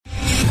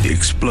The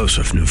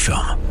explosive new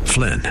film,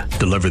 Flynn,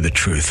 deliver the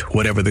truth,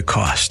 whatever the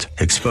cost,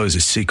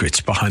 exposes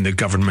secrets behind the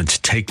government's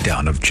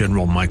takedown of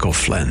General Michael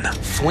Flynn.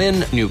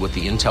 Flynn knew what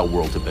the intel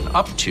world had been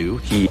up to.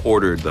 He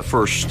ordered the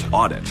first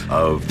audit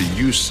of the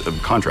use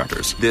of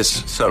contractors.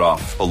 This set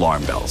off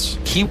alarm bells.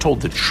 He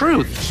told the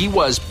truth. He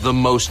was the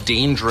most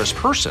dangerous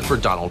person for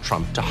Donald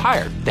Trump to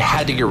hire. They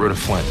had to get rid of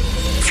Flynn.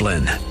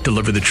 Flynn,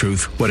 deliver the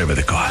truth, whatever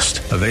the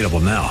cost. Available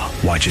now.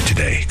 Watch it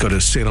today. Go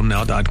to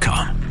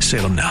salemnow.com.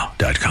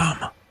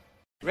 salemnow.com.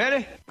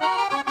 Ready?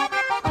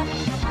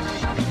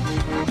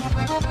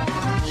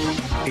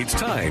 It's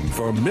time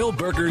for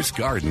Milberger's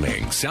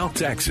Gardening, South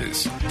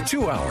Texas.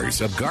 2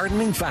 hours of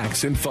gardening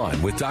facts and fun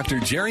with Dr.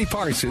 Jerry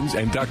Parsons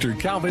and Dr.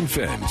 Calvin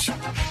Finch.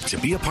 To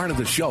be a part of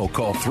the show,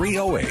 call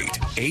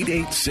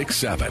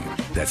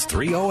 308-8867. That's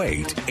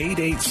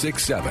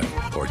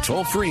 308-8867. Or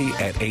toll free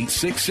at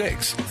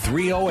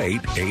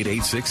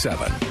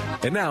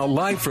 866-308-8867. And now,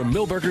 live from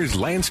Milberger's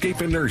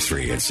Landscape and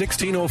Nursery at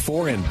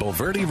 1604 and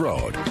Bulverde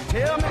Road.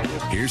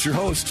 Here's your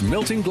host,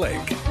 Milton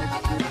Blake.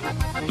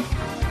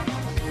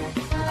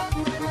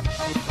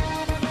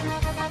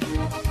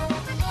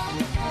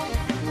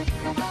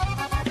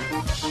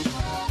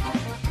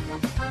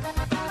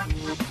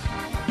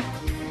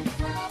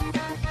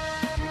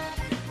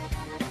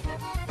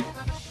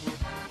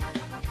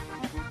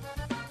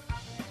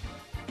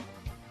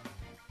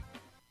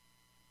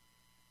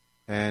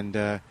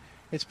 And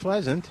it's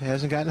pleasant. It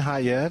hasn't gotten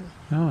hot yet.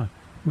 Oh,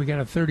 we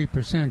got a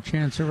 30%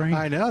 chance of rain.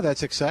 I know.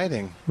 That's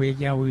exciting. We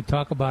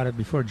talk about it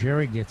before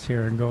Jerry gets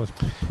here and goes.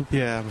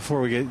 Yeah,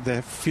 before we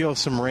feel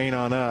some rain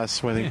on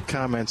us when he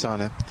comments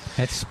on it.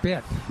 That's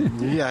spit.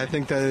 Yeah, I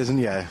think that isn't.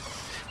 Yeah,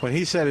 when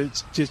he said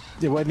it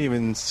wasn't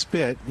even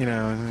spit. You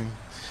know,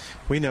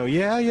 we know.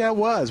 Yeah, it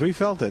was. We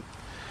felt it.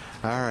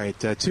 All right,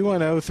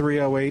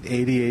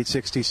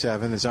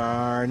 210-308-8867 is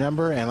our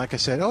number. And like I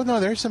said, oh, no,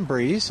 there's some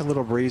breeze, a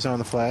little breeze on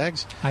the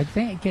flags. I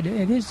think it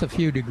is a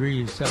few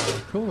degrees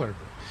cooler.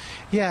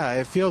 Yeah,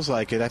 it feels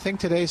like it. I think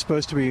today's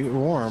supposed to be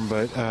warm,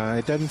 but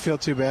it doesn't feel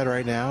too bad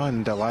right now.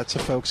 And lots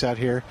of folks out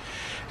here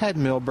at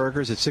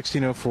Milberger's at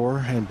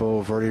 1604 and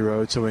Bulverde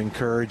Road, so we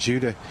encourage you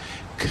to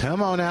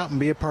come on out and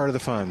be a part of the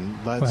fun.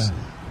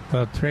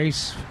 Well,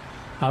 Trace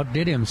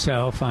outdid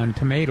himself on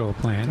tomato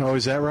plants. Oh,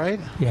 is that right?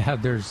 Yeah,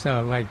 there's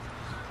like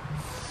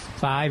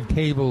 5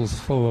 tables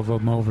full of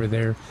them over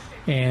there,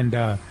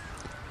 and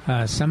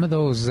some of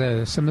those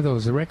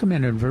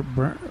recommended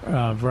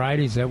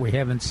varieties that we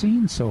haven't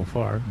seen so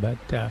far,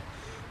 but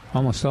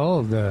almost all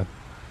of the,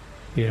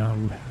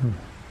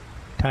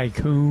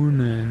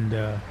 Tycoon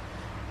and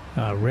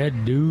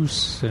Red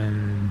Deuce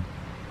and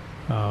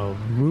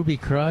Ruby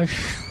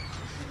Crush,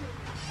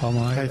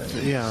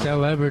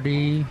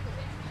 Celebrity,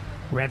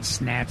 Red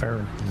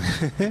Snapper,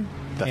 the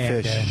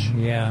fish,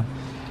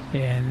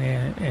 and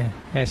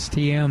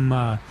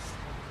STM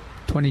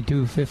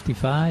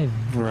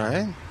 2255,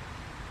 right?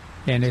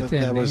 And so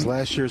that was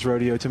last year's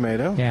rodeo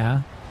tomato.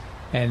 Yeah,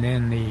 and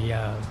then the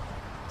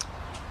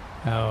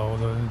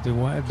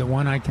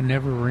one I can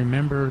never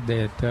remember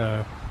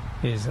that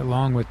is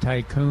along with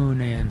Tycoon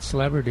and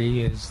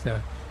Celebrity is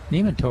the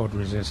nematode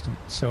resistant.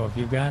 So if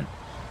you've got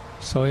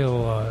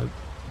soil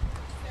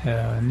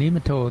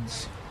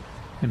nematodes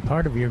in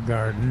part of your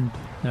garden,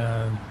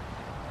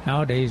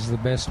 nowadays the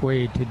best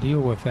way to deal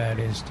with that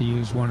is to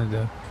use one of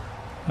the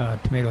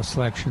tomato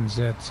selections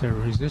that's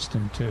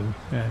resistant to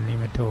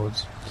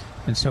nematodes.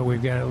 And so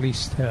we've got at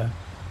least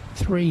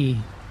three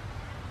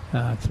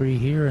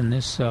here in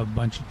this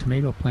bunch of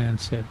tomato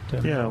plants.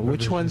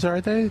 Which ones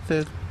are they?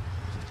 The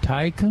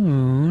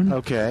Tycoon.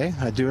 Okay,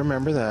 I do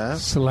remember that.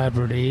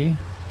 Celebrity.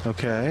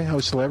 Okay.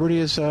 Oh, Celebrity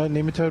is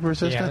nematode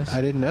resistant? Yes.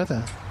 I didn't know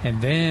that.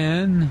 And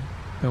then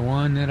the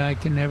one that I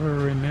can never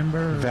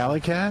remember. Valley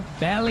Cat?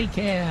 Valley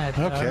Cat.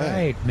 Okay. All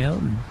right,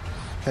 Milton.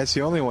 That's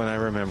the only one I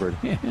remembered.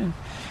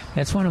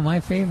 That's one of my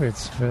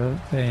favorites.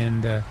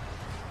 And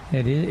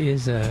it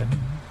is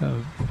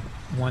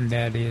one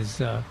that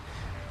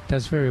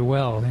does very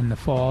well in the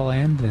fall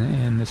and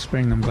in the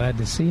spring. I'm glad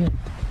to see it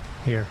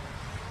here.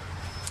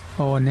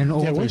 Oh, and then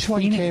which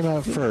one Phoenix came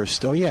out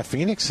first? Oh, yeah,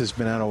 Phoenix has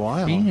been out a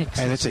while. Phoenix,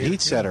 and it's a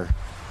heat setter.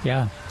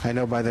 Yeah. I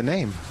know by the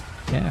name.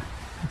 Yeah.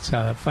 It's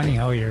funny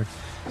how you're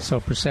so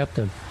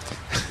perceptive.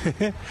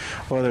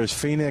 Well, there's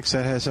Phoenix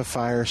that has a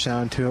fire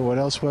sound to it. What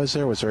else was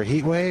there? Was there a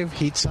Heat Wave?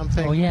 Heat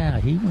something? Oh, yeah,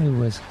 Heat Wave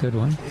was a good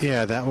one.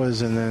 Yeah, that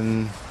was, and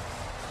then...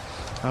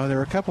 Oh, there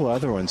were a couple of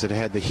other ones that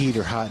had the heat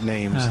or hot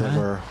names that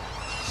were...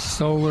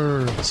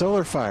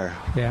 Solar Fire.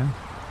 Yeah.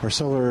 Or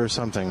Solar or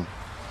something.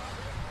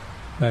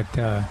 But,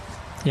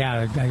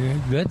 yeah, a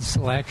good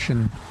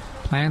selection.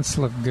 Plants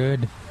look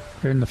good.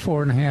 They're in the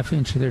 4.5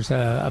 inch. There's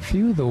a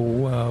few of the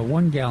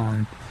 1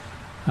 gallon.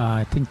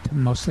 I think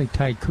mostly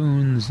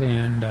Tycoons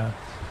and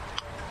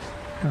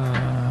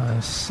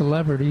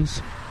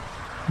Celebrities.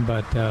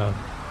 But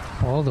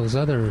all those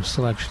other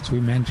selections we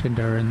mentioned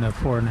are in the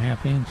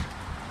 4.5 inch.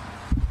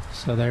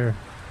 So they're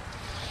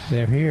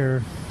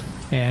here.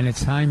 And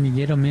it's time you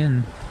get them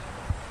in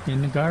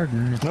the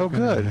garden. Oh,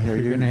 good. If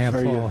you're going to have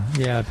fall.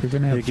 Yeah, if you're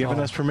going to have fall. Are you giving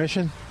us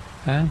permission?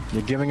 Huh?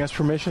 You're giving us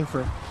permission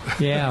for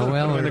Yeah,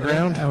 well, in the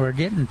ground? We're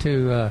getting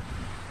to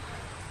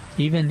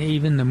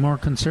even the more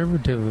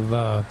conservative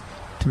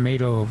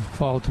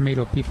fall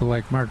tomato people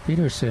like Mark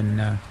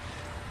Peterson.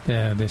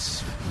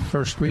 This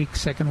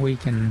second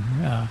week in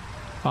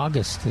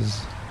August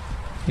is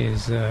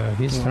his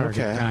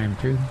target time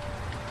too.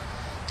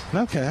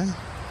 Okay,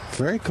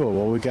 very cool.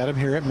 Well, we got him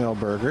here at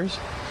Milberger's.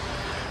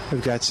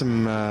 We've got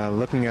some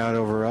looking out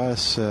over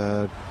us,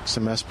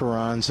 some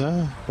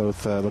Esperanza,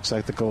 both looks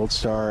like the Gold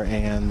Star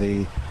and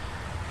the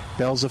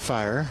Bells of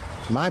Fire.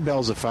 My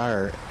Bells of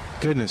Fire,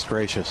 goodness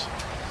gracious,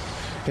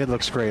 it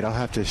looks great. I'll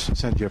have to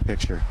send you a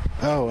picture.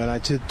 Oh, and I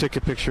took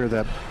a picture of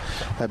that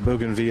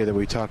bougainvillea that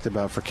we talked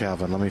about for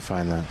Calvin. Let me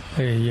find that.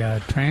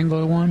 A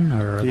triangular one,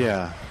 or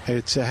yeah, I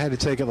had to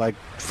take it like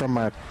from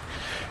my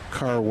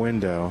car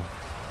window.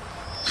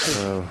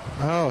 So,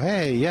 oh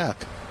hey, yuck.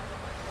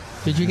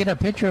 Did you get a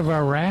picture of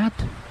our rat?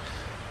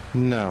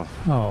 No.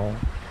 Oh.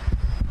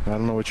 I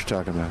don't know what you're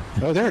talking about.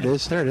 Oh, there it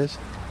is. There it is.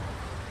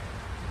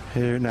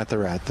 Here, not the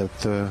rat,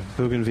 the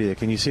bougainvillea.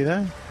 Can you see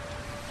that?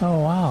 Oh,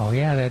 wow.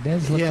 Yeah, that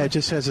does look it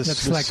just has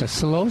looks like a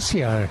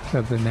celosia or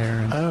something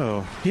there.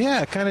 Oh,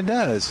 yeah, it kind of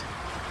does.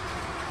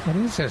 That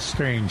is a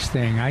strange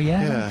thing. I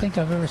don't think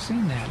I've ever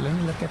seen that. Let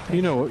me look at that.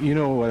 You know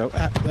what?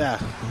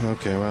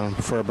 Okay, well,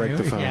 before I break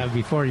the phone. Yeah,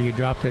 before you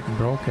dropped it and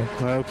broke it.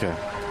 Okay.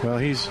 Well,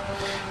 he's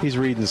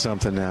reading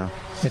something now.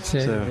 It's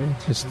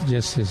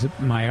just as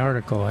my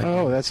article.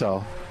 That's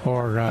all.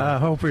 Or I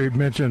hope he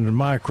mentioned the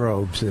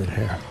microbes in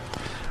here.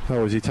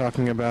 Oh, was he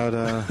talking about?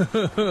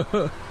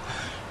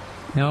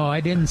 No,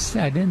 I didn't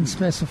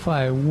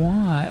specify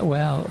why.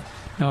 Well,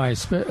 no, I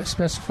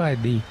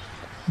specified the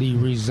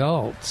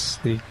results,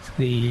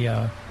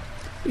 the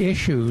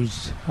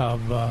issues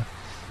of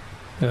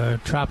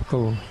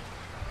tropical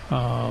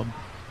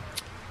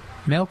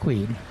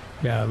milkweed.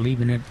 Yeah,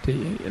 leaving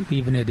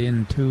it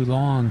in too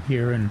long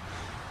here in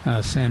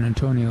San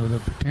Antonio. The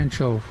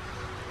potential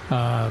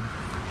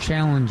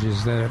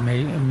challenges that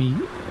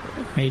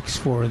it makes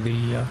for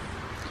the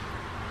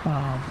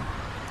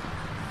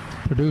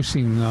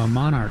producing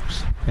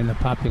monarchs and the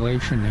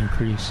population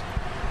increase.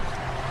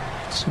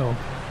 So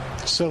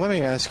let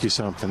me ask you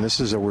something. This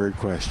is a weird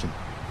question.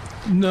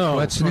 No,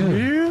 what's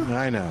new?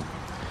 I know.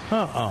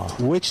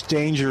 Which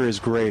danger is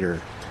greater?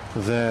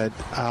 That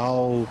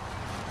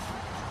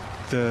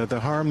the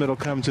harm that'll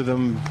come to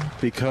them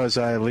because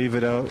I leave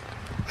it out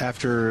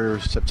after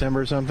September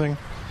or something,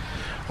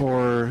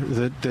 or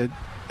that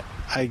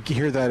I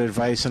hear that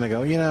advice and I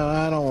go,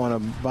 I don't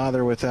want to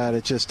bother with that.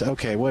 It's just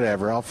okay,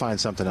 whatever. I'll find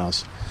something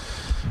else.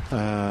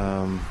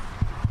 How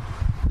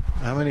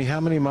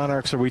many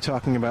monarchs are we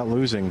talking about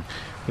losing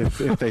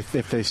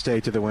if they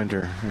stay to the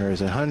winter? Or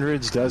is it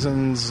hundreds,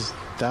 dozens,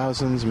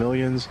 thousands,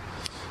 millions?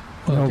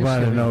 Well,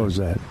 nobody knows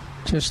that.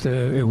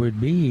 It would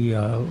be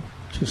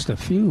just a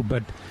few,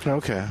 but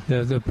okay.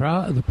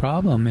 The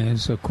problem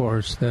is, of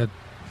course, that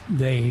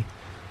the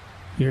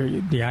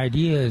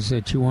idea is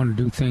that you want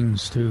to do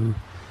things to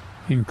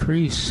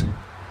increase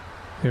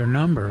their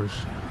numbers,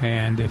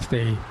 and if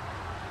they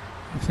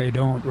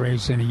don't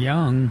raise any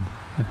young,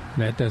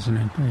 that doesn't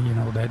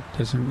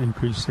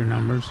increase their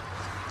numbers,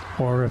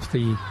 or if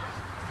the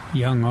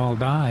young all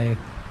die.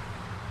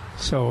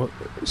 So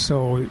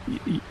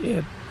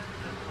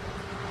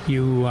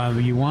you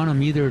want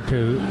them you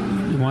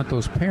want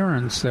those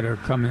parents that are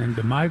coming,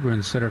 the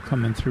migrants that are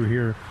coming through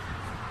here,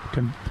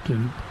 to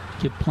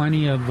get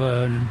plenty of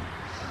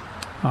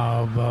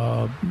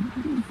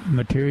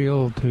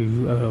material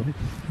to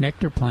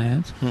nectar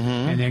plants,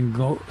 and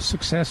then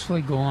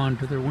successfully go on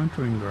to their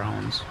wintering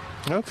grounds.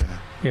 Okay.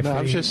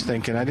 I was just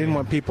thinking. I didn't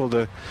want people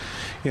to,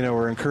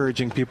 we're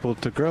encouraging people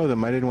to grow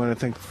them. I didn't want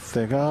to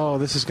think, oh,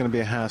 this is going to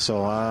be a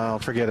hassle. I'll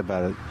forget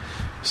about it.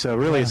 So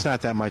really, it's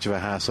not that much of a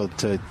hassle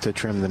to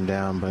trim them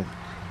down. But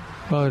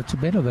well, it's a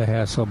bit of a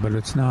hassle, but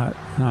it's not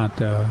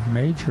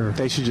major.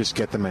 They should just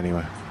get them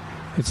anyway.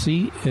 It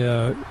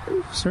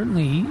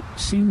certainly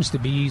seems to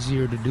be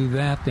easier to do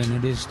that than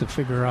it is to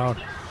figure out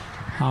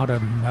how to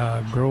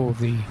grow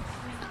the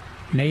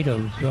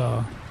native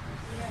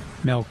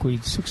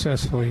milkweed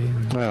successfully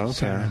in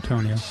San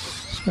Antonio,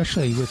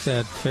 especially with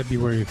that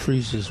February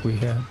freezes we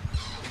had.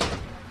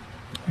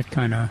 It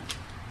kind of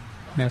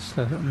messed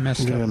up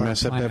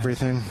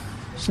everything.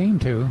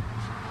 Seemed to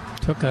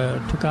took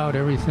out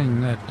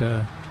everything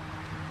that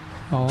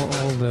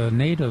all the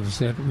natives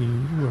that we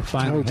were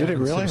finally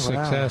having some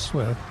success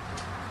with.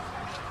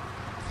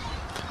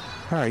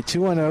 All right,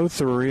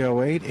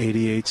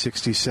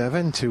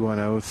 210-308-8867,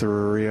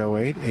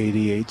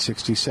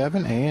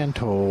 210-308-8867, and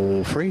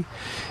toll free.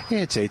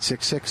 It's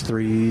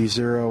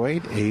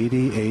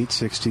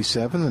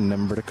 866-308-8867, the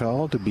number to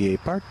call to be a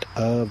part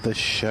of the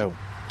show.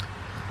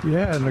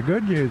 Yeah, and the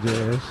good news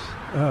is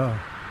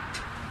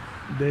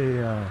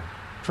the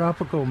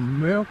tropical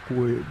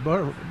milkweed,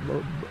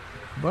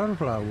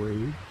 butterfly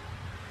weed,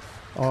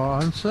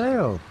 are on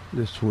sale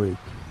this week.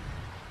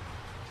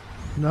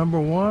 Number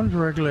one's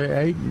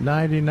regularly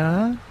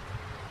 $8.99,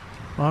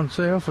 on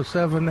sale for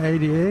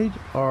 $7.88,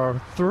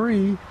 or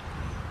 3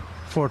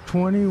 for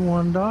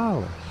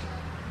 $21.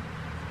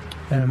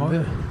 And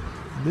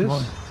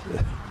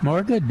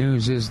more good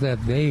news is that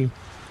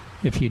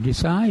if you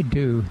decide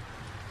to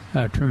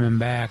trim them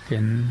back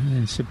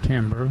in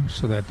September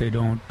so that they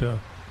don't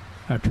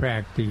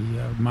attract the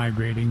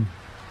migrating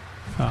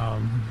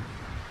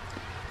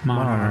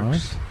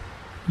monarchs,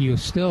 you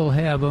still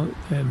have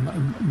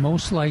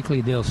most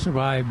likely they'll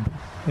survive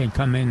and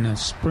come in the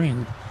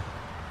spring,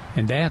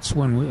 and that's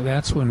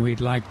when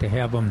we'd like to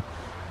have them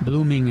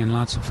blooming and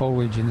lots of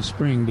foliage in the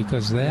spring,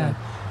 because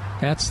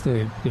that's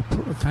the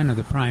kind of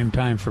the prime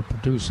time for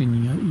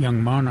producing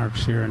young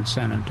monarchs here in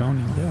San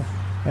Antonio. Yeah,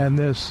 and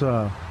this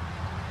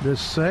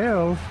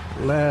sale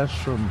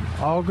lasts from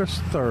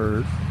August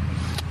 3rd.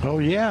 Oh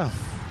yeah,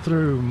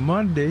 through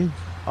Monday,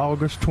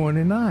 August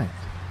 29th.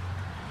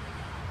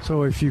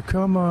 So if you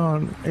come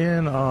on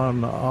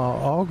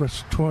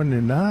August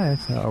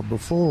 29th or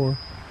before,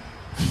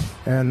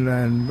 and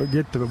then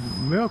get the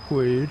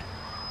milkweed,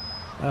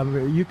 I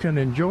mean, you can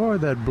enjoy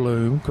that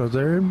bloom, because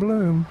they're in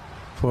bloom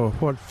for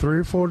 3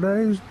 or 4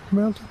 days,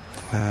 Milton?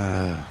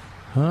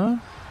 Huh?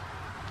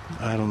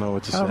 I don't know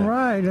what to say. I'm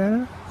right,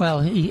 huh? Well,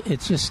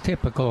 it's just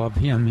typical of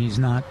him. He's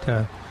not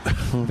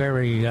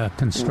very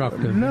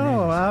constructive.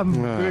 No, I'm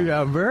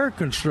very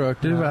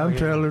constructive. I'm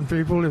telling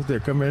people if they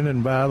come in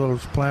and buy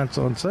those plants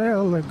on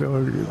sale, they're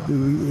going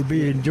to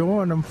be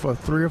enjoying them for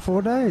 3 or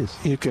 4 days.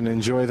 You can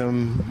enjoy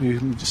them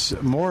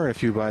more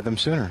if you buy them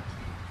sooner.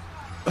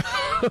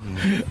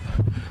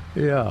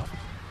 Yeah.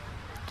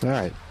 All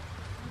right.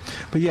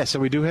 But yeah, so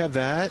we do have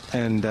that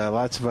and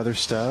lots of other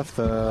stuff.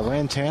 The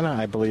lantana,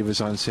 I believe,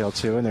 is on sale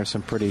too, and there's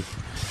some pretty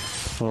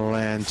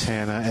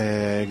lantana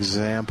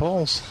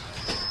examples.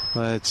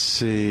 Let's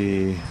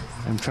see.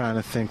 I'm trying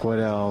to think what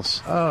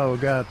else. Oh,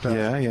 got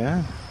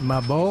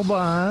my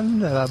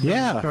Bulbine that I've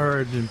been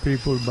encouraging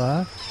people to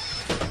buy,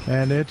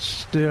 and it's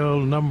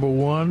still number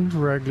one,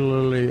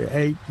 regularly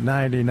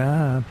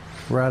 $8.99,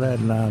 right at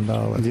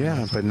 $9.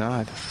 Yeah, but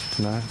not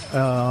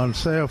on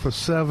sale for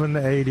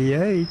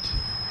 $7.88.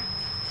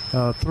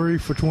 3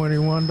 for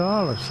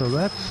 $21, so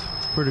that's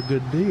a pretty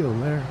good deal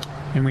there.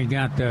 And we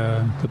got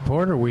the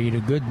porterweed, a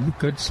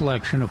good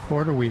selection of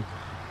porterweed,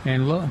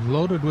 and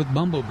loaded with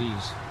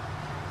bumblebees.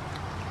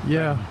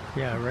 Yeah.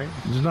 Yeah, right.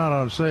 It's not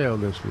on sale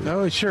this week.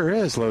 No, it sure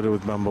is loaded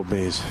with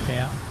bumblebees.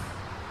 Yeah.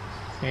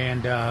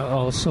 And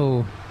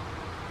also,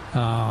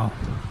 I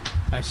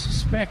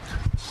suspect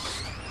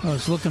I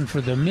was looking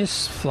for the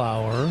mist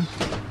flower.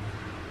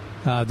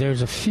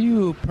 There's a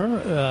few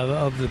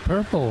of the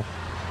purple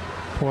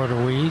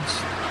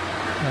porterweeds,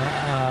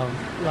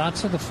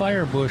 lots of the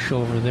firebush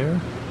over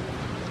there,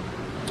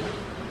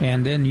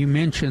 and then you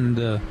mentioned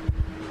the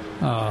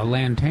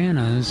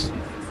lantanas,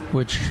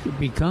 which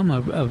become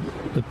one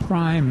of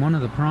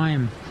the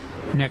prime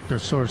nectar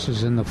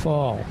sources in the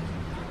fall.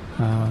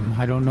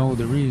 I don't know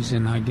the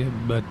reason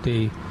but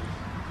they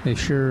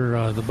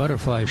sure the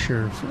butterflies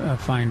sure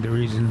find the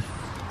reason.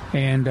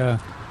 And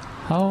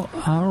how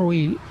are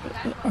we?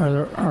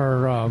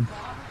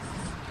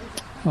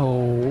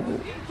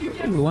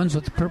 The ones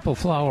with the purple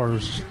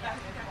flowers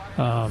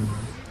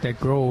that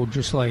grow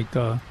just like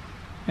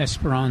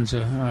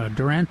Esperanza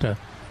Duranta.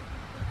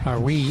 Are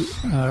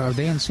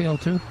they on sale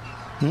too?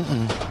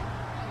 Mm-mm.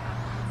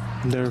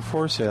 They're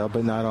for sale,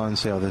 but not on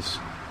sale. That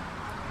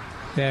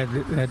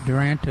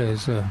Duranta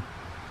is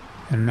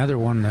another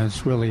one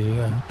that's really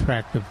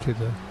attractive to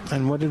the.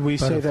 And what did we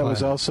say that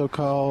was also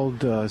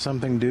called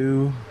something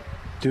dew?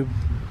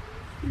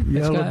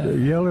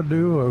 Yellow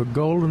dew or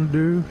golden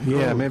dew?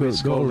 Yeah, maybe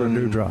it's golden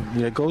dewdrop.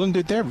 Yeah, golden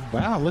dew. There.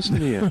 Wow, listen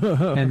to you.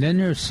 And then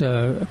there's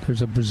a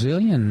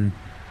Brazilian,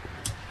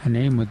 a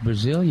name with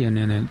Brazilian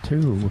in it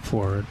too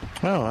for it.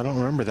 Oh, I don't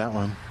remember that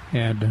one.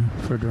 Yeah,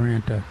 for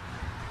Duranta,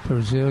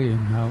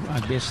 Brazilian. I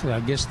guess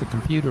the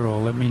computer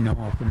will let me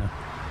know.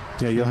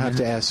 Yeah, you'll have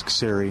to ask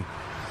Siri.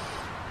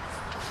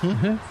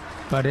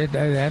 But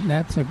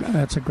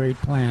that's a great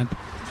plant,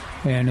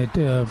 and it.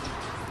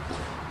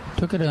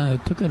 Took it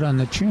on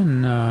the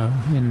chin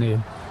in the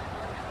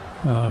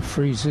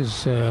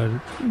freezes the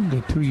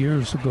 2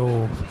 years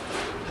ago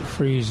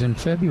freeze in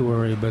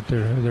February, but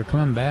they're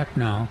coming back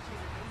now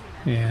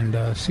and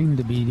seem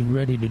to be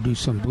ready to do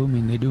some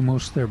blooming. They do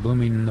most of their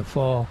blooming in the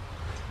fall.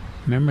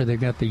 Remember, they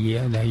got the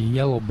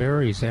yellow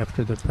berries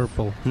after the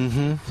purple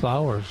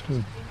flowers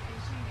too.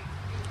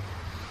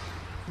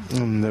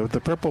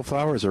 The purple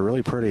flowers are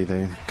really pretty.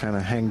 They kind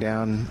of hang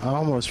down,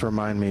 almost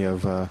remind me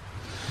of.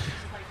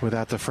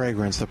 Without the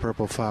fragrance, the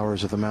purple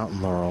flowers of the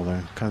mountain laurel.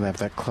 They kind of have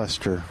that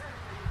cluster.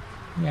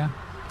 Yeah.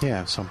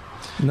 Yeah, some.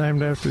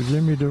 Named after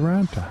Jimmy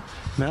Duranta.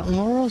 Mountain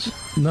laurels?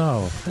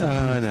 No.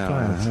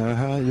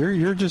 No.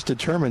 You're just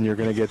determined you're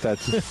going to get that.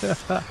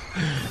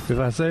 If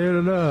I say it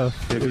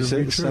enough, if you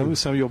say some,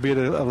 you'll be at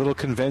a little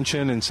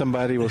convention and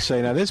somebody will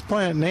say, "Now this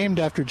plant named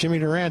after Jimmy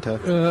Duranta,"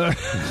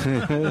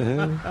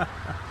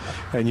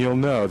 and you'll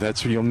know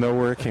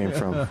where it came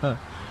from.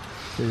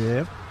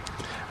 Yep.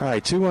 All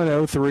right,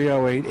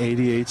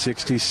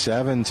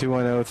 210-308-8867,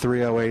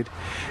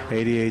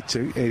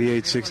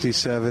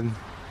 210-308-8867.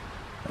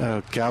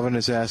 Calvin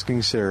is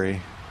asking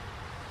Siri.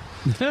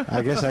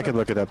 I guess I could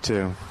look it up,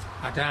 too.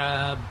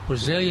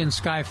 Brazilian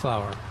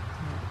skyflower.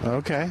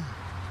 Okay.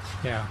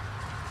 Yeah.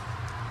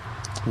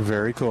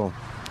 Very cool.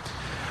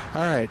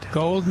 All right.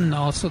 Golden,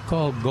 also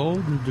called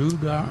golden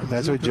dewdrop.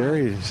 That's what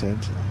Jerry said.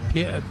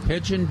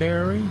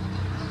 Pigeonberry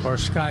or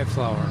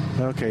skyflower.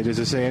 Okay. Does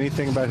it say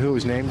anything about who it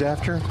was named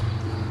after?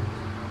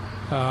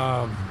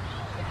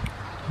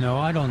 No,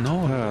 I don't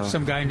know. Oh.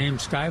 Some guy named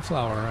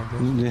Skyflower, I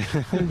guess.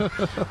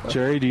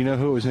 Jerry, do you know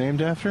who it was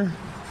named after?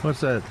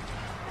 What's that?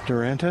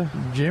 Duranta?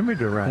 Jimmy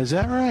Durant. Is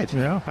that right?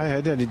 Yeah. I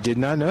did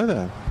not know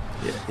that.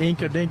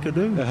 Inca Dinka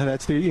Doo.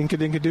 That's the Inca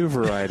Dinka Doo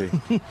variety.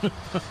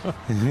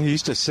 He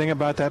used to sing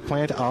about that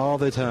plant all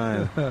the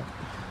time.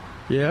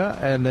 Yeah,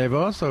 and they've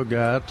also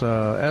got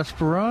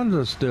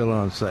Esperanza still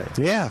on sale.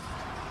 Yeah.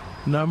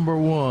 Number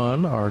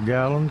 1 are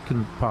gallon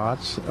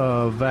pots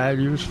of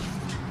values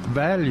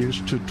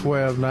to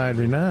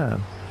 $12.99.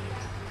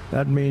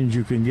 That means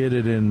you can get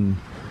it in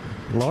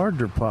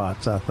larger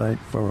pots, I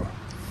think, for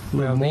a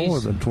little more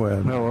than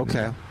 $12. Oh,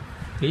 okay.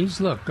 These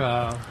look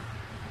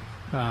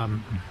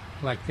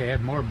like they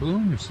had more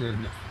blooms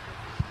than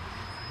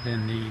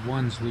the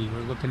ones we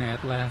were looking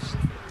at last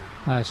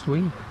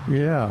week.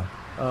 Yeah.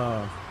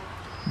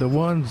 The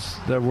ones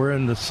that were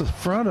in the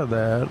front of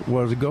that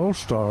was Gold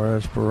Star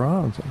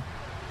Esperanza,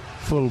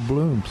 full of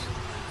blooms.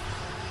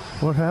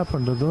 What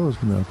happened to those,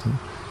 Milton?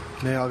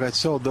 They all got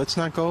sold. That's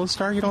not Gold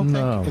Star, you don't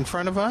think? In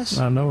front of us?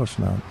 I know it's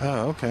not.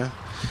 Oh, okay.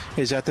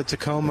 Is that the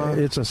Tacoma?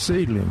 It's a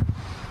seedling.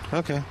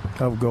 Okay.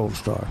 Of Gold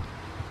Star.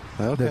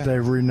 Okay. That they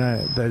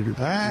renamed.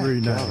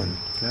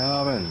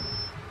 Calvin.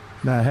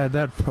 Now, had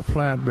that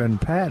plant been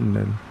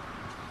patented,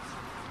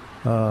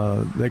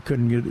 they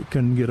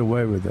couldn't get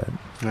away with that.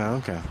 Oh,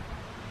 okay.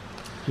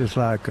 Just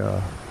like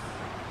the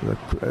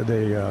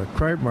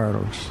crepe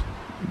myrtles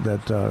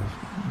that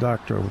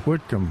Dr.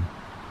 Whitcomb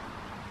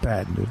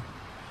patented.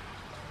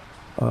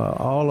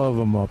 All of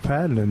them are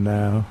patented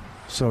now,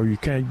 so you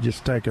can't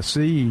just take a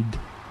seed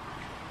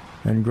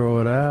and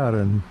grow it out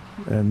and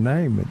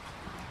name it,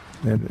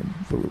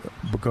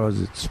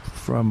 because it's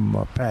from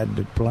a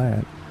patented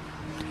plant,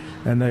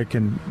 and they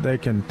can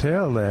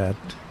tell that.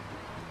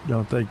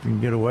 Don't think they can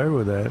get away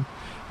with that.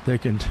 They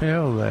can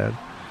tell that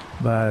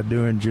by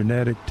doing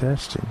genetic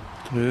testing.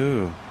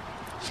 Ooh,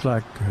 it's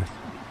like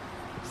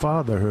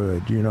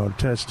fatherhood,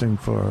 testing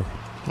for.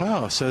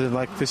 Oh, so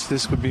like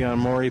this would be on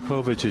Maury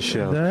Povich's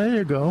show. There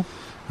you go.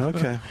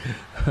 Okay.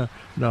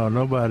 No,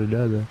 nobody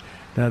does that.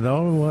 Now, the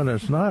only one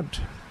that's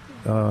not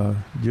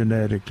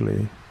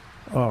genetically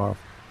or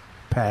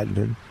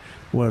patented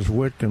was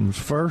Whitcomb's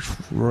first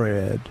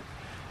red,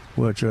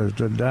 which was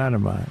the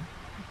Dynamite.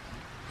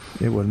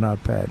 It was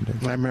not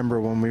patented. I remember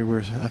when we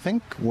were, is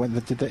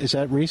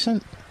that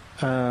recent?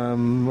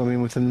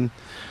 Within...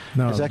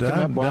 No, does that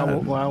come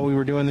up while we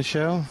were doing the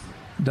show?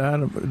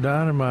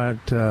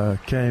 Dynamite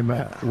came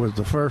out, was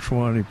the first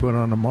one he put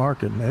on the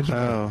market.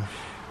 And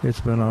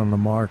it's been on the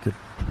market,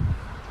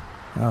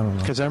 I don't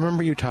know. Because I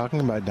remember you talking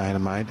about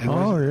Dynamite.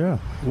 Yeah.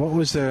 What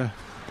was the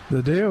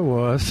deal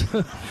was,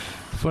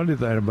 funny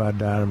thing about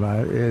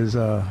Dynamite is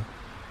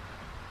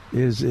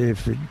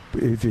if it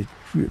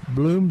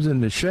blooms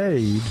in the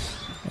shade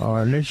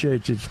or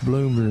initiates its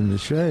blooms in the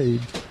shade,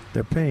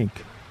 they're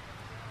pink.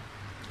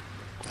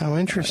 How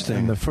interesting.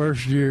 And the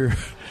first year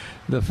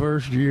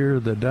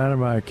the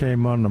Dynamite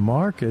came on the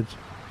market,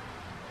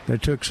 they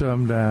took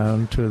some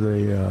down to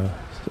the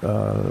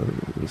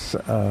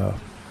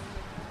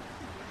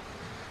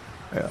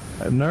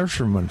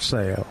nurseryman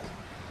sale,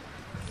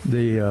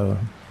 the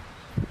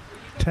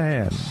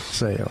TAN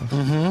sale,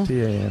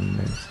 TAN,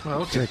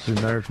 Texas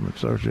Nurseryman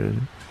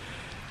Association,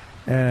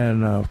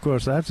 and of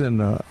course that's in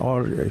a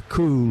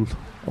cool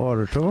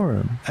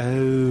auditorium. Oh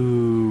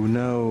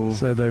no!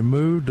 So they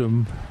moved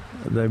them.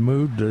 They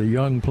moved the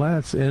young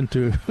plants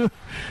into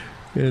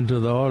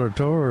the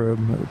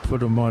auditorium, put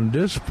them on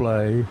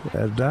display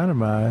as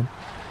Dynamite,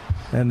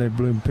 and they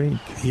bloom pink.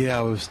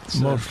 Yeah, it was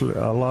mostly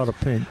a lot of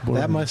pink bloom.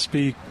 That must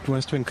have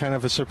been kind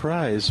of a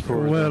surprise for.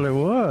 Well, it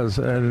was,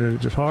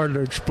 and it's hard to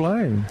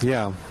explain.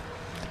 Yeah,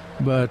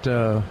 but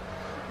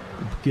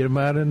get them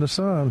out in the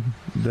sun.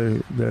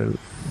 The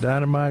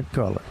Dynamite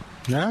color.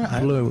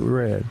 Blue,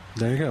 red.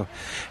 There you go.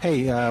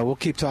 Hey, we'll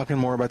keep talking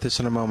more about this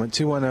in a moment.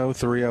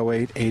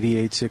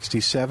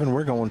 210-308-8867.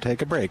 We're going to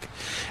take a break.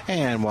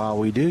 And while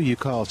we do, you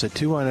call us at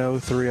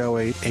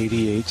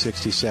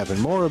 210-308-8867.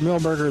 More of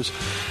Milberger's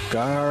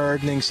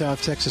Gardening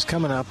South Texas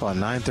coming up on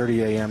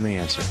 9:30 a.m. The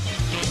Answer.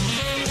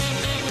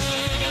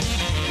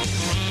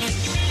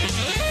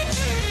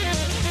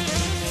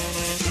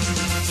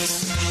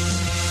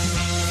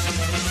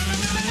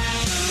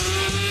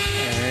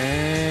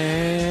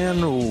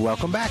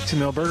 Welcome back to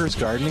Milberger's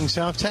Gardening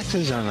South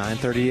Texas on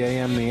 9:30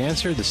 a.m. The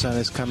Answer. The sun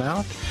has come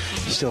out.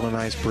 Still a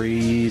nice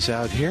breeze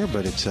out here,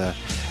 but it's a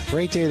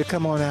great day to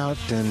come on out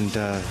and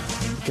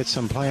get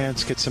some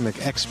plants, get some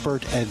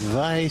expert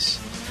advice,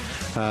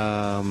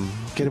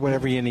 get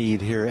whatever you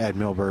need here at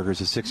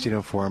Milberger's at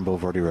 1604 on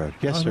Boulevardy Road.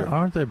 Yes, sir.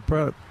 Aren't they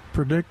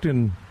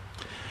predicting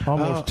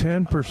almost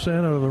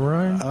 10% of the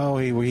rain? Oh,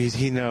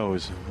 he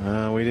knows.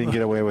 We didn't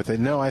get away with it.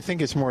 No, I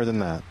think it's more than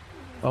that.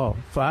 Oh,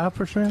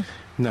 5%?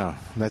 No,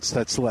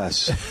 that's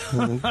less.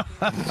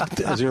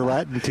 As your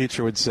Latin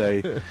teacher would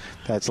say,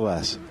 that's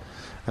less.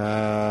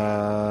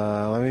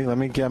 I'm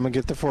gonna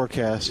get the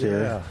forecast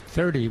here. Yeah.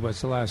 30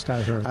 was the last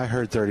I heard. I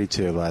heard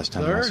 32 last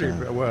time.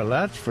 30. Well,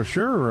 that's for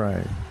sure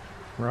rain,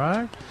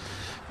 right?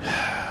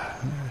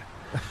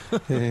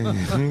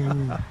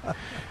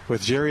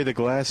 With Jerry, the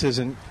glass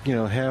isn't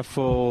half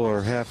full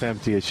or half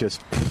empty. It's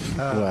just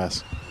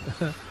glass.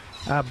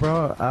 I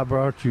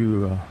brought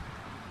you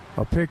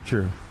a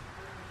picture.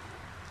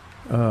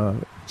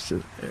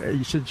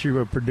 Since you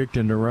were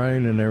predicting the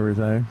rain and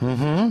everything,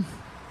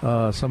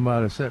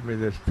 somebody sent me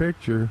this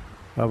picture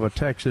of a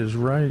Texas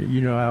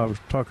rain. I was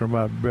talking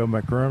about Bill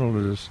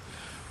McReynolds'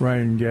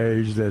 rain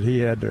gauge that he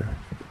had to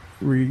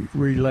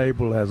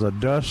relabel as a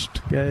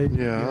dust gauge.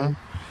 Yeah.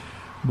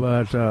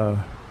 But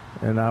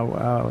and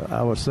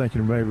I was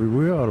thinking maybe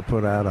we ought to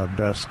put out a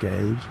dust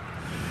gauge.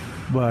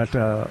 But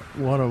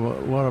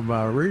one of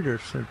my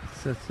readers,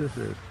 since this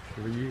is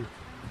for you.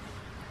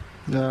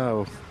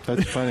 No,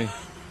 that's funny.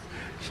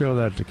 Show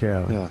that to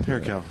Calvin. Yeah,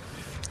 here, Calvin.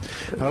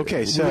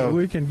 Okay, so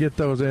we can get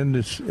those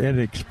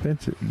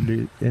inexpensive.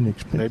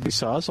 Maybe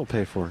Saws will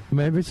pay for it.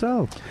 Maybe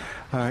so.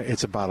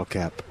 It's a bottle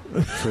cap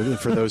for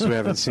those who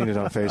haven't seen it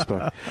on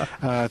Facebook.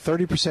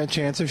 30%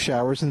 chance of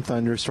showers and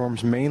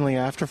thunderstorms, mainly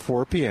after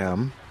 4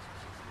 p.m.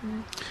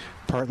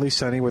 Partly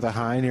sunny with a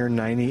high near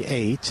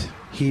 98.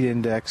 Heat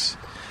index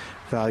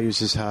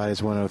values as high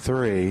as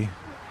 103.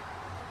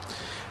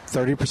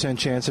 30%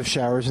 chance of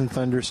showers and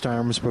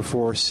thunderstorms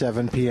before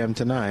 7 p.m.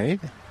 tonight.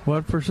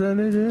 What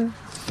percentage is?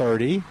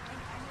 30.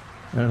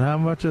 And how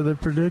much are they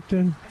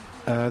predicting?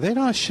 They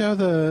don't show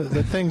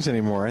the things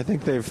anymore. I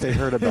think they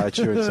heard about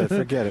you and said,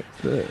 forget it.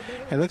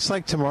 It looks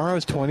like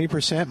tomorrow's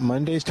 20%,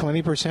 Monday's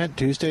 20%,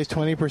 Tuesday's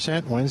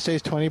 20%,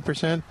 Wednesday's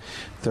 20%,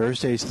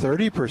 Thursday's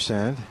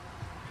 30%,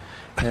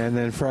 and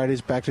then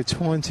Friday's back to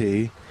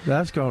 20.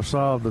 That's going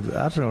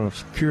to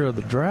cure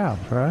the drought,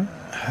 right?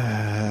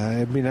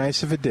 It'd be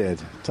nice if it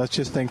did. Let's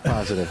just think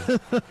positive.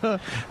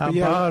 I'm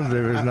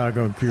positive it's not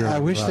going to cure. I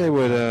wish they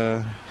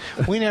would.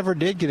 We never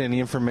did get any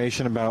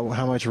information about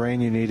how much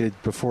rain you needed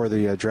before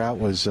the drought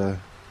was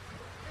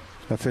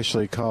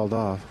officially called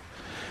off.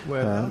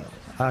 Well,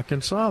 I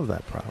can solve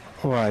that problem.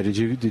 Why? Did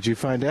you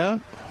find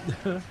out?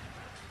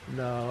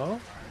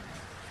 No.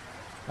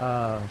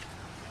 I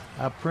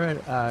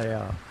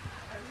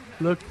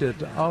looked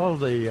at all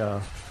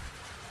the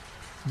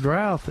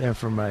drought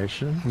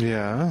information.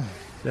 Yeah.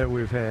 That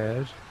we've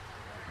had,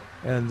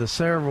 and the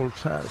several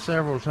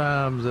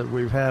times that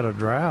we've had a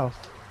drought,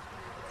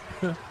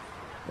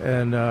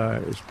 and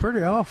it's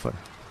pretty often.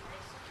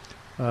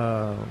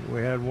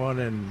 We had one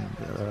in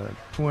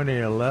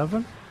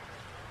 2011.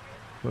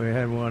 We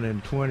had one in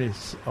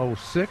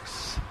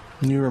 2006.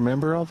 You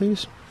remember all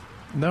these?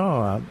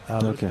 No, I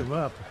looked them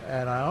up,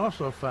 and I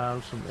also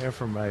found some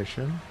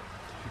information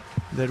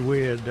that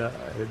we had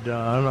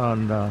done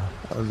on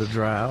the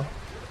drought.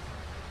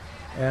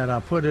 And I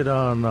put it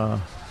on. I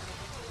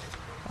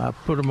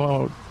put them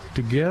all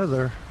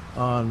together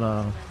on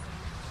a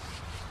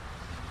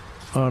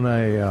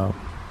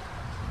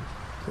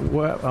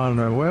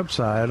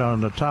website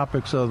on the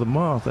topics of the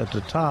month. At the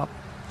top,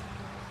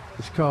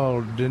 it's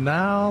called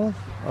 "Denial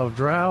of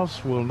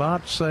Droughts Will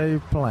Not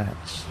Save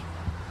Plants."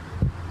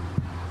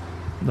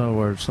 In other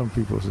words, some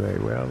people say,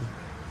 "Well,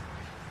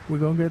 we're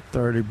gonna get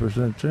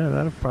 30% chance.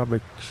 That'll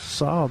probably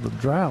solve the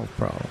drought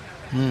problem."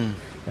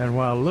 And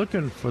while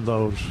looking for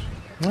those.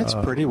 That's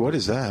pretty. What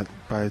is that?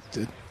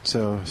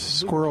 So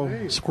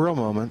squirrel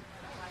moment.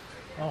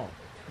 Oh.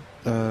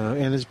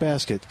 In his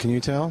basket. Can you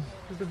tell?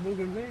 It's a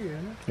bougainvillea,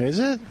 isn't it? Is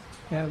it?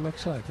 Yeah, it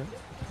looks like it.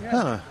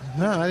 Yeah.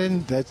 No, I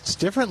didn't. That's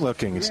different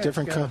looking. It's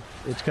different.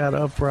 It's got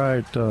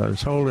upright.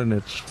 It's holding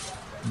its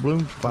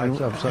bloom spikes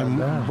upside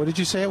down. What did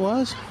you say it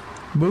was?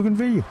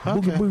 Bougainvillea.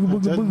 Okay.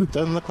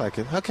 Doesn't look like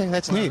it. Okay,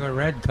 that's neat. The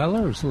red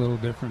color is a little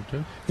different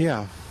too.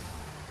 Yeah.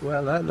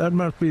 Well, that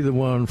must be the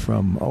one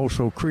from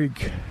Oso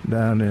Creek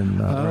down in.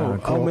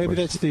 Maybe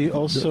that's the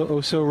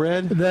Oso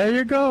Red. There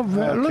you go.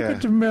 Okay. Look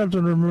at the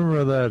Milton.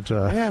 Remember that.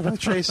 Yeah, well,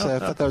 Trace. I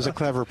thought that was a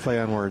clever play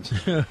on words.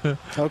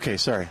 Okay,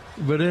 sorry.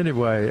 But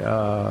anyway,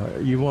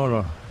 if you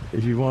want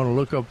to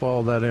look up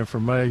all that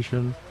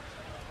information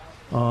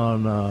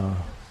on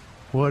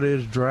what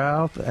is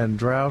drought and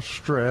drought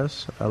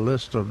stress, a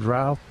list of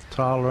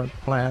drought-tolerant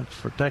plants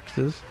for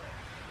Texas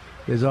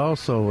is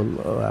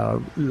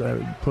also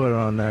put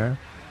on there.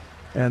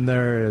 And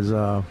there's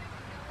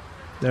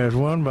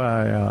one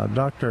by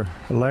Dr.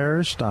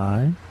 Larry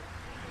Stein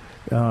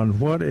on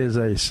what is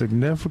a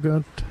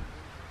significant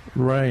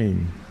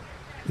rain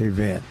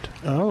event.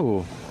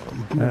 Oh.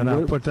 And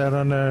I put that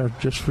on there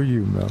just for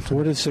you, Milton.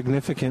 What does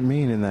significant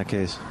mean in that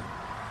case?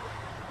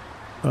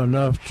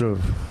 Enough to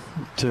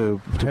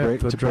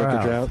break the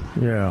drought?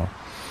 Yeah.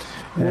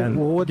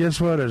 And guess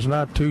what? It's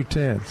not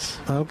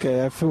 2/10.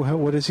 Okay.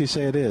 What does he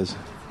say it is?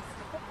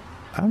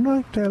 I'm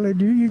not telling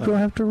you. You're going to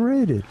have to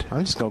read it.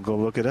 I'm just going to go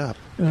look it up.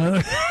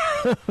 I'll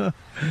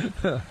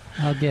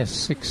guess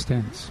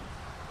 6/10.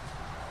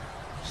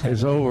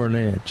 It's over an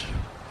inch.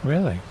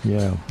 Really?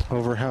 Yeah.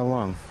 Over how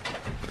long?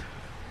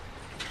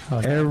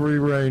 Every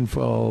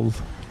rainfall,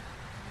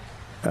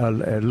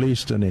 at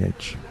least an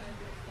inch.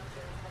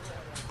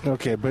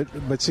 Okay,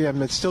 but see,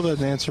 it still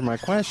doesn't answer my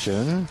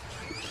question.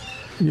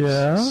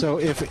 Yeah. So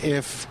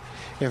if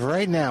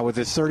right now with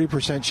this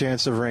 30%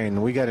 chance of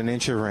rain, we got an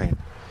inch of rain,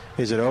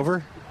 is it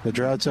over? The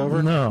drought's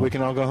over? No. We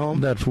can all go home?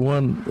 That's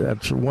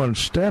one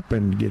step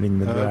in getting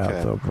the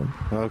drought open.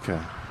 Okay.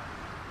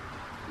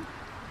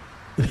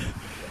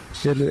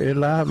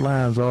 It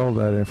outlines all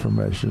that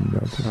information.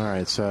 All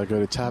right, so I go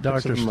to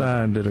topics. Dr.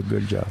 Stein did a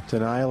good job.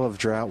 Denial of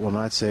drought will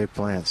not save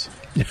plants.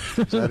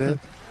 Is that it?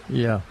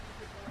 Yeah.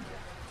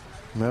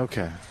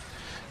 Okay.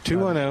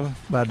 210.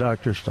 By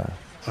Dr. Stein.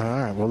 All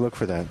right, we'll look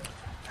for that.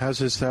 How are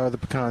the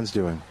pecans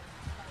doing?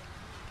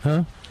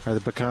 Huh? Are the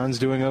pecans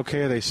doing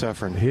okay? Or are they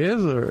suffering?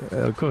 His are,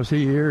 of course,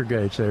 he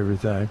irrigates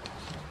everything.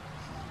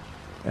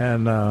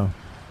 And I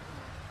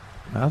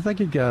think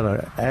he got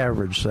an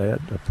average set,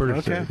 a pretty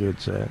good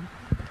set.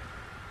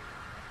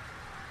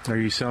 Are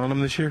you selling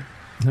them this year?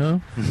 Huh?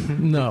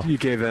 No. You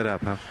gave that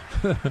up, huh?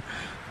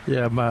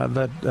 Yeah,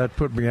 that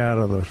put me out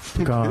of the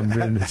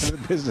pecan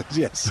business.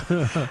 Yes.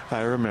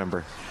 I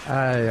remember.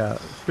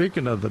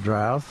 Speaking of the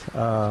drought,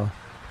 I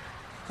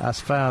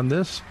found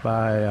this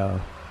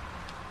on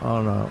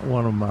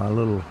one of my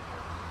little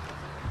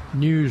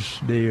news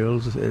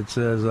deals. It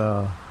says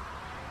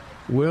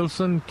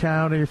Wilson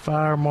County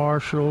Fire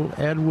Marshal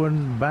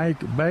Edwin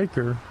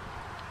Baker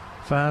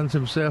finds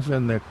himself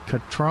in the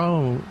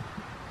catron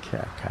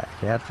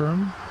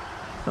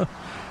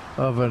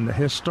of an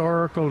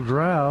historical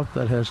drought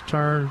that has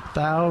turned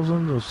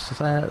thousands of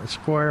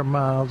square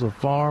miles of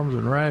farms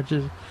and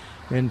ranches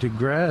into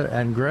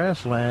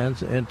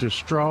grasslands into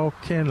straw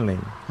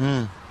kindling.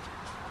 The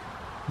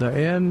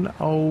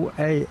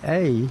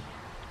NOAA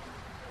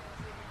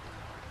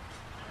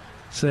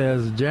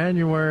says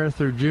January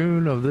through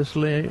June of this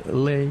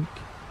link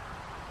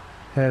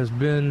has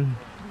been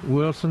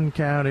Wilson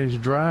County's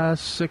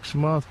driest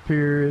 6-month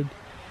period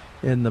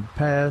in the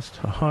past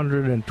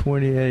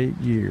 128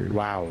 years.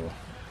 Wow.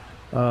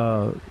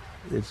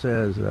 It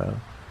says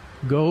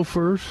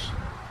gophers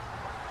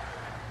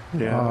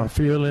are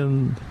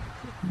feeling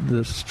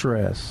the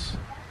stress.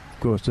 Of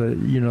course, they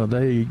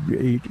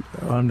eat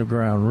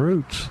underground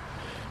roots.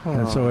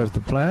 And so if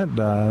the plant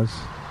dies,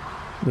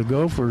 the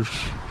gophers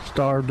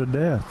starve to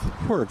death.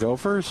 Poor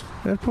gophers.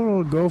 There's poor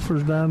little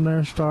gophers down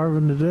there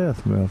starving to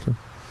death, Milton.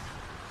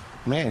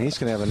 Man, he's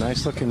going to have a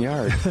nice-looking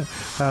yard.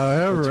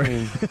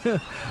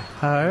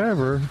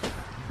 However,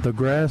 the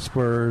grass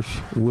spurs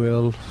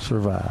will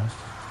survive.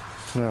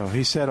 No,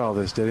 he said all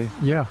this, did he?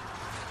 Yeah.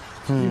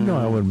 You know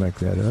I wouldn't make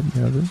that up,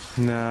 Milton.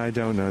 No, I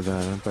don't know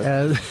that. But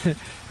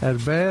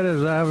as bad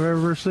as I've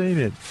ever seen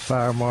it,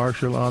 Fire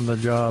Marshal on the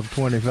job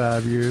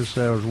 25 years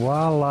says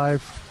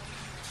wildlife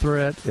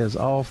threat is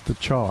off the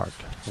chart.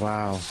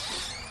 Wow.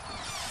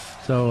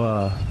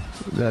 So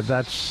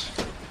that's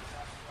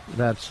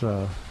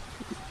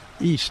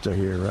east of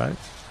here, right?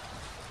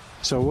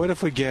 So what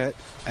if we get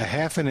a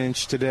half an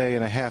inch today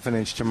and a half an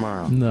inch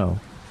tomorrow? No.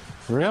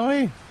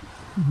 Really?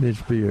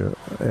 It'd be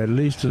at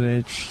least an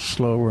inch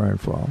slow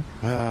rainfall.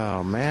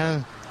 Oh,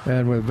 man.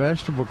 And with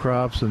vegetable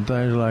crops and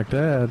things like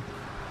that,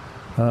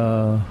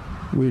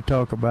 we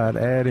talk about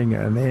adding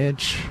an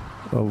inch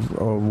of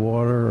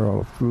water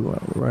or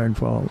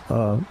rainfall.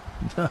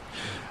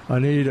 I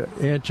need an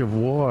inch of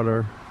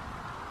water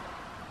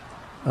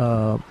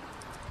per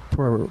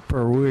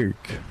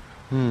week.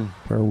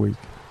 Per week.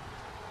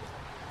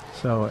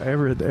 So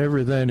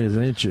everything is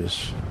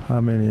inches. How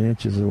many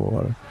inches of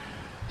water?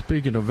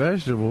 Speaking of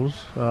vegetables,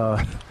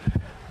 the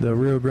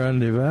Rio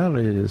Grande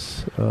Valley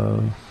is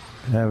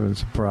having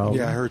some problems.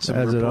 Yeah, I heard some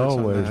as it reports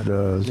always on that.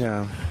 does.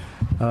 Yeah,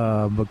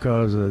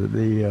 because of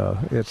they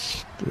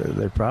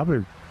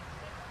probably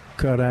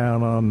cut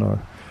down on the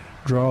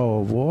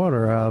draw of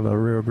water out of the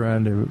Rio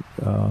Grande,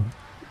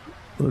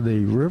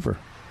 the river.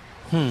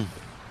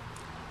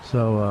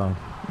 So,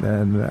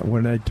 and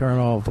when they turn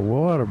off the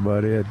water,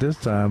 buddy, at this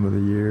time of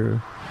the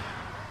year,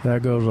 there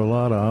goes a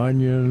lot of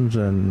onions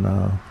and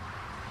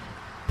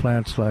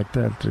plants like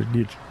that to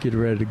get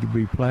ready to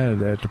be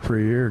planted at to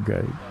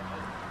pre-irrigate.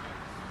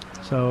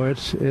 So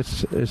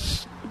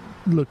it's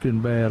looking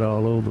bad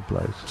all over the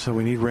place. so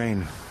we need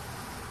rain.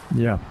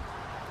 Yeah,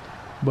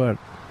 but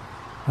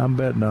I'm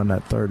betting on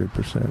that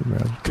 30%,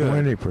 man.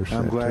 Good. 20%.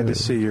 I'm glad to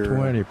see your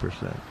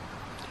 20%.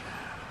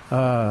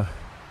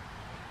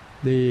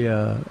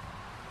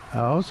 I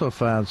also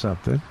found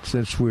something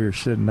since we're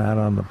sitting out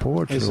on the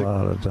porch a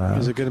lot of the time.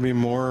 Is it going to be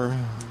more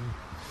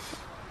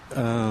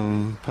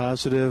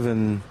positive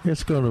and?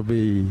 It's going to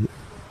be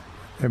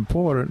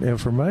important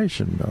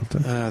information, don't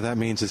it? That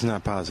means it's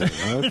not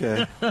positive.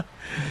 Okay.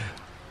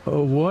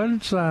 One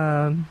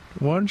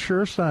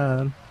sure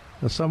sign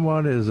that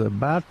someone is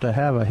about to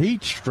have a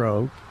heat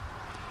stroke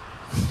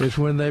is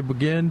when they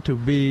begin to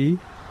be,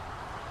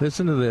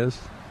 listen to this,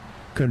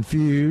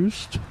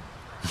 confused,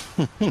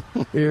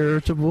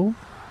 irritable,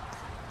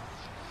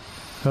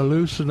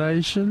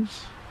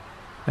 hallucinations,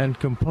 and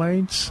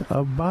complaints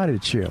of body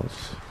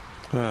chills.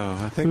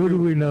 Oh, I think Who do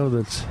we know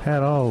that's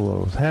had all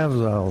those? Has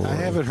all those? I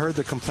haven't heard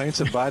the complaints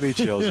of body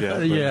chills yet.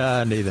 But,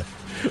 Yeah, neither.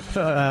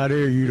 Out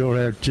here, you don't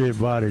have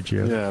body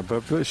chill. yeah,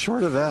 but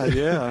short of that,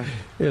 yeah.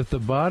 If the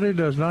body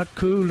does not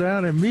cool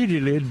down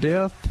immediately,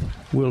 death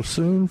will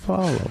soon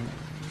follow.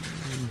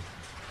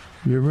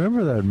 You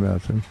remember that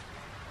method?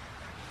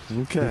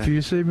 Okay. If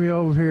you see me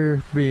over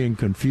here being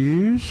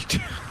confused,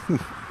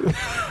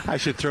 I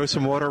should throw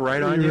some water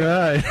right on you.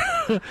 right,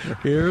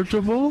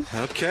 irritable,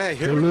 Okay.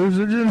 Here,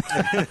 hallucinogen.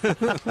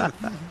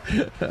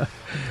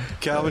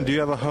 Calvin, do you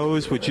have a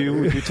hose? Would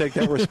you take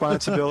that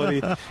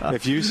responsibility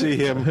if you see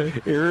him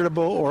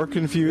irritable or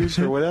confused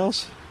or what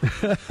else?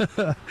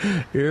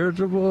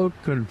 Irritable,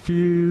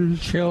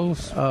 confused,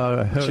 Chills.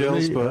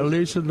 Chills, but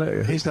he's not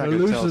gonna tell us about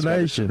it.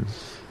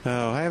 hallucinations.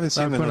 Oh, I haven't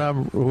seen Like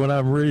them. when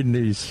I'm reading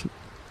these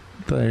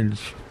things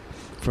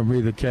from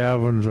either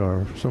Calvin's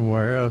or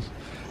somewhere else,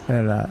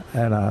 and I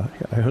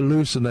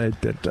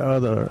hallucinate that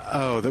other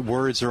Oh, the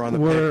words are on the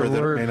paper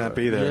that may not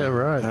be there. Yeah,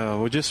 right. Oh,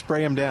 we'll just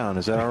spray them down.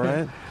 Is that all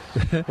right?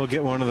 We'll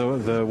get one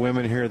of the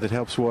women here that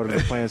helps water the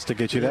plants to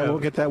get you that. Yeah. We'll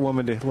get that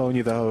woman to loan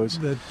you the hose.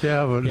 that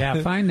Calvin.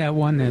 Yeah, find that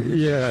one that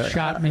Yeah.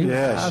 shot me.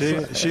 Yeah,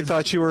 she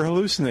thought you were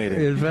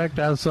hallucinating. In fact,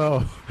 I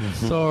saw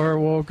her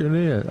walking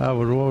in. I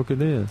was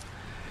walking in.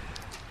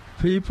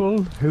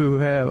 People who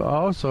have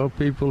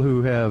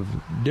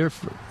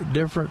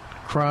different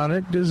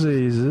chronic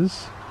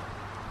diseases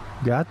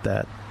got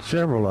that.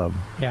 Several of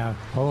them. Yeah,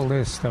 whole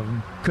list of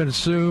them.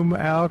 Consume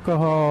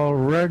alcohol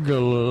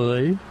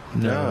regularly.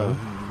 No.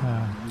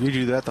 You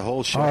do that the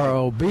whole show. Are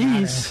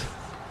obese.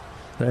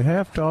 They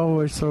have to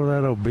always throw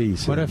that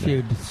obese. What in if there.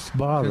 you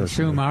Bothers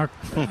consume me.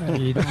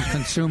 you don't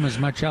consume as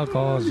much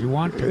alcohol as you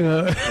want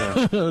to?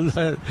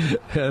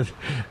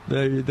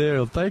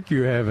 They'll think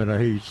you're having a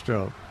heat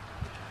stroke.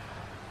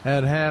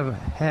 And have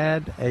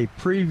had a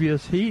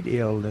previous heat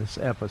illness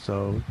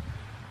episode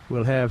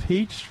will have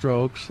heat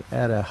strokes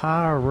at a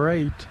higher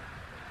rate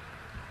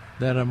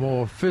than a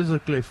more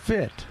physically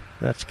fit.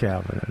 That's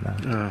Calvin and I.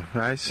 Oh,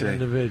 I see.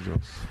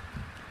 Individuals.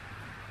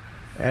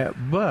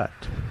 But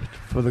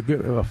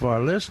for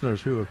our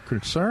listeners who are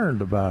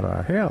concerned about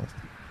our health,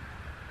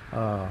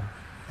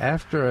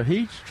 after a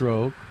heat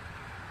stroke,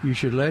 you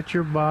should let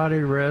your body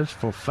rest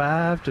for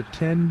 5 to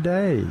 10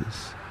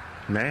 days.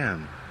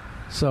 Man.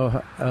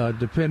 So,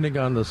 depending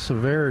on the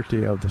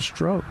severity of the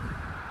stroke.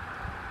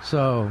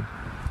 So,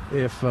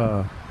 if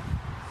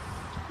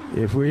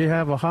we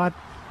have a hot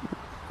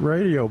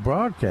radio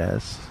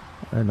broadcast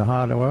and the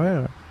hot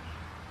weather,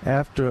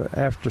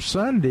 after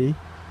Sunday,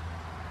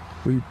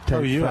 we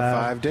take you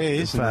have 5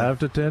 days. 5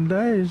 to 10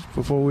 days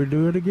before we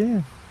do it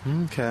again.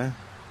 Okay.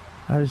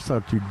 I just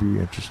thought you'd be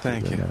interested.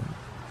 Thank in you.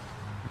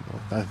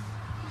 that.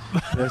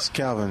 Yes,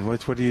 Calvin.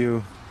 What do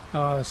you?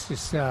 Oh, it's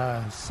just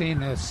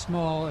seeing a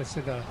small. Is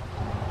it a?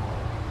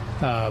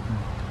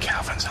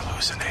 Calvin's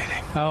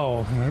hallucinating.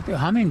 Oh, a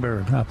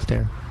hummingbird up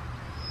there.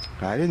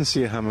 I didn't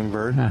see a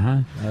hummingbird.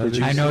 Uh-huh. Did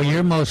you I know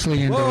you're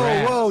mostly into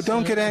rats. Whoa!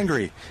 Don't get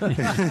angry.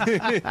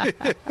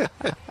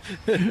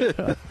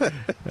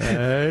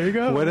 There you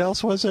go. What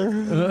else was there?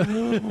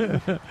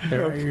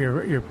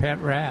 Your pet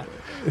rat.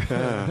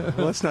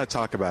 Let's not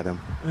talk about him.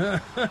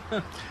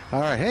 All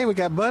right. Hey, we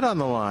got Bud on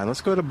the line.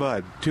 Let's go to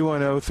Bud.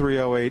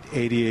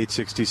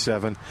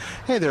 210-308-8867.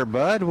 Hey there,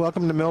 Bud.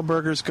 Welcome to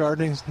Millburgers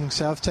Gardening in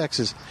South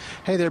Texas.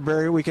 Hey there,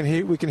 Barry. We can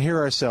hear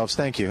ourselves.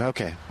 Thank you.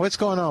 Okay. What's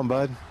going on,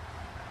 Bud?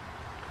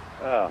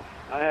 I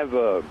have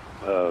a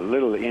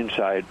little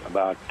insight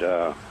about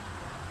how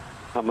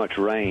much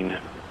rain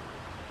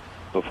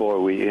before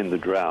we end the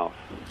drought.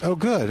 Oh,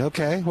 good.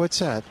 Okay. What's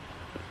that?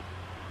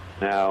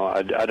 Now,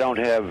 I don't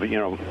have,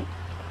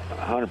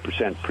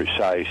 100%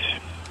 precise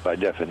by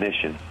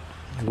definition.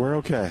 We're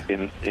okay.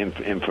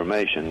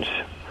 Informations.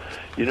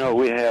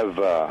 We have,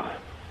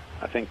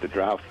 I think the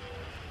drought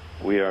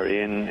we are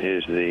in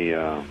is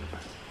the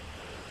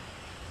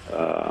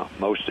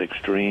most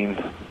extreme,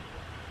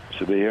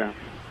 severe.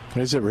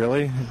 Is it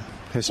really?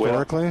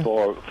 Historically?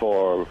 Well,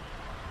 for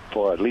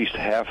at least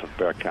half of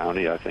Bear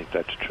County, I think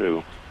that's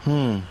true.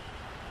 And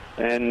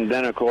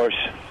then, of course,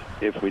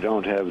 if we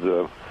don't have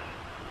the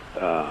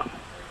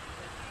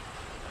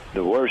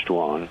worst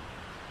one,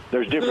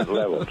 there's different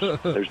levels.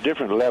 There's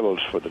different levels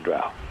for the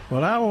drought.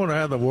 Well, I want to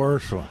have the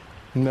worst one.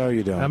 No,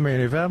 you don't. I mean,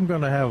 if I'm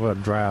going to have a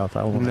drought,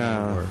 I want to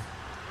have the worst.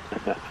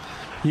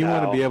 You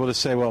want to be able to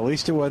say, well, at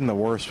least it wasn't the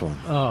worst one.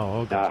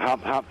 Oh, okay. Now,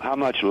 how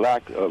much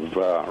lack of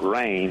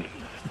rain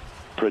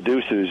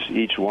produces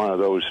each one of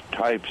those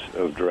types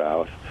of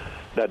drought?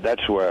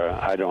 That's where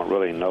I don't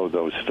really know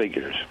those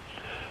figures.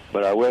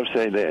 But I will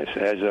say this: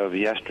 as of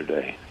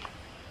yesterday,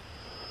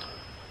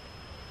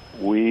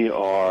 we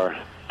are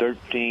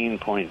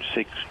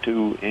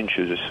 13.62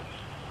 inches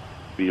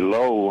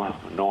below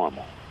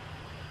normal.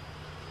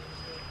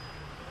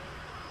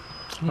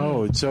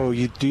 Oh, so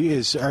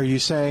are you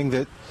saying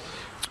that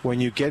when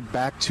you get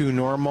back to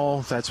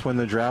normal, that's when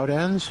the drought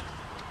ends?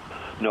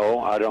 No,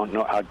 I don't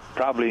know.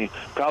 Probably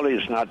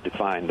it's not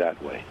defined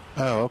that way.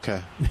 Oh,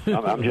 okay.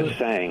 I'm just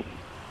saying,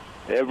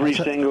 every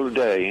single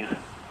day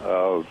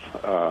of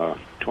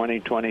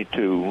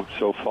 2022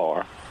 so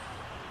far,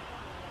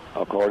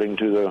 according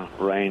to the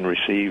rain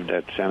received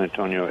at San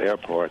Antonio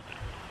Airport,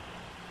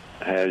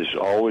 has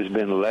always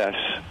been less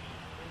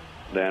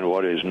than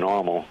what is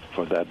normal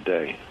for that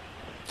day.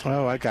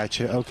 Oh, I got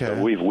you. Okay.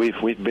 So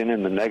we've been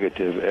in the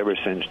negative ever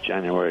since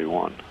January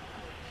 1.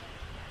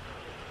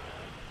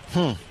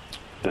 The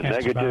That's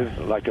negative,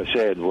 about... like I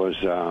said, was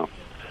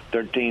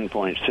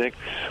 13.6,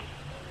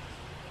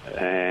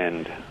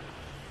 and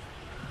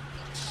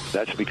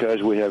that's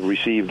because we have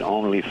received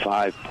only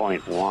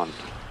 5.1.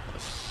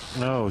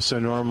 Oh, so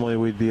normally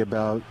we'd be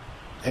about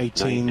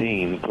 18,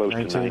 19, close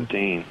 19. to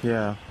 19.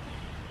 Yeah.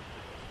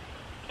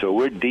 So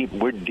we're deep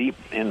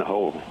in the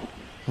hole.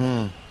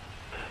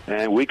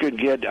 And we could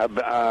get,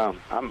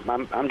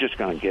 I'm just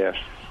going to guess,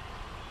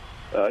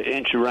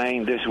 inch of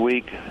rain this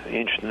week,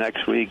 inch the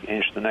next week,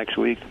 inch the next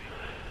week,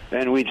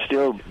 and we'd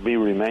still be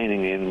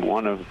remaining in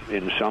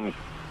some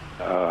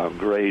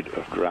grade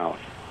of drought.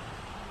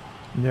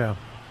 Yeah.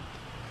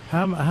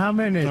 How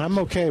many? I'm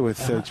okay with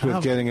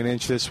getting an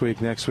inch this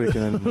week, next week,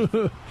 and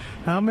then...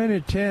 How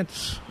many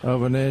tenths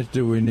of an inch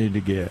do we need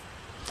to get?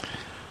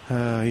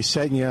 He's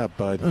setting you up,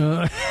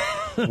 bud.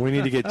 We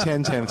need to get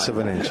 10 tenths of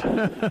an inch.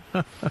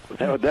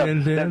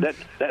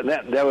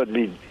 That would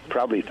be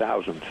probably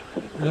thousands.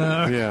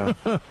 Yeah.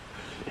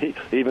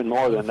 Even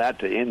more than that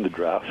to end the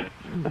drought.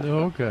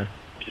 Okay.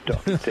 Just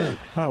talking 10.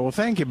 Oh, well,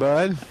 thank you,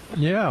 bud.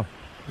 Yeah.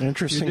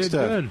 Interesting you did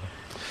stuff. Good.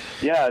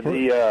 Yeah,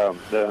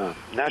 the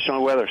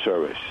National Weather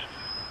Service.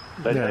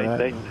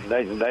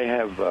 They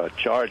have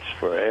charts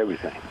for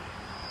everything.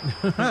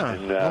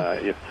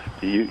 And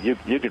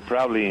you could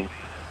probably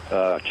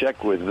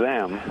check with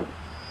them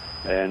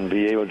and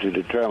be able to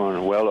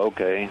determine, well,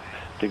 okay,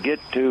 to get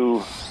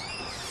to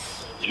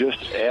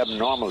just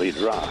abnormally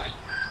dry.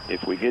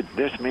 If we get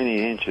this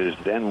many inches,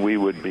 then we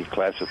would be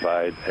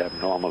classified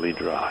abnormally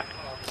dry.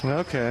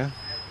 Okay.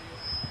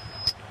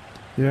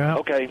 Yeah.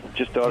 Okay,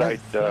 just thought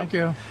I'd... Thank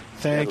you.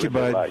 Thank you,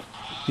 bud. Bye.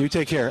 You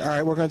take care. All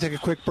right, we're going to take a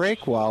quick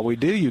break. While we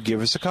do, you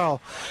give us a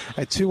call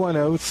at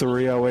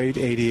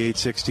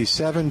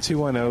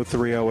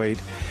 210-308-8867,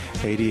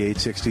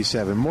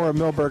 210-308-8867. More of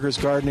Milberger's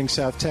Gardening,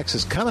 South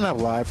Texas, coming up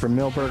live from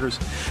Milberger's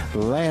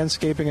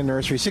Landscaping and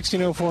Nursery,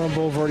 1604 on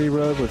Boulevardy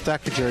Road with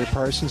Dr. Jerry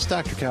Parsons,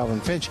 Dr. Calvin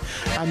Finch.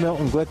 I'm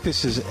Milton Glick.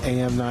 This is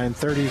AM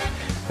 930,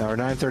 or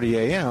 930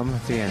 AM,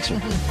 The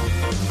Answer.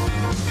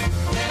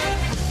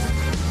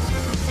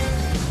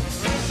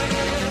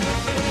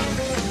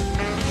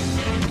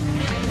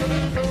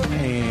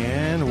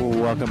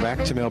 Welcome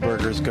back to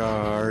Milberger's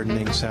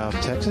Gardening, South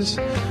Texas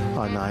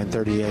on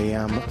 9:30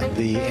 a.m.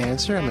 The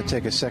Answer. I'm going to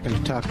take a second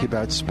to talk to you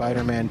about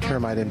Spider-Man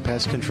Termite and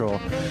Pest Control.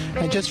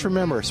 And just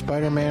remember,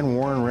 Spider-Man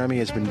Warren Remy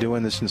has been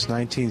doing this since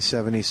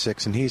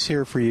 1976, and he's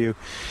here for you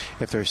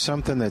if there's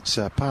something that's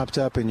popped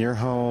up in your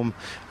home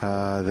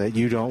that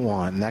you don't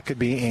want. And that could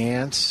be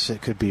ants,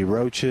 it could be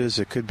roaches,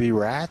 it could be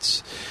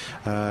rats,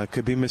 it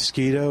could be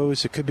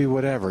mosquitoes, it could be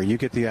whatever. You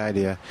get the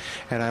idea.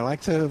 And I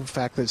like the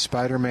fact that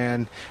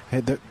Spider-Man,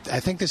 I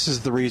think this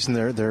is the reason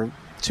they're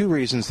two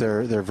reasons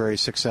they're very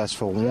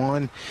successful.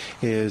 One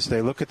is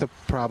they look at the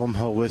problem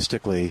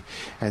holistically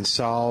and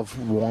solve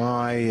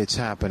why it's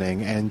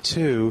happening. And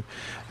two,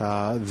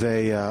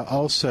 they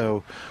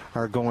also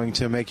are going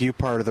to make you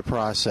part of the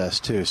process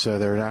too. So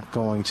they're not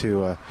going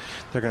to,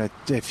 they're going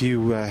to, if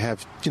you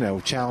have,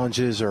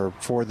 challenges or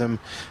for them,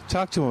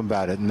 talk to them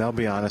about it, and they'll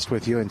be honest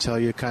with you and tell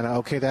you kind of,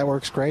 okay, that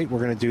works great, we're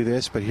going to do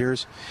this, but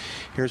here's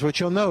what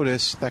you'll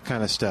notice, that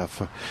kind of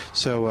stuff.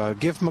 So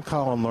give them a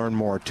call and learn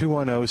more.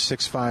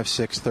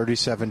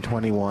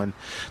 210-656-3721.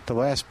 The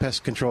last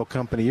pest control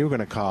company you're going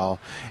to call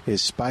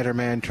is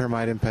Spider-Man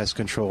Termite and Pest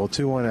Control,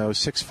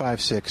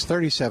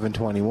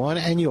 210-656-3721,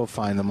 and you'll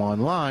find them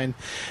online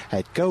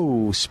at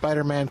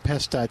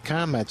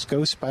GoSpidermanPest.com. That's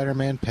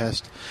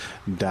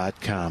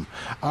GoSpidermanPest.com.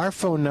 Our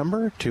phone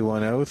number,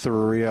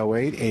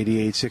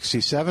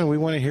 210-308-8867. We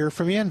want to hear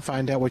from you and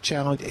find out what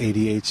challenge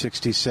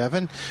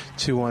 8867.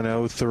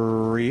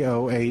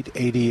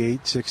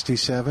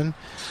 210-308-8867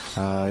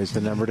 is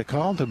the number to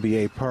call to be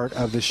a part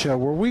of the show.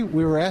 Where we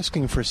were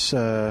asking for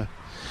some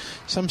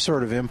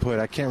sort of input.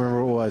 I can't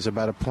remember what it was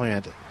about a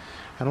plant.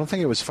 I don't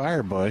think it was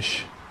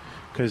firebush,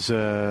 because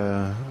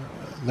there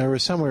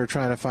was some we were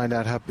trying to find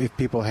out if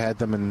people had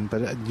them.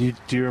 But do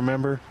you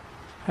remember?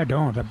 I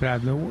don't.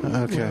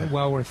 Okay.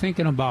 While we're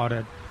thinking about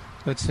it,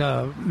 let's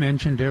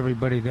mention to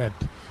everybody that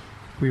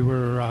we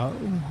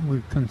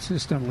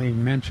consistently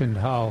mentioned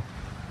how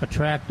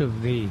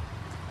attractive the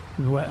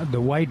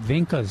white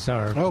vincas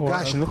are. Oh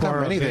gosh, and look how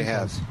many they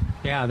have.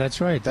 Yeah, that's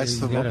right. That's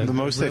the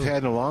most they've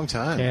had in a long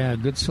time. Yeah,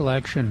 good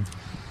selection.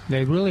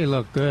 They really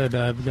look good.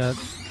 I've got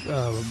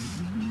a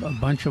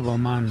bunch of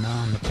them on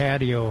the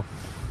patio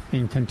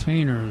in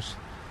containers,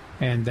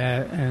 and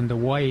the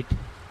white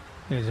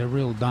is a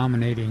real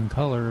dominating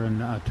color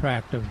and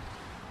attractive.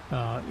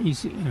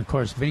 Easy, and of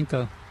course,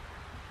 vinca,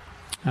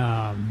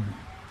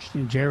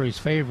 Jerry's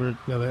favorite,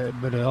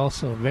 but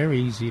also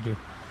very easy to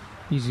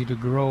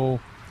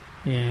grow,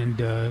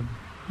 and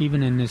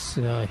even in this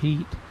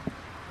heat.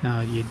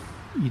 Now you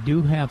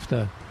do have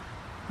to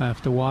I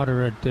have to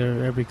water it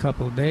every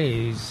couple of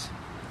days,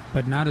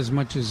 but not as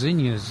much as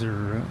zinnias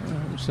or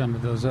some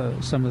of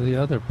the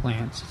other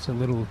plants. It's a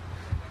little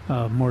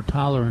more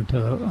tolerant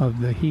of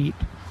the heat.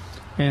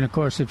 And of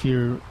course, if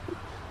you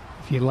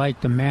like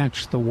to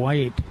match the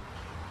white,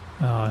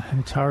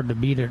 it's hard to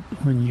beat it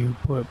when you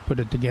put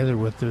it together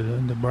with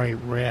the bright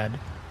red.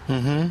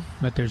 Mm-hmm.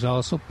 But there's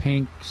also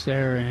pinks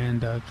there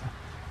and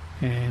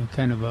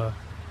kind of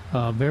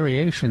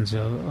variations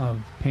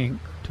of pink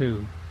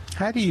too.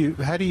 How do you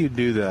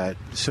do that?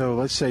 So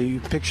let's say you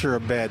picture a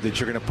bed that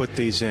you're going to put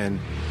these in.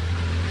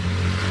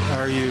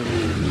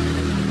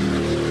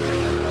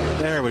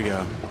 There we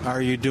go.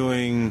 Are you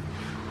doing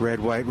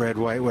red, white, red,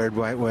 white, red,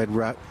 white,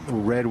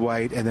 red,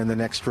 white, and then the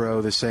next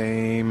row the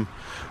same?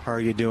 Are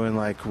you doing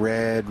like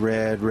red,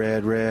 red,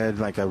 red, red,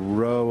 like a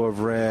row of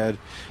red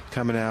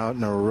coming out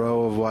and a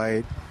row of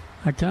white?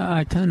 I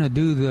kind of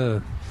do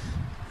the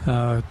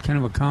kind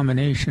of a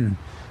combination.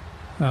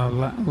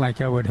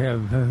 Like I would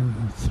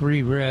have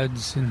 3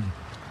 reds and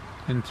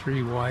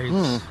 3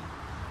 whites,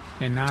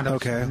 and not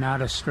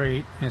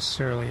necessarily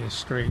a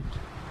straight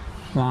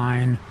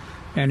line.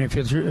 And if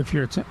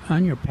you're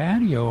on your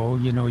patio,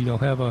 you'll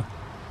have a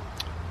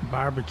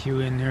barbecue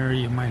in there.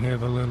 You might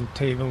have a little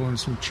table and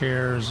some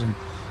chairs, and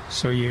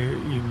so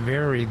you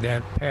vary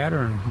that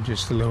pattern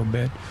just a little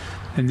bit.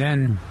 And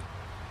then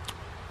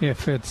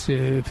if it's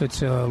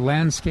a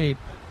landscape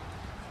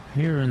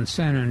here in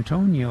San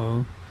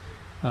Antonio.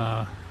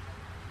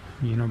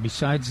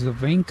 Besides the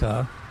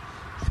vinca,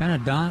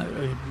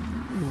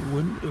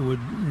 it would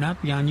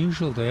not be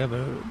unusual to have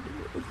a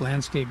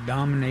landscape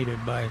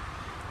dominated by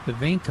the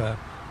vinca,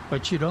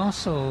 but it'd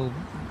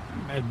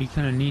be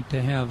kind of neat to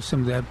have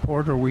some of that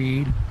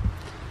porterweed,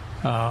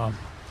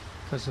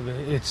 because of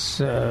it's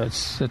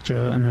such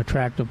an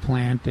attractive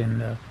plant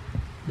and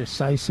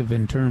decisive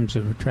in terms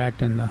of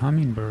attracting the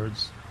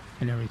hummingbirds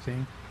and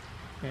everything.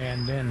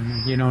 And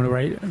then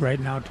right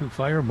now too,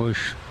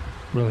 firebush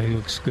really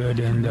looks good.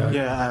 And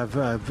I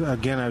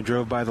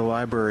drove by the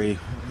library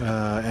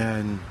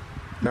and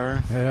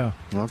yeah,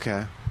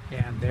 okay,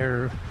 and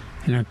they're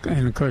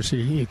and of course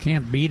you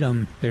can't beat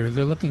them. They're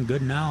looking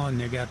good now, and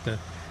they got the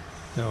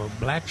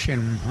black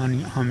chin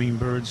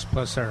hummingbirds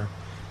plus our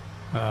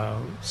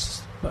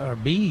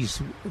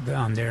bees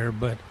down there.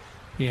 But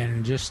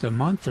in just a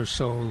month or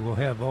so, we'll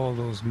have all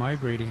those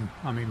migrating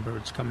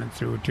hummingbirds coming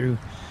through too,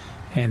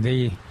 and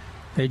they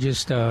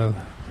just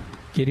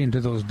get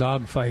into those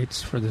dog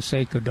fights for the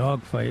sake of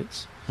dog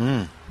fights.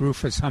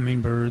 Rufous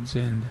hummingbirds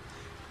and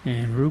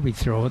ruby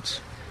throats.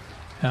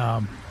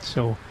 And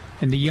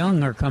the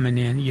young are coming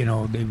in.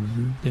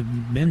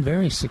 They've been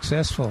very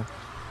successful.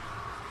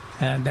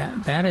 And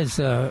that is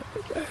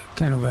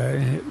kind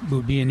of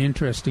would be an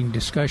interesting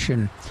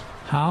discussion.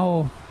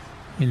 How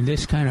in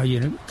this kind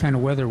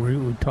of weather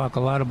we talk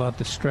a lot about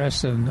the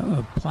stress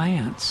of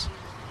plants,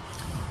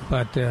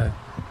 but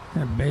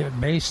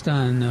based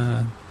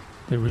on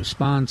the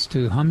response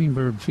to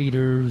hummingbird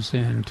feeders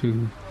and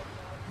to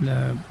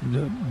the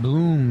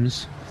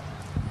blooms,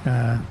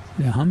 the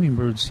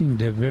hummingbirds seem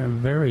to be very,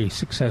 very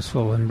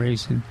successful in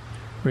raising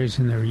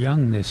their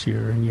young this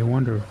year, and you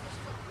wonder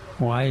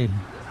why,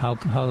 how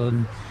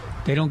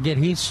they don't get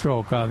heat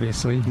stroke,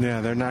 obviously.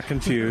 Yeah, they're not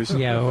confused.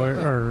 Yeah,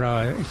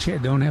 or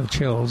don't have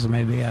chills,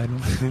 maybe. I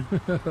don't.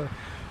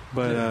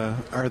 But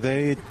are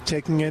they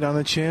taking it on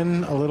the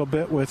chin a little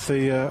bit with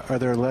the? Are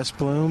there less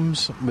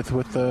blooms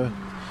with the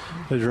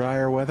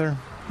drier weather?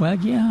 Well,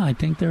 yeah, I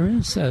think there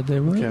is.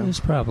 There is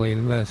probably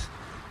less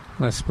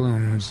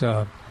blooms.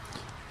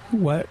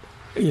 What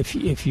if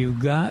you're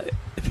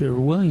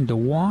willing to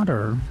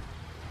water,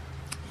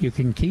 you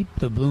can keep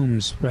the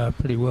blooms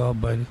pretty well.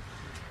 But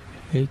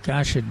in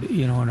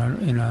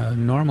a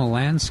normal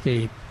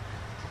landscape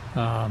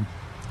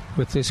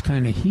with this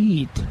kind of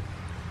heat,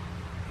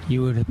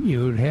 you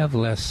would have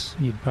less.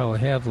 You'd probably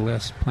have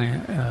less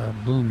plant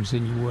blooms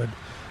than you would.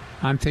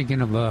 I'm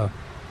thinking of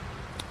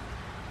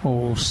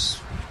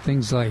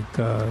things like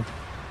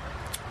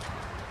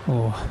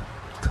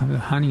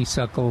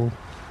honeysuckle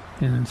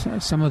and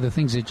some of the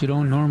things that you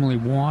don't normally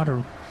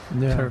water,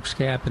 Turk's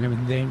cap and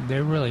everything.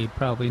 They're really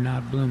probably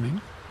not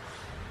blooming.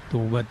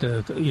 But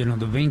the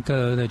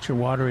vinca that you're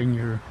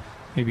watering,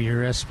 maybe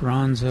your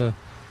Esperanza,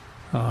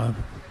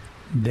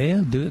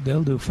 they'll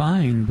do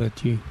fine.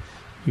 But you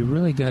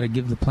really got to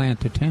give the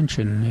plant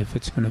attention if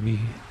it's going to be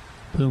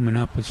blooming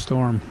up a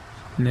storm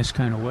in this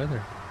kind of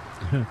weather.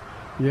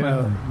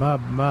 Yeah,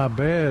 my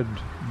bed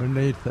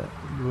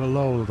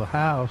below the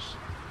house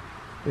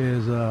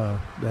is that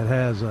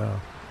has a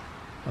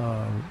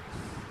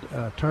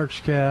Turk's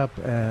cap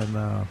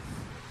and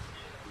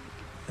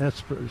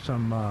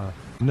some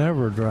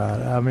never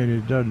dried. I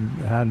mean,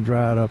 hadn't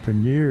dried up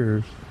in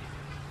years.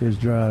 It's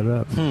dried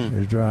up.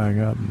 It's drying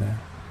up now.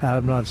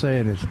 I'm not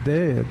saying it's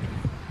dead,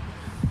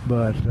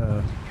 but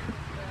I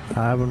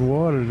haven't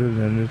watered it,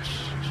 and it's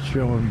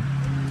showing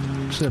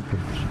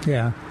symptoms.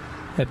 Yeah.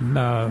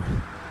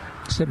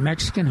 Is it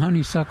Mexican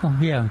honeysuckle?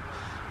 Yeah,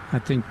 I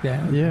think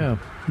that. Yeah.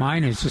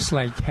 Mine is just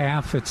like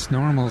half its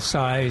normal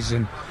size,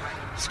 and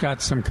it's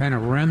got some kind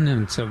of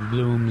remnants of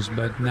blooms,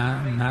 but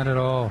not at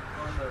all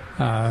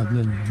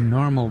the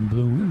normal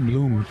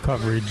bloom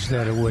coverage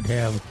that it would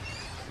have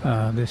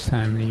this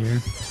time of the year.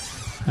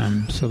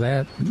 So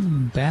that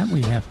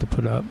we have to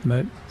put up.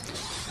 But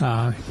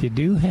if you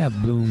do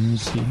have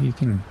blooms, you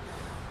can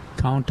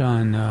count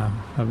on a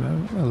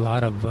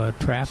lot of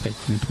traffic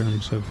in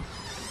terms of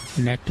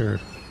nectar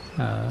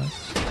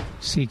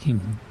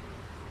seeking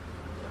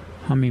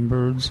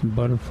hummingbirds and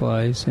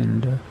butterflies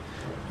and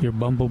your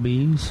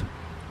bumblebees.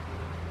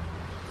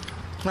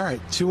 All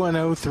right,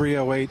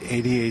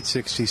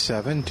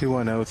 210-308-8867,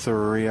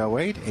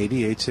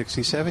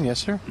 210-308-8867. Yes,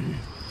 sir?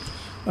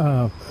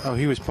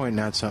 He was pointing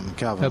out something,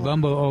 Calvin.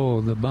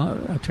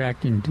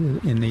 Attracting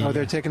in the... Oh,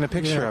 they're taking a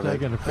picture of it.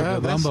 The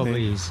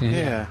bumblebees.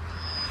 Yeah.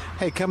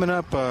 Hey, coming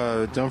up,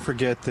 don't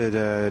forget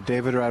that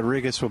David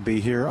Rodriguez will be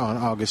here on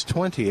August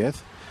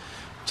 20th,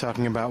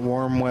 talking about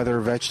warm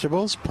weather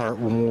vegetables, part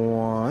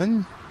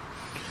 1.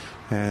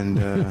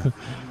 And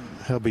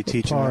he'll be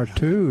teaching. Part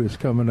 2 is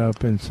coming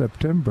up in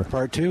September.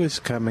 Part 2 is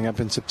coming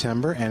up in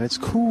September, and it's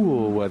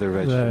cool weather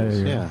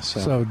vegetables. Yeah.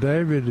 So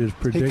David is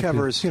predicting. He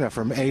covers,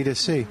 from A to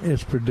C.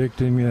 It's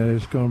predicting that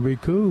it's going to be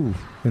cool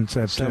in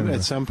September.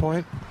 At some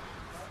point?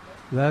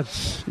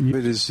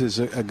 Is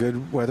a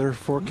good weather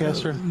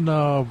forecaster?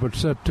 No, but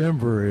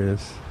September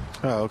is.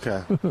 Oh,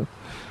 okay.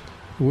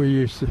 We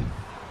used to,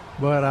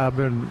 but I've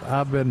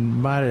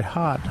been mighty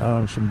hot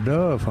on some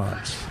dove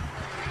hunts.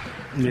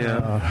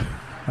 Yeah.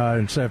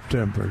 In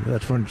September.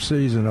 That's when the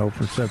season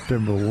opens,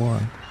 September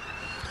 1.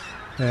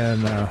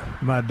 And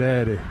my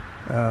daddy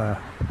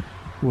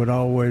would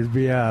always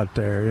be out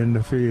there in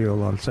the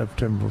field on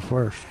September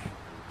 1st.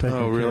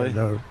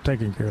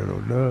 Taking care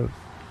of those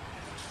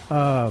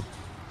doves.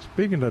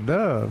 Speaking of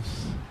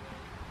doves,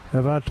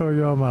 have I told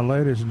you all my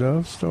latest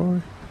dove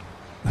story?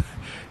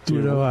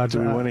 Do we want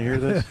to hear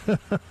this?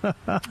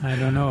 I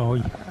don't know.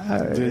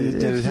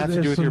 Did it have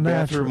to do with your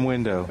bathroom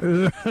window?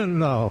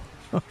 No.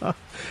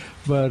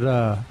 But,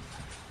 I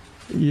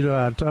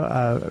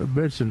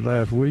mentioned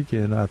last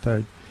weekend, I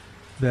think,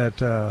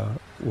 that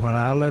when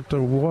I let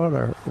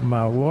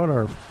my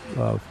water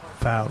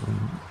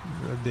fountain,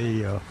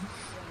 the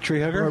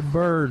tree hugger?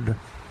 Bird.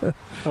 The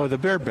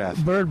bird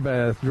bath. Bird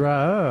bath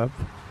dry up,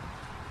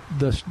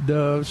 the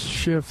doves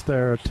shift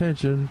their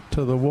attention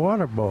to the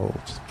water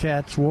bowls,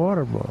 cat's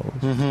water bowls.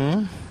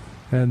 Mm-hmm.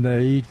 And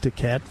they eat the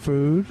cat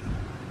food.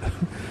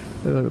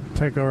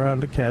 Peck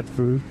around the cat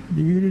food.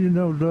 You didn't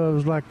know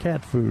doves like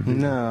cat food, did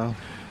you? No.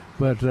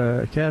 But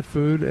cat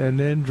food, and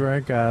then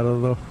drank out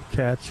of the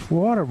cat's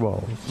water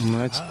bowls.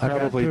 That's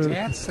probably...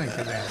 Cats think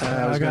of that.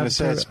 I was going to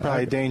say it's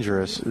probably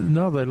dangerous.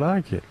 No, they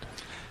like it.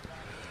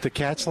 The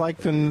cats like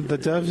the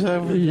doves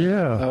have?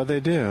 Yeah. Oh,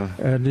 they do.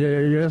 And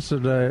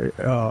yesterday,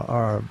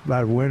 or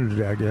about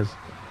Wednesday, I guess,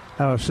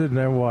 I was sitting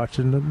there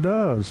watching the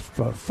doves,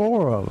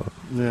 4 of them.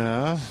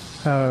 Yeah.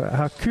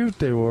 How cute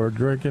they were,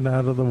 drinking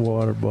out of the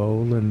water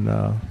bowl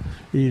and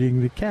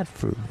eating the cat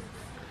food.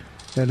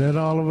 And then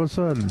all of a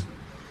sudden,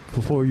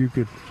 before you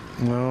could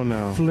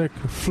flick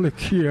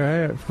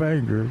your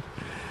fingers,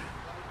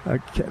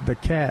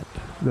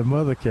 the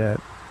mother cat,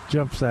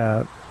 jumps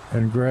out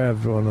and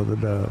grabs one of the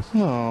doves.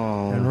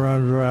 Oh. And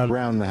runs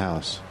around the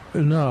house.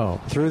 No.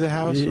 Through the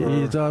house?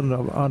 He's on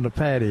the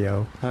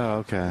patio. Oh,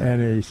 okay.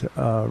 And he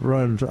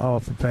runs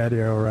off the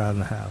patio around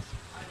the house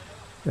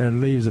and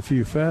leaves a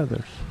few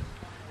feathers.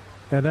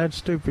 And that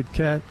stupid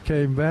cat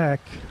came back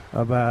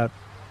about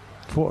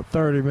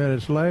 30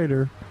 minutes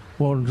later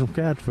wanting some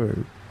cat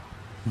food.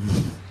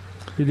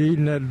 He'd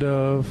eaten that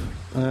dove.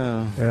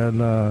 Oh.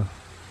 And,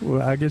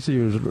 I guess he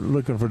was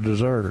looking for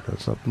dessert or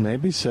something.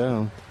 Maybe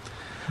so.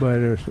 But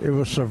it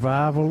was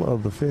survival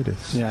of the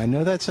fittest. Yeah, I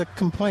know that's a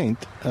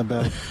complaint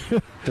about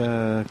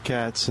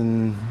cats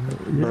and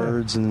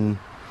birds and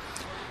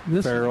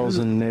ferals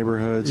in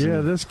neighborhoods.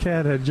 Yeah, this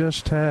cat had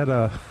just had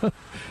a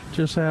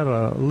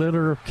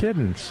litter of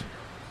kittens,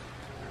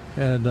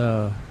 and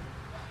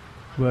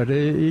but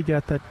he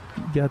got that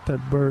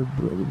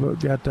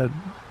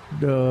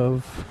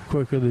dove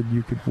quicker than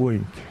you could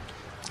wink.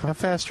 How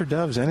fast are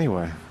doves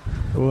anyway?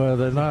 Well,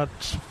 they're not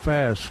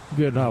fast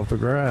getting off the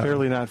ground.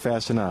 Clearly not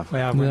fast enough.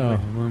 Well,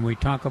 when we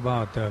talk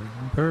about the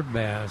bird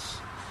baths,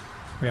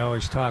 we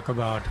always talk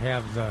about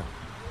have the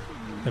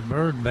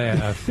bird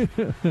bath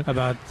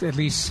about at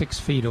least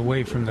 6 feet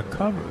away from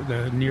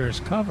the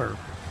nearest cover.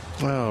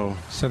 Oh.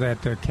 So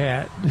that the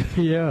cat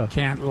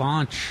can't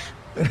launch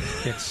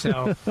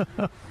itself.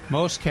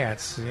 Most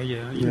cats,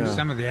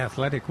 some of the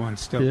athletic ones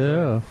still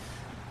do.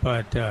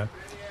 But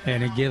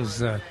and it gives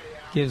the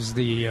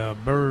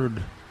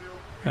bird,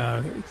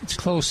 it's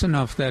close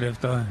enough that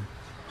if the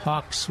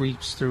hawk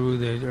sweeps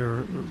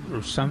through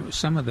or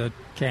some of the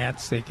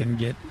cats, they can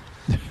get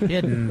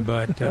hidden,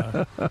 but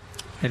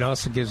it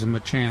also gives them a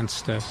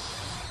chance to,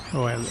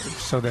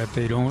 so that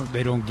they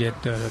don't get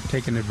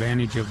taken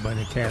advantage of by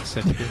the cats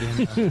that get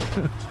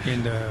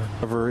in the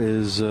cover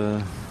is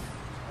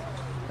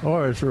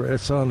or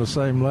it's on the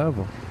same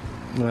level.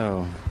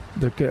 No.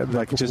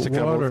 like just a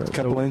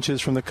couple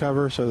inches from the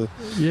cover, so the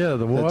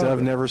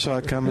dove never saw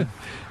it coming.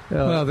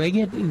 Well,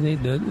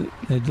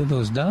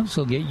 those doves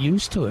will get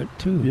used to it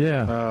too.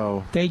 Yeah.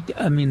 Oh. They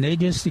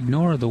just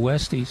ignore the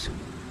Westies.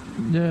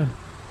 Yeah.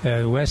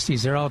 The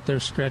Westies are out there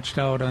stretched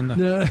out on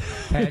the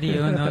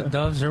patio, and the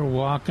doves are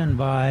walking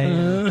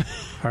by,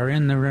 are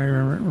in the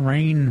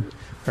rain,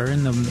 are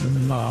in the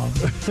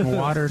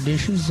water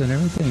dishes and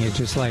everything. It's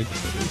just like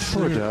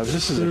poor doves.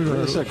 This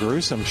is a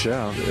gruesome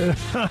show.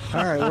 All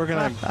right, we're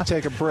gonna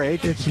take a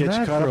break. Get you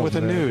caught up with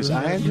the news.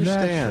 I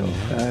understand.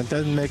 It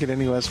doesn't make it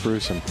any less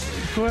gruesome.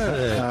 All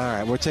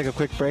right, we'll take a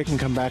quick break and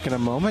come back in a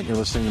moment. You're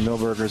listening to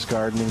Milberger's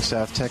Gardening,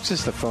 South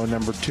Texas. The phone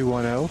number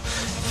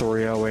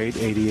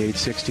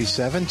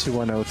 210-308-8867.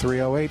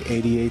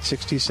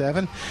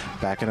 210-308-8867.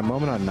 Back in a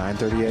moment on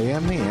 9:30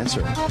 a.m. The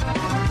Answer.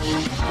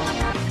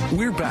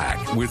 We're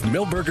back with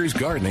Milberger's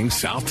Gardening,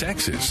 South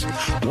Texas.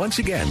 Once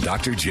again,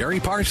 Dr. Jerry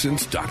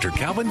Parsons, Dr.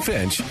 Calvin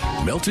Finch,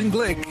 Milton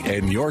Glick,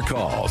 and your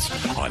calls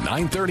on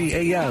 9:30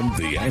 a.m.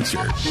 The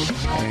Answer.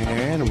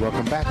 And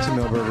welcome back to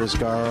Milberger's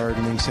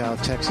Gardening,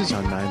 South Texas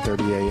on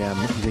 9:30 a.m.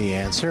 The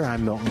Answer.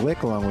 I'm Milton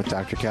Glick along with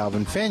Dr.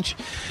 Calvin Finch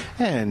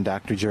and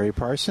Dr. Jerry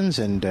Parsons.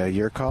 And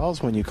your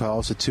calls, when you call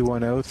us at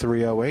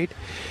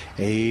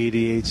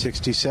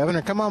 210-308-8867,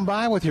 or come on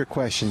by with your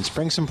questions.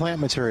 Bring some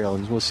plant material,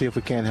 and we'll see if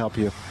we can help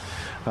you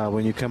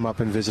when you come up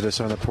and visit us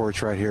on the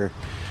porch right here.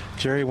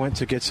 Jerry went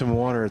to get some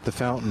water at the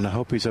fountain. I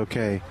hope he's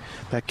okay.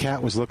 That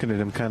cat was looking at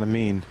him kind of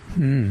mean.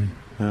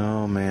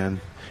 Oh, man.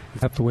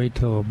 Have to wait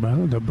till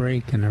the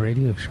break in the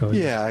radio show.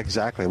 Yeah,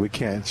 exactly. We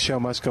can't. Show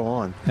must go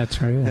on.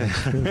 That's right.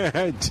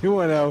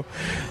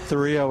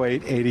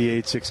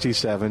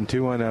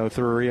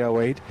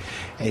 210-308-8867.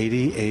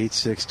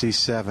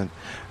 210-308-8867.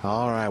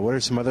 All right. What are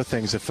some other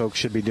things that folks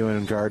should be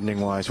doing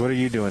gardening-wise? What are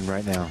you doing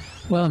right now?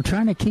 Well, I'm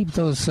trying to keep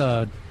those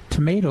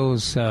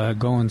tomatoes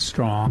going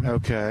strong.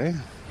 Okay.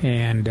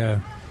 And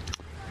it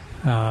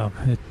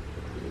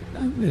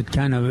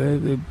kind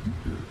of...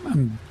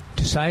 I'm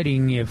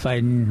deciding if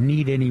I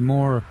need any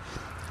more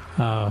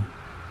of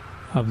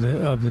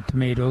the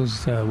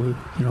tomatoes. The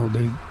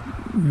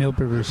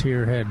Milbergers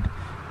here had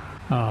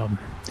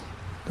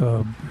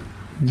the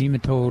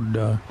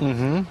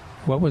nematode.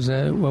 What was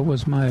that? What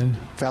was my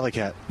Valley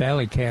Cat?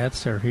 Valley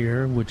Cats are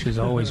here, which is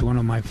always one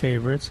of my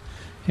favorites,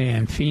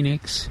 and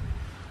Phoenix.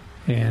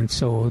 And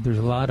so there's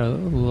a lot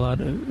of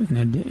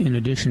in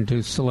addition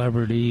to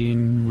Celebrity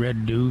and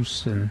Red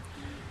Deuce and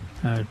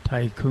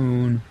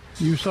Tycoon.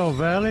 You saw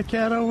Valley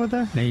Cat over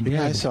there? They did.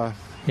 Yeah, I saw.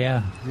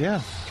 Yeah.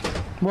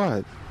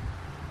 What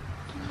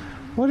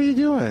are you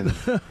doing?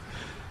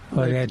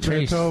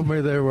 They told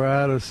me they were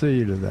out of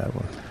seed of that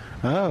one.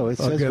 Oh, it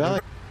says Valley.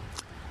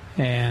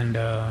 And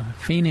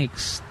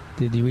Phoenix,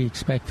 did we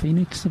expect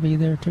Phoenix to be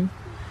there too?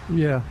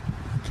 Yeah.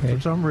 Okay.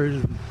 For some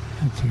reason,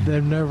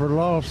 they've never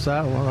lost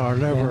that one or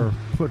never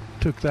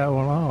took that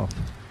one off.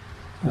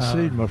 The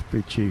seed must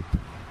be cheap.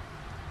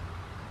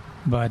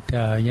 But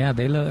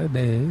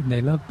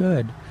they look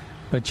good.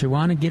 But you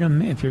want to get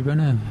them, if you're going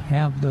to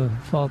have the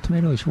fall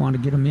tomatoes, you want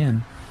to get them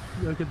in.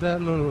 Look at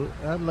that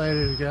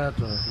lady's got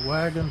a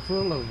wagon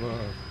full of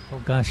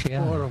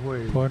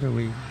porterweed.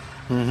 Porterweed.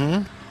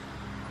 Mm-hmm.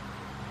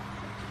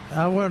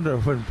 I wonder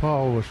when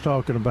Paul was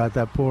talking about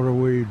that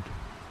porterweed,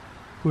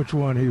 which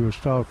one he was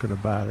talking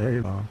about.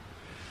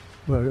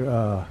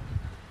 But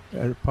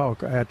at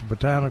the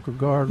Botanical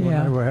Garden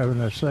when they were having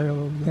that sale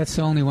over there. That's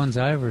the only ones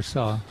I ever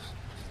saw.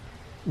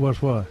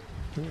 What's what?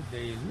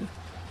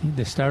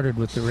 They started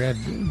with the red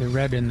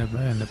and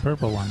the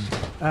purple one.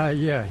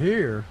 Yeah,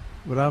 here.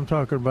 But I'm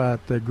talking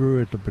about they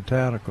grew at the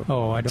Botanical.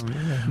 Oh, I don't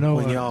know.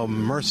 When y'all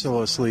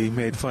mercilessly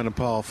made fun of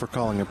Paul for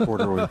calling it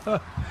porterweed.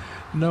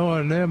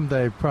 Knowing them,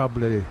 they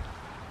probably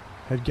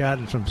had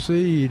gotten some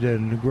seed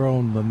and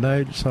grown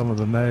some of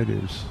the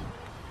natives.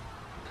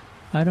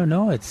 I don't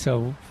know. It's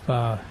was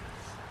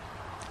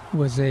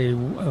a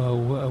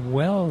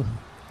well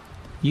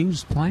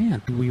used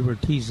plant. We were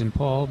teasing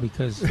Paul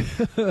because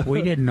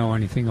we didn't know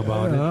anything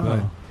about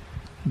it,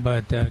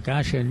 but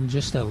gosh, and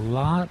just a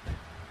lot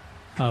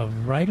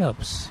of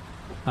write-ups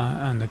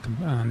on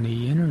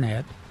the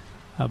internet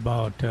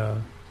about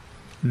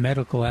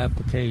medical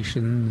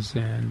applications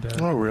and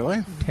oh,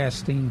 really?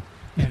 Testing,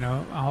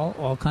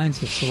 all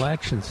kinds of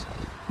selections.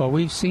 Well,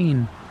 we've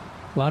seen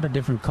a lot of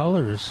different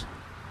colors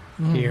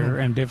here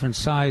and different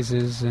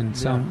sizes and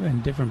some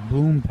and different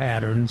bloom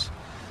patterns.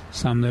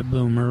 Some that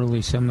bloom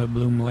early, some that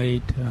bloom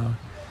late.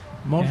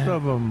 Most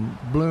of them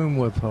bloom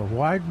with a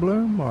white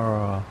bloom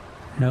or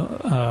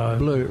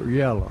blue,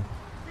 yellow.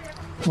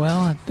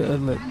 Well,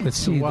 let's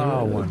see.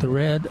 The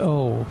red.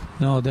 Oh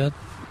no, that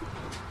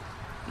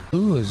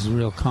blue is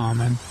real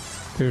common.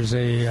 There's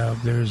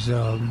I've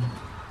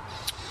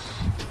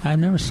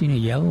never seen a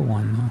yellow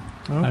one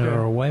or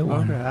a white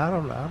one. Okay, I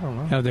don't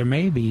know. No, there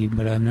may be,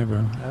 but I've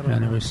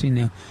never seen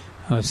them.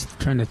 I was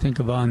trying to think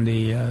of on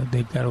the.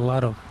 They've got a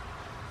lot of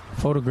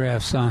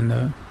photographs on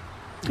the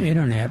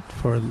internet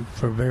for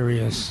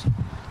various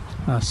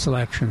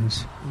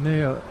selections.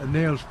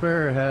 Neil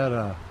Sperry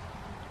had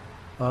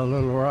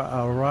little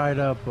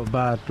write-up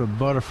about the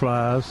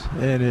butterflies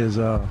in his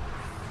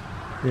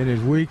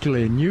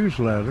weekly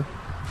newsletter,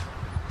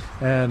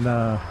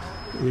 and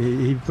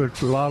he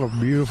puts a lot of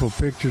beautiful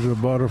pictures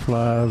of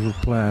butterflies with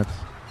plants.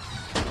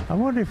 I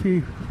wonder if he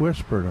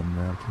whispered them,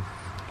 Nancy.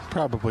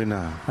 Probably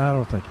not. I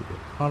don't think he did.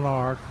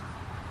 Monarch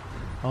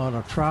on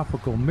a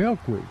tropical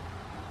milkweed.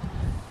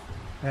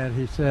 And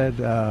he said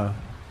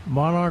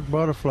monarch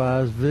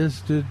butterflies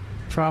visited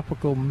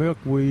tropical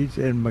milkweeds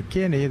in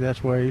McKinney,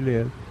 that's where he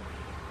lived,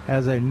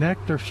 as a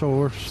nectar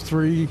source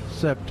 3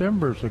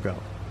 Septembers ago.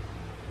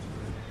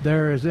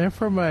 There is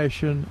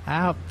information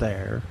out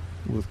there,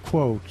 with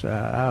quotes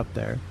out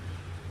there,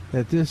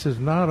 that this is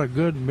not a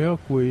good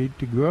milkweed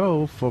to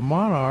grow for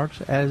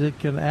monarchs, as it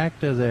can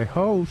act as a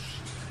host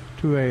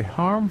to a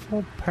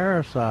harmful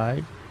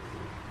parasite,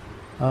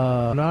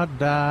 not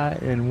die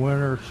in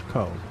winter's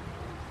cold.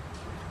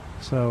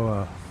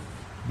 So,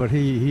 but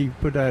he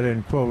put that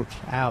in quotes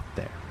out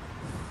there.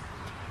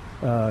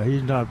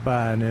 He's not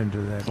buying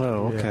into that.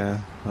 Oh, okay. Yeah.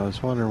 I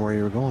was wondering where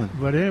you were going.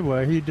 But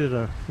anyway, he did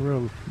a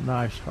real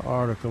nice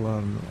article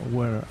on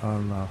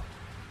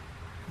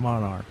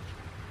monarchs.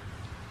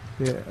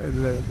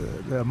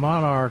 The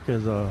monarch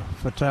is a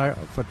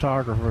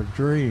photographer's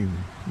dream.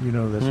 You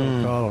know, they're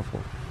so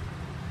colorful.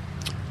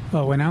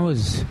 Well, when I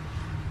was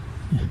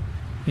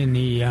in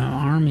the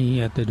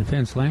Army at the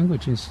Defense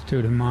Language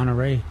Institute in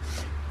Monterey,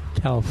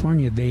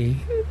 California, they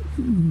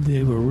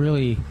were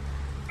really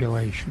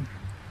population.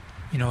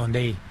 You know, and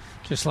they,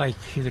 just like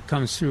it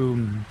comes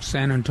through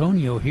San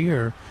Antonio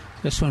here,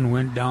 this one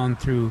went down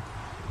through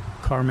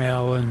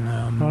Carmel and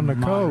on the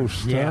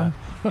coast. Yeah,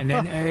 huh? and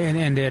then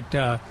and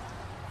it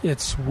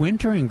its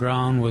wintering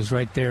ground was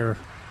right there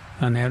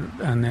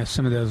on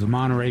some of those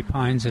Monterey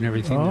pines and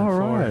everything. All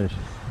right.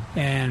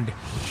 And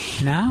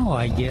now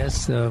I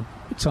guess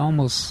it's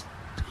almost,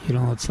 you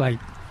know, it's like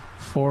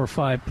 4 or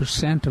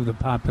 5% of the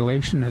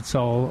population. It's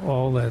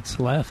all that's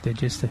left.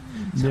 It's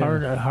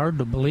hard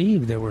to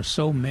believe there were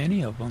so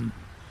many of them,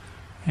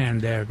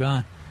 and they're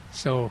gone.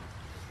 So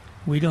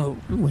we've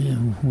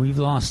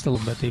lost a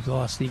little bit. They've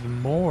lost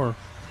even more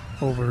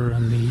over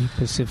on the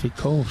Pacific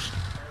coast.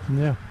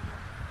 Yeah,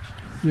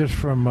 just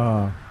from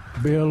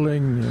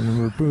building and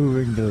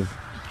removing the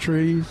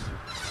trees.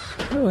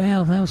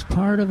 Well, that was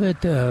part of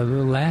it. The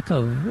lack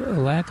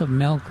of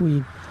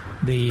milkweed,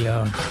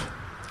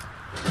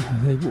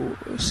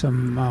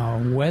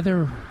 some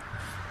weather,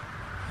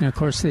 and of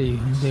course they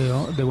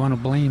want to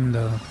blame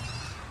the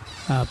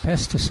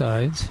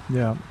pesticides.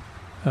 Yeah.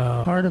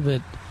 Part of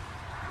it,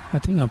 I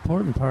think, an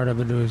important part of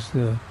it was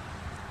the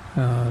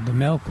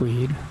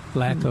milkweed,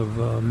 lack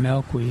of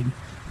milkweed.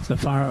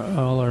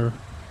 All our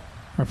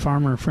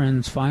farmer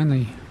friends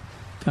finally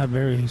got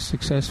very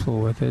successful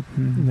with it.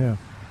 And yeah.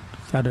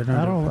 Got it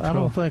under control. I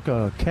don't think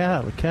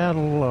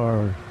cattle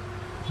or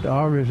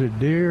obviously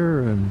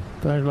deer and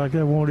things like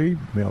that won't eat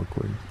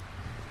milkweed.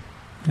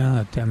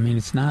 No, I mean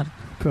it's not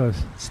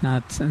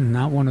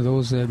one of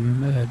those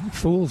that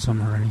fools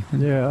them or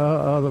anything. Yeah,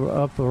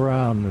 up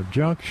around the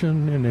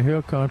junction in the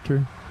hill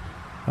country,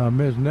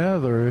 Miss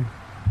Nethery,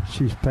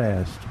 she's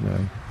passed.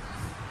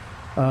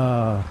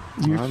 So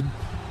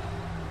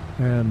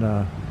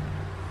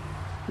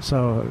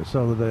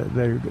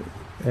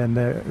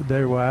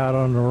they were out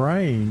on the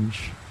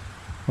range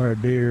where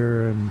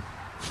deer and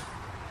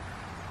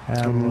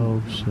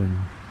antelopes and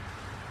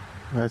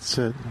that's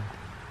it.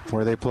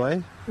 Where they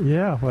play?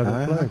 Yeah, where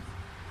they play.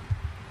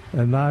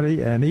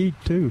 And eat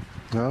too.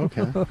 Oh,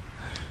 okay.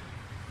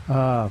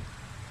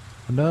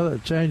 Another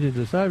changing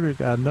the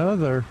subject.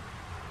 Another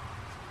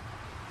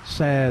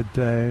sad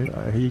thing.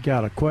 He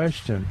got a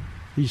question.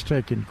 He's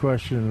taking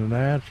questions and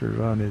answers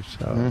on his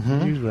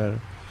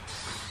newsletter.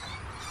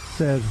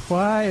 Says,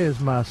 why is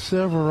my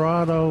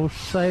Silverado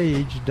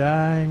sage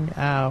dying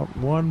out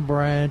one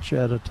branch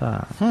at a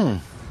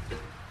time?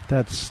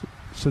 That's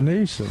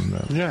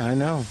seneca. Yeah, I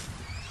know.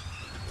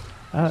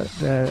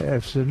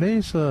 If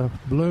seneca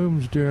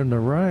blooms during the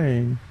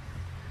rain,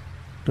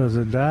 does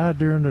it die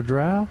during the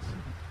drought?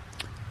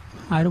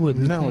 I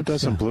wouldn't. No, it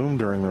doesn't bloom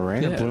during the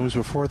rain. It blooms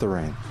before the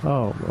rain.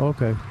 Oh,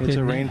 okay. It's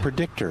a rain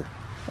predictor.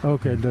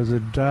 Okay, does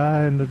it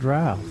die in the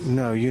drought?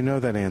 No, you know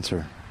that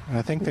answer.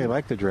 I think they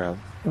like the drought.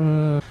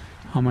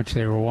 How much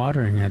they were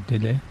watering it,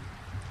 did they?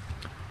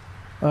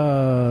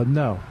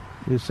 No.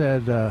 It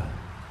said the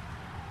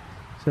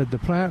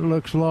plant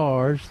looks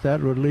large.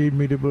 That would lead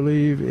me to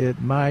believe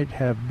it might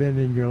have been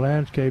in your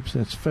landscape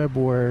since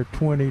February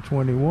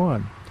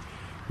 2021.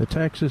 The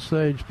Texas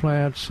sage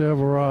plant,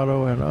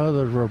 Silverado, and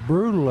others were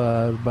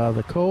brutalized by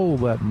the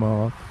cold that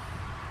month,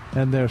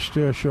 and they're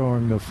still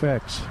showing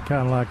effects,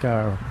 kind of like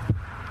a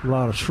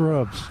lot of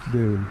shrubs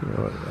do.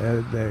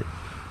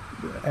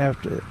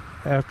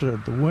 After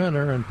the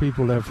winter, and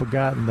people have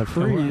forgotten the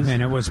freeze.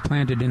 And it was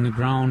planted in the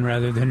ground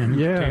rather than in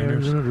containers. Yeah, it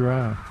was in the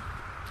ground.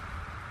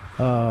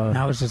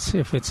 Now,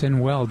 if it's in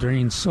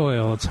well-drained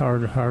soil, it's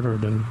harder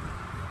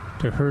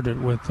to hurt it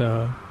with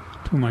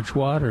too much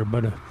water,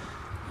 but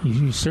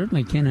you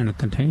certainly can in a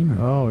container.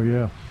 Oh,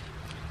 yeah.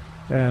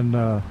 And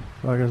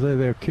like I say,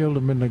 they killed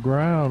them in the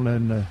ground,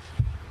 and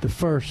the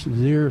first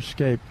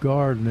xeriscape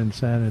garden in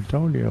San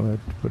Antonio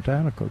at the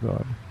Botanical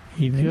Garden.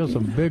 He killed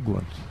some big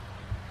ones.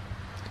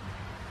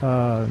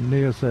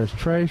 Neil says,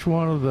 trace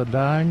one of the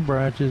dying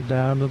branches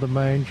down to the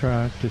main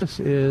trunk. This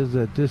is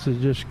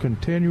just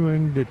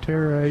continuing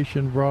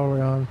deterioration brought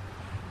on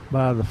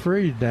by the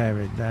freeze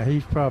damage. Now,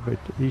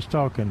 he's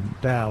talking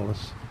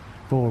Dallas,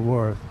 Fort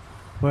Worth.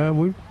 Well,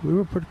 we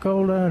were pretty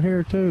cold down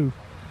here, too.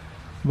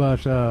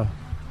 But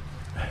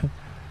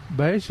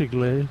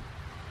basically,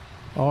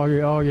 all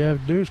you have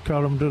to do is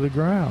cut them to the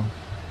ground.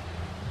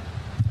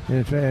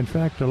 In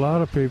fact, a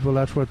lot of people,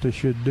 that's what they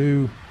should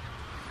do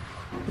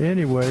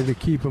anyway to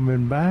keep them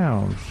in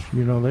bounds.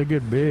 You know, they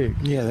get big.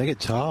 Yeah, they get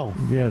tall.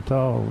 Yeah,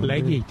 tall.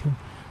 Leggy, too.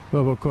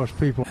 Well, of course,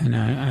 people... And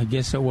I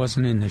guess it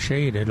wasn't in the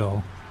shade at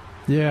all.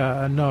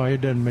 Yeah, no, he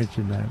didn't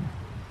mention that.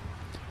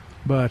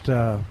 But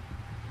I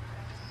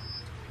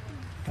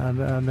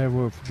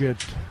never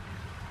forget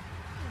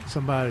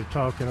somebody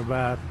talking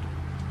about...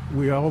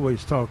 We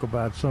always talk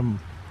about some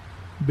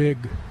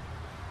plants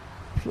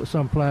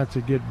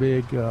that get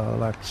big,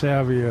 like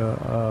Salvia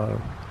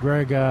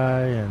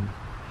greggii and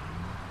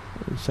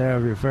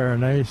Salvia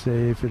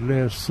farinaceae. If it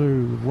lives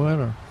through the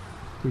winter,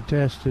 we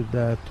tested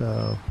that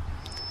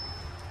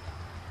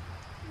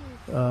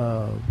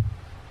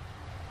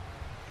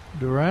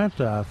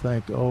Duranta, I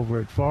think,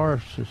 over at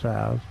Forrester's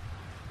house,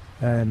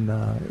 and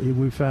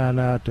we found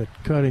out that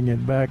cutting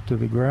it back to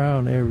the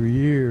ground every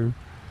year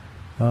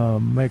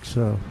makes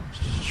a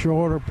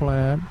shorter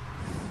plant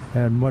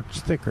and much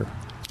thicker.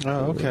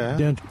 Oh,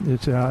 okay.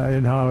 It's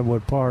in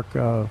Hollywood Park,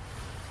 out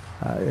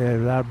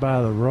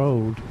by the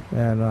road,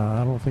 and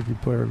I don't think you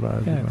put it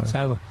like that.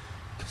 Yeah,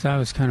 because I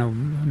was kind of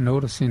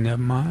noticing that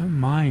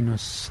mine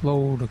was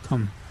slow to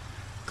come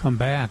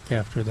back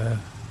after the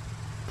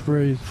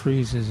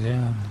freezes.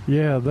 Yeah.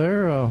 Yeah,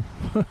 they're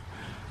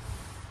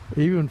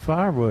even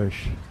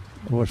Firebush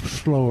was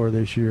slower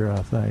this year,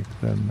 I think,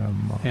 than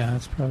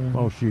that's probably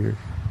most years.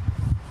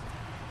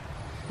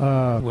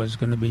 Was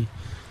going to be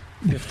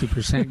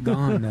 50%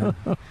 gone.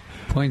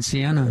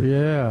 Poinciana.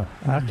 Yeah,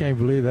 I can't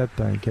believe that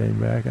thing came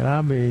back. And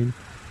I mean,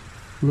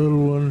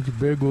 little ones,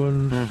 big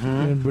ones,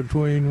 in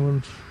between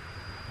ones.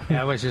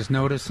 Yeah, I was just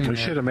noticing. We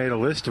should have made a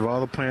list of all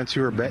the plants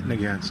you were betting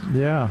against.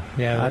 Yeah.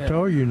 I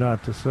told you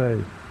not to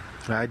say.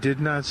 I did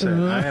not say.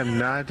 I am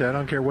not. I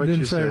don't care what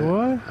you said. Didn't say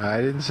what?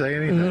 I didn't say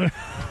anything.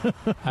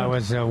 I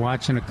was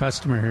watching a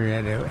customer who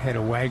had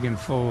a wagon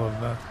full of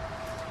the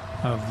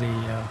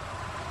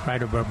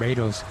Pride of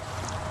Barbados,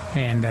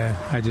 and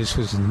I just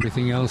was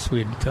everything else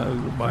we'd talked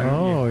about.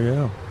 Oh,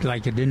 yeah.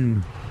 Like it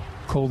didn't,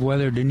 cold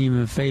weather didn't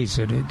even phase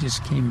it. It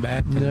just came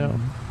back and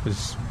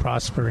was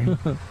prospering.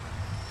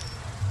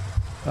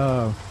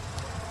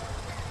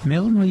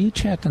 Milton, will you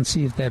check and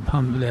see if that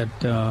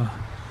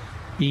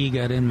bee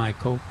got in my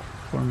Coke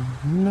for me?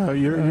 No,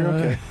 you're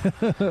okay.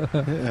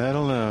 I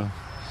don't know.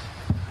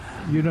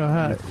 You know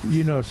how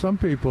some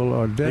people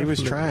are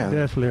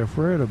deathly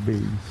afraid of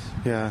bees.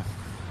 Yeah.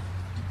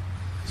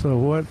 So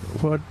what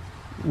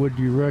would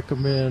you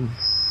recommend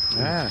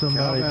if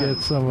somebody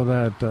gets some of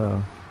that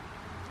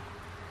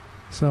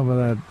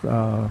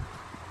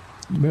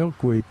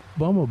milkweed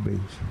bumblebees?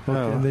 What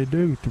can they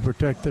do to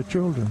protect their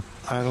children?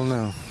 I don't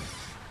know.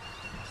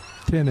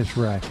 Tennis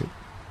racket.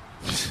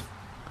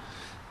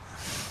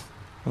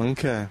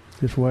 Okay.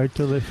 Just wait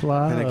till they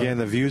fly. And again,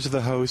 the views of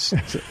the host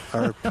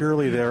are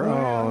purely their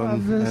own.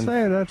 I'm just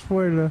saying that's the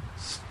way to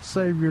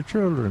save your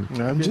children.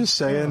 I'm just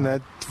saying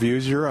that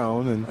view's your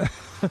own. And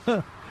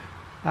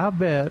I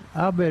bet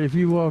if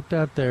you walked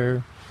out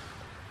there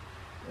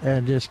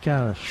and just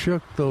kind of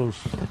shook those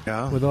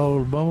with all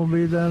the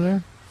bumblebees down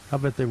there, I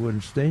bet they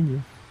wouldn't sting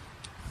you.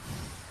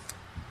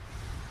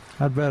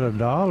 I'd bet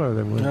 $1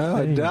 they wouldn't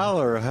sting you.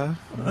 $1, huh?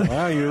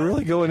 Wow, you're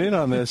really going in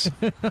on this.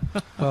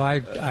 Well,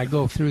 I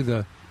go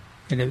through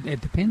and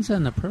it depends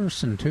on the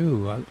person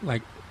too.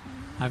 Like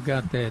I've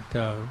got that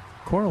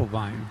coral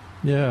vine.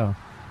 Yeah.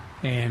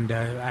 And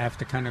I have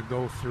to kind of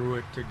go through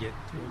it to get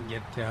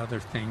to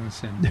other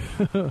things, and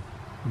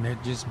they're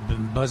just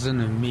buzzing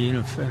and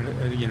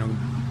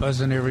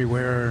buzzing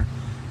everywhere.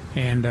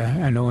 And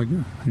I know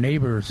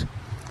neighbors,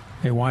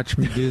 they watch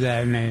me do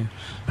that and they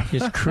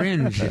just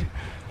cringe.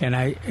 And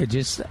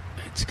it's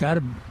got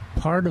a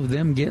part of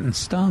them getting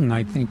stung,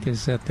 I think,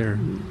 is that they're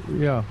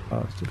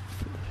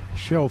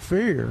show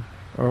fear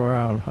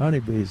around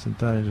honeybees and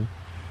things.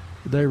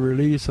 They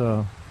release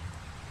I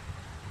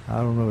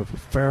don't know if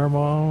it's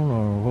pheromone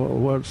or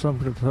what, some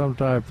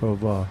type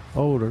of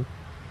odor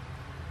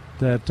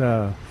that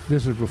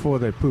this is before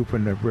they poop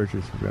in their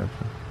britches.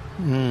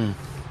 I'm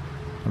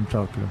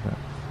talking about.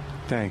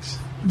 Thanks.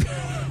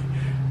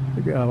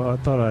 I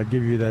thought I'd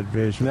give you that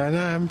vision. No,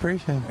 I'm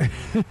appreciating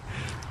it.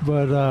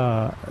 But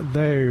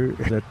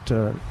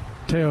that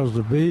tells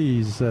the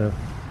bees that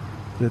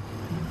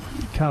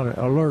kind of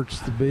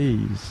alerts the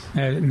bees.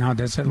 Now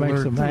does it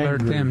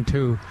alert them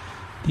too?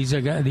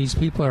 These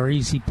people are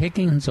easy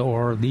pickings,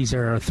 or these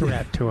are a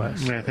threat to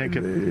us? I think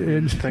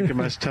it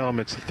must tell them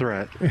it's a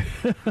threat.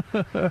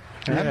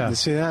 Yeah.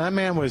 See, that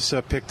man was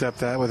picked up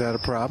that without a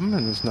problem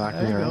and was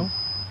knocking around.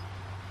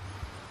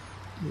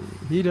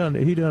 he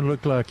doesn't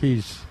look like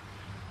he's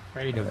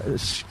Afraid of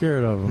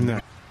scared of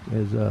them.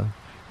 No.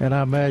 And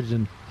I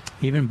imagine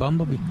even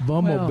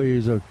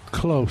bumblebees are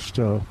close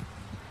to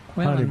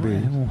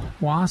honeybees.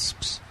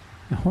 Wasps,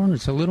 the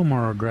hornet's a little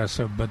more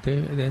aggressive, but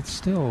that's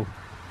still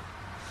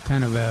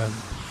kind of a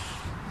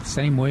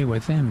same way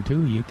with them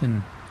too. You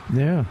can,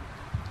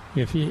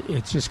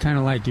 it's just kind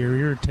of like you're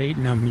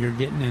irritating them, you're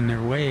getting in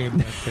their way,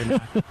 but they're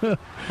not,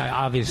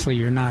 obviously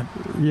you're not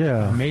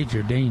a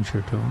major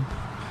danger to them.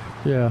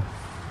 Yeah.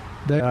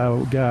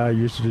 That guy I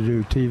used to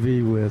do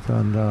TV with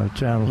on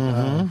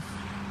Channel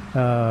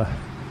 5.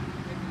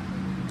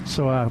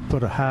 So I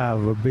put a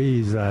hive of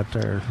bees out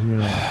there,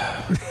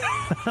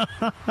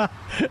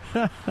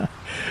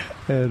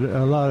 and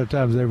a lot of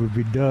times they would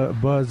be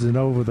buzzing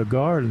over the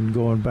garden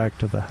going back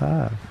to the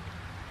hive.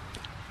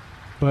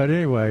 But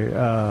anyway,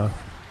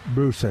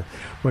 Bruce said,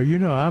 well,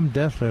 I'm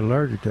deathly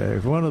allergic to it.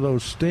 If one of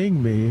those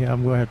sting me,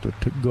 I'm going to have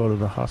to go to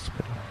the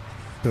hospital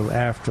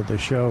after the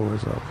show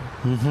is over.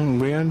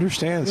 We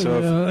understand.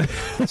 So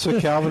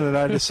so Calvin and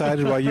I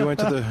decided while you went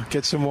to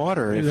get some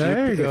water.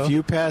 If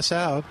you pass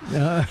out,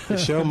 the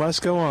show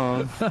must go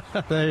on.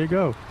 There you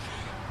go.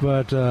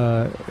 But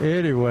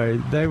anyway,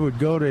 they would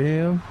go to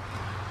him.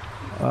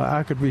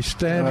 I could be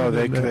standing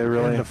in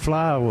the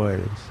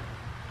flyaways,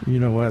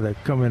 where they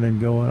come in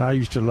and go. And I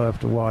used to love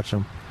to watch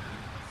them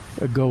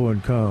go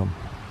and come.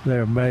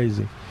 They're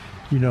amazing.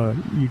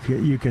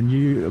 You can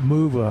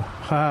move a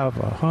hive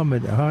of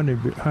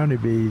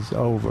honeybees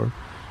over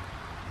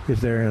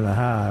if they're in a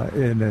hive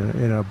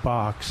in a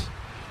box.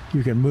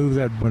 You can move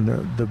that when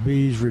the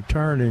bees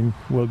returning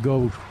will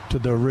go to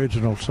the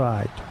original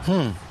site,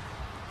 and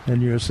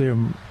you'll see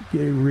them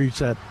reach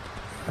that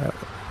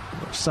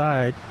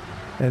site,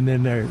 and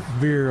then they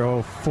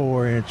veer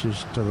 4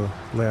 inches to the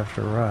left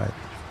or right,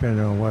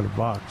 depending on what the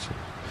box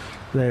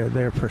is.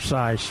 They're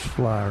precise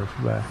flyers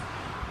back.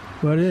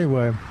 But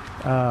anyway.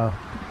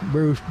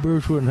 Bruce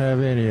wouldn't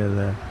have any of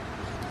that.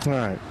 All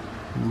right.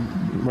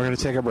 We're going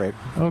to take a break.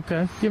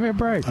 Okay. Give me a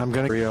break. I'm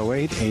going to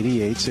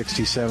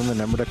 308-8867, the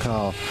number to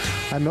call.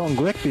 I'm Milton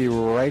Glick. Be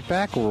right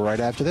back right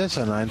after this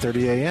on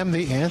 9:30 a.m.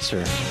 The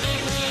Answer.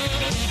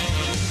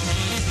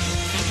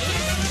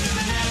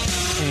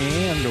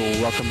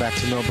 And welcome back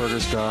to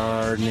Milberger's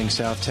Gardening,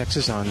 South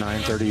Texas on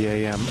 9:30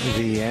 a.m.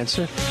 The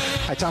Answer.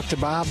 I talked to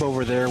Bob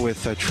over there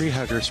with Tree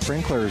Hugger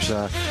Sprinklers.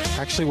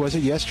 Actually, was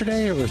it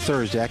yesterday or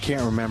Thursday? I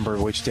can't remember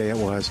which day it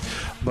was.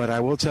 But I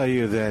will tell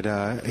you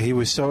that he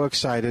was so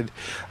excited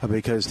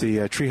because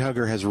the Tree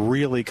Hugger has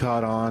really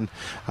caught on.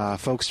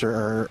 Folks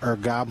are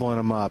gobbling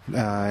them up.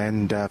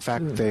 And, in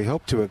fact, they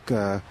hope to...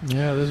 this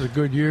is a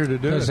good year to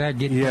do it. Does that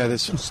get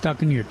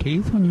stuck in your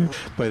teeth when you're...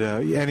 But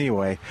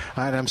anyway,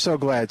 and I'm so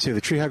glad, too.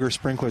 The Tree Hugger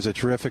Sprinkler is a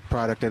terrific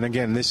product. And,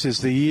 again, this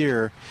is the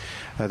year...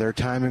 their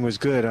timing was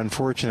good,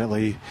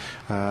 unfortunately,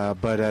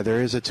 but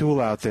there is a tool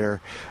out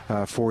there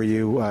for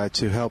you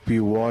to help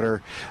you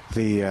water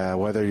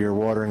whether you're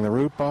watering the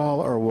root ball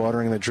or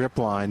watering the drip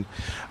line.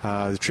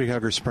 The Tree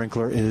Hugger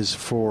Sprinkler is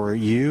for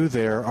you.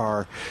 There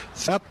are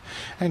up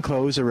and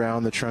close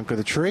around the trunk of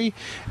the tree,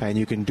 and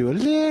you can do a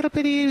little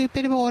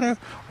bit of water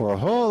or a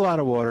whole lot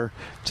of water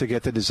to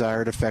get the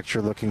desired effect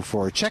you're looking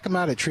for. Check them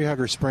out at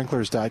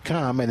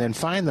treehuggersprinklers.com, and then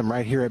find them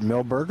right here at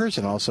Milberger's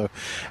and also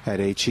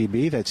at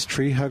HEB. That's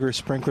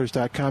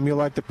treehuggersprinklers.com. You'll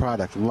like the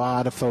product. A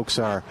lot of folks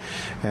are,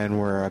 and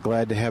we're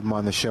glad to have him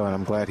on the show, and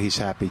I'm glad he's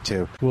happy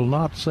too. Will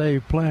not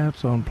save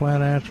plants on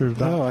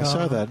plantanswers.com. Oh, I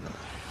saw that.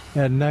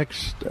 And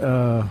next,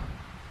 I'm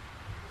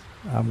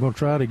going to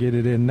try to get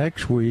it in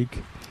next week.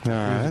 All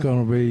right. It's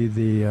going to be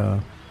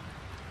the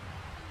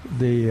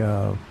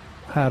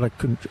how to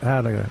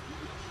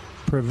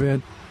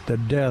prevent the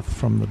death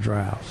from the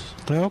droughts.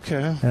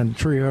 Okay. And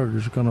Tree Hugger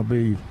is going to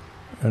be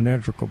an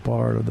integral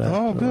part of that.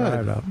 Oh,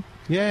 good. Write-up.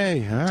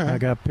 Yay. All right. I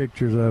got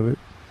pictures of it.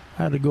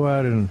 I had to go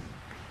out in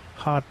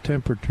hot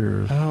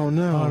temperatures. Oh,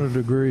 no.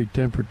 100-degree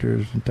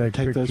temperatures and take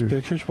pictures. Those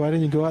pictures? Why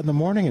didn't you go out in the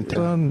morning and take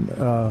them? The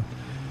sun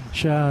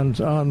shines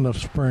on the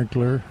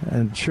sprinkler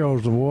and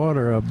shows the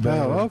water up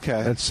there. Oh, okay.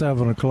 At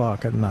 7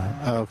 o'clock at night.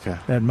 Okay.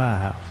 At my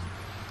house.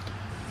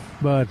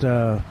 But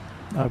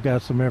I've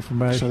got some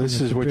information. So this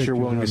is what you're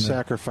willing to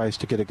sacrifice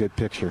to get a good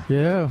picture.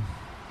 Yeah.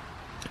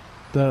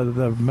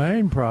 The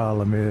main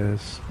problem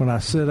is when I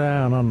sit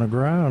down on the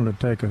ground to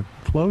take a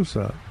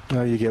close-up.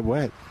 Oh, you get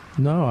wet.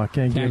 No, I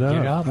can't get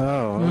up.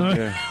 Oh,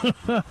 okay.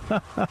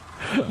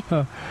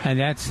 And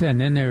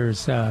then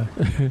there's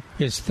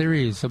his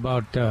theories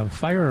about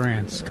fire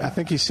ants. I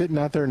think he's sitting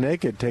out there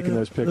naked taking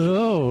those pictures.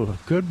 Oh,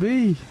 could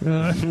be.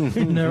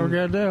 Never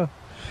got to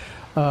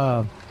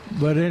know.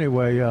 But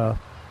anyway,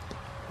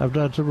 I've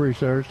done some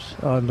research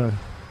on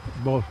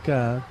both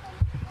kinds,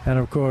 and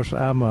of course,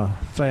 I'm a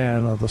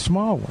fan of the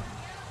small one.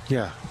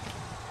 Yeah.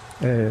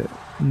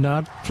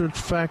 Not the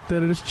fact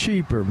that it's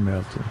cheaper,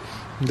 Milton.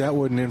 That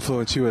wouldn't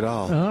influence you at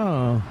all.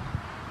 Oh,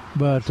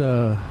 but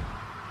a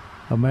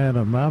man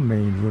of my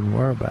means wouldn't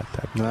worry about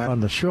that. On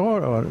the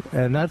short one,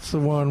 and that's the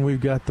one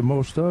we've got the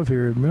most of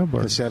here at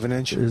Milberger. The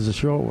 7-inch? Is the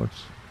short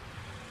ones.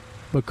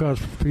 Because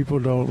people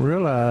don't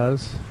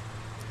realize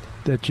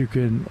that you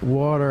can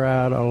water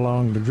out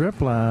along the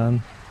drip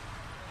line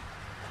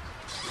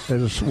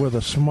is with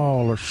a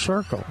smaller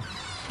circle.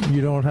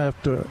 You don't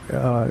have to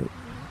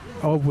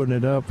open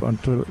it up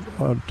onto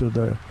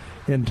the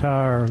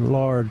entire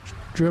large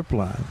drip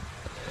line.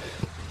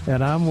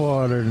 And I'm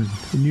watering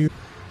new.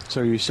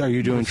 So are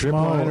you doing drip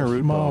line or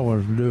root ball? Small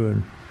one's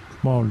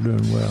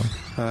doing well.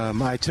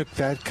 I took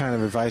that kind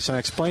of advice and I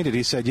explained it.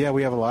 He said, yeah,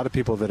 we have a lot of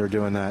people that are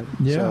doing that.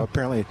 Yeah. So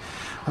apparently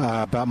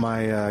about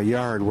my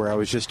yard where I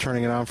was just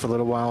turning it on for a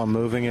little while and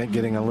moving it,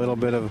 getting a little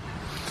bit of...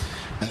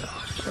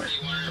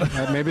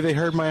 maybe they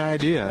heard my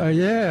idea.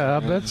 Yeah,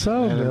 I bet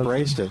so. And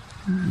embraced it.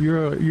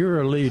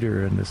 You're a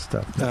leader in this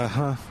stuff.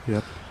 Uh-huh.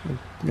 Yep.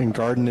 In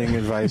gardening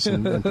advice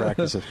and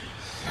practices.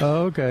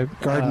 Oh, okay.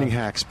 Gardening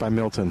Hacks by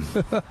Milton.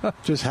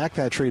 Just hack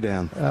that tree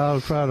down.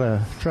 I'll try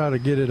to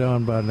get it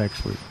on by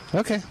next week.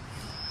 Okay.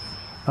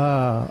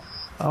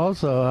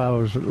 Also, I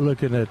was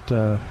looking at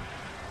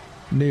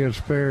Neil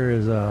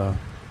Sperry's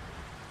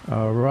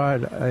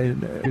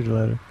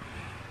newsletter,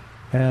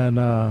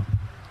 and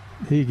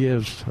he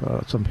gives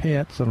some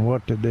hints on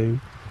what to do.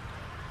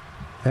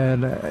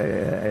 And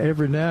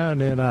every now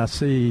and then I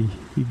see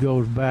he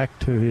goes back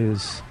to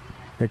his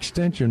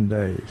extension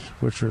days,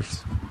 which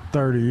was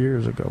 30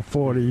 years ago,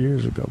 40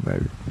 years ago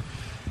maybe.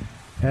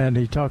 And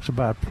he talks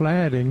about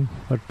planting,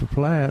 what to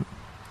plant.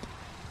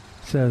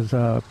 Says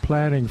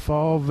plant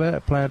fall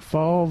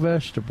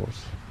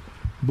vegetables,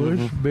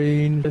 bush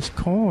bean, there's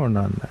corn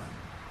on that.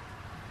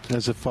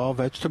 As a fall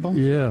vegetable?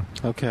 Yeah.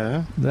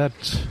 Okay.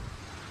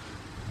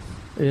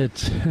 It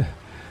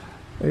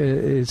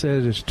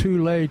says it's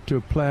too late to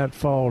plant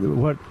fall.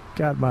 What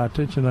got my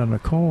attention on the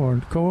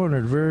corn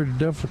is very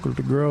difficult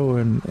to grow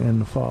in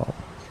the fall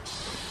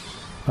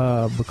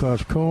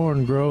because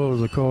corn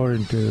grows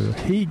according to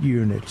heat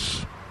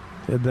units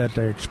that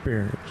they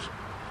experience.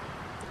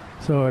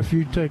 So if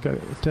you take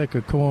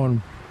a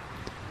corn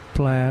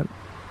plant,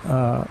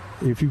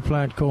 if you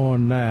plant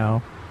corn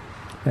now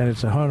and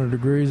it's 100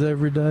 degrees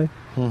every day,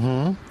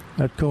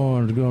 that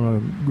corn is going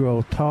to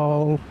grow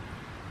tall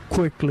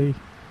quickly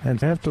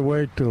and have to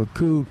wait till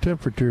cool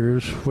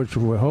temperatures, which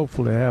will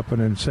hopefully happen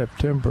in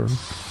September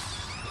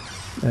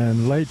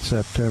and late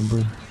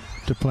September,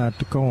 to plant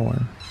the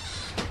corn.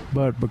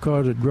 But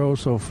because it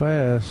grows so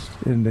fast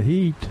in the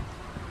heat,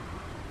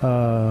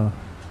 it'll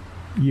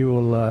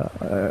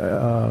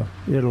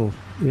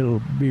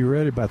be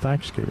ready by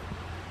Thanksgiving.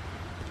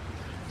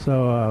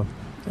 So,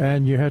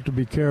 and you have to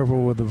be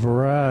careful with the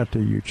variety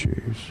you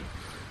choose,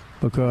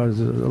 because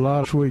a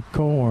lot of sweet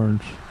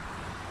corns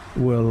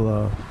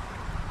will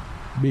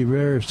be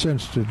very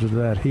sensitive to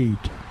that heat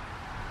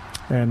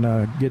and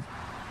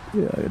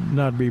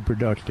not be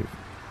productive.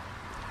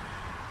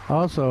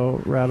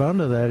 Also, right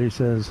under that, he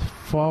says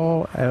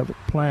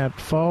plant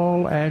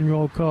fall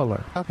annual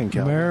color.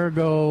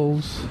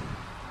 Marigolds,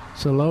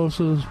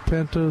 celosas,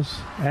 pentas,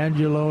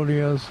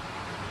 angelonias,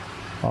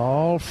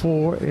 all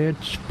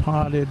 4-inch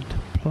potted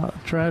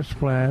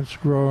transplants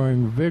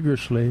growing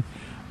vigorously,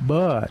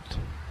 but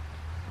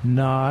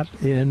not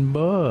in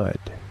bud.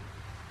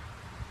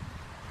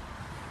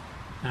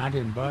 Not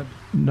in bud?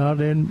 Buy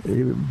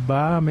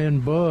them in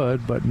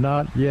bud, but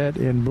not yet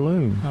in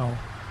bloom. Oh.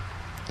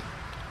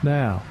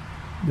 Now,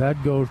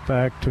 that goes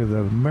back to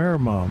the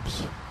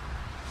marigolds.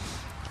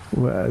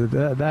 Well,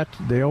 that's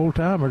the old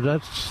timers.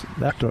 That's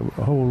the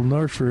whole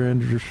nursery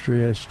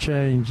industry has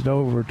changed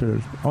over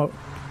to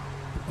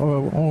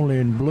only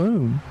in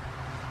bloom.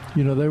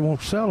 You know, they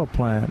won't sell a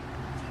plant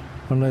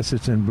unless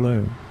it's in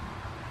bloom.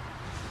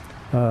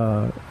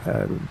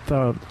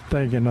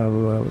 Thinking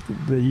of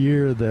the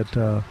year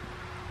that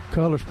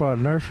Color Spot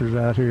Nurseries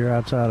out here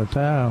outside of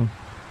town,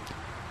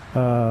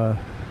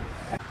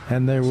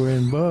 and they were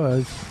in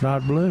buds,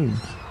 not blooms,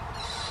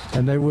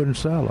 and they wouldn't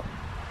sell them.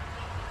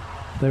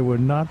 They would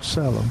not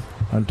sell them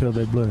until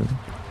they bloom,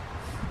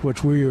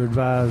 which we are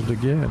advised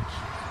against.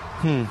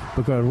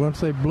 Because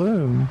once they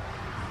bloom,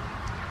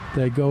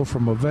 they go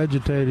from a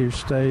vegetative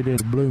state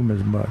into bloom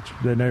as much.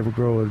 They never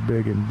grow as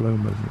big and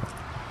bloom as much.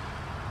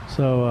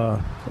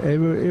 So it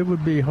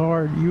would be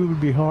hard. You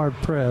would be hard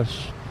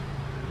pressed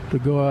to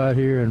go out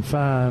here and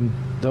find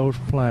those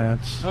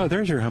plants. Oh,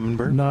 there's your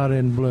hummingbird. Not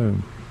in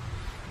bloom,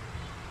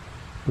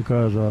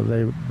 because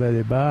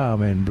they buy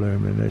them in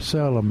bloom and they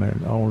sell them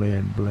only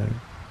in bloom.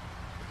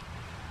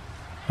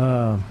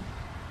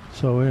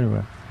 So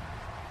anyway,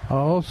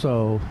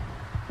 also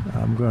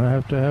I'm going to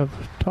have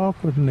a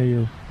talk with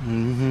Neil.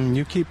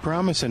 You keep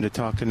promising to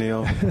talk to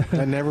Neil.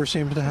 That never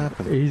seems to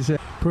happen. He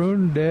said,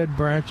 prune dead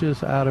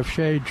branches out of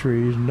shade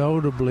trees,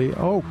 notably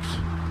oaks.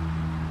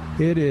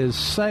 It is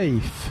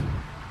safe,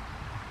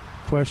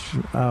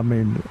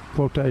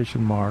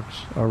 quotation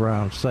marks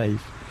around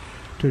safe,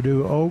 to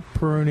do oak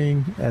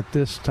pruning at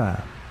this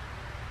time.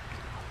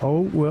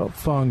 Oak wilt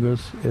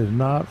fungus is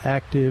not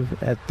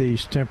active at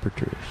these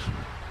temperatures.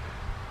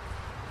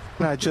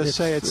 I just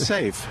say it's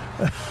safe.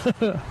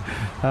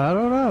 I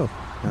don't know.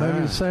 Maybe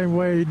the same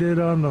way he did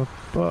on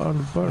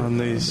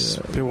these.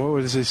 What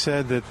was he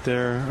said that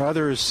there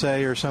others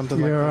say or something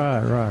like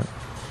that? Yeah, right.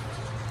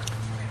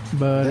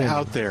 But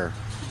out there.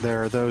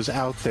 There are those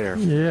out there.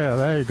 Yeah,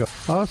 there you go.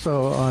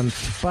 Also on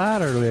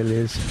spider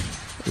lilies,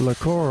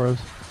 leucoras,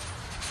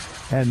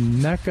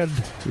 and naked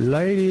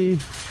lady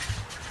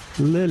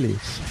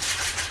lilies,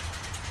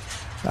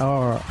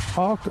 or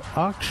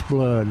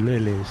oxblood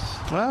lilies.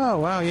 Oh,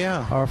 wow,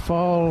 yeah. Or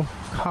fall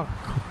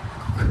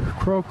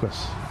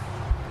crocus,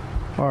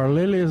 or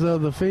lilies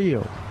of the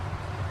field.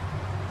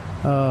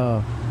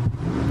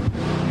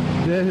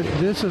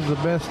 This is the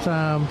best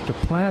time to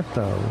plant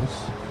those.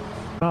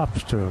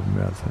 Stops to them,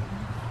 nothing.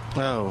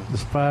 Oh, the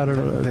spider.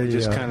 They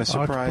just kind of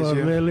surprise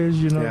you.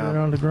 Lilies, they're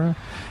on the ground.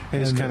 They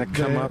just kind of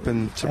come up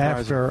and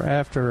surprise you.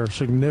 After a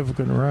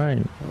significant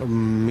rain.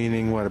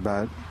 Meaning what,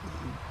 about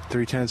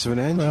 3/10 of an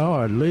inch?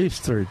 Oh, at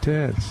least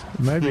 3/10,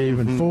 maybe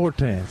even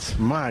 4/10.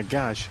 My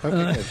gosh.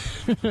 Okay,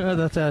 good.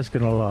 That's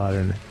asking a lot,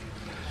 isn't it?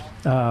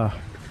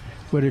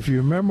 But if you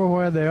remember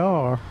where they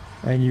are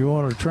and you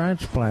want to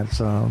transplant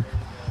some,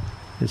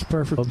 it's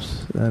perfect,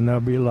 and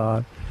there'll be a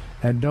lot.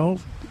 And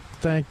don't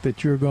think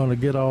that you're going to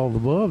get all the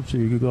bulbs, or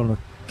you're going to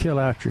kill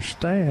out your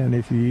stand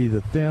if you either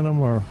thin them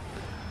or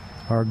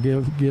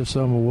give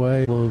some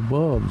away. Those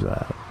bulbs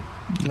out.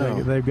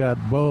 No. They've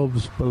got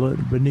bulbs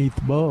beneath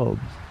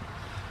bulbs.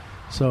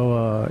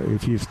 So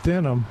if you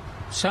thin them.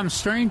 Some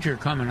stranger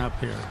coming up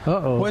here.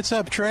 Uh-oh. What's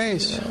up,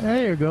 Trace?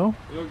 There you go.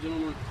 Hello,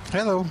 gentlemen.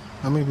 Hello.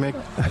 Let me make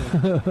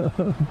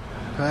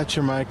patch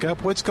your mic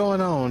up. What's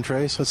going on,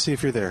 Trace? Let's see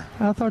if you're there.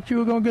 I thought you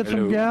were going to get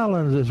some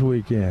gallons this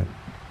weekend.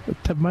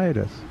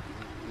 Tomatoes.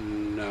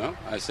 No,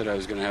 I said I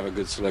was going to have a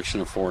good selection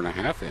of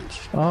 4.5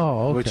 inch.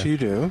 Oh, okay. Which you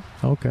do.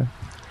 Okay.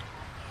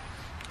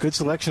 Good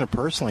selection of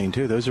purslane,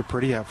 too. Those are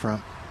pretty up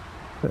front.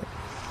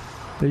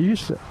 They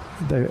used to,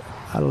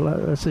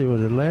 let's see,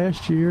 was it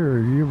last year or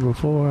year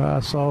before,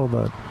 I saw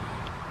that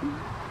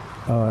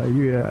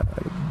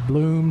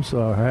blooms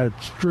had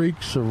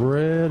streaks of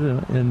red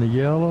in the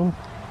yellow.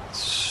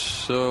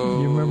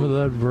 So you remember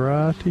that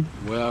variety?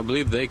 Well, I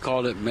believe they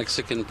called it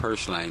Mexican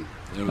purslane.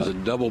 It was a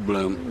double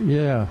bloom.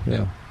 Yeah.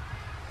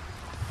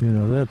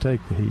 They'll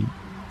take the heat.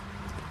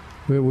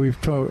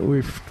 We've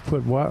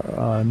put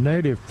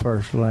native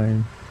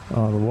purslane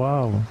on the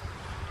wild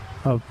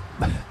one.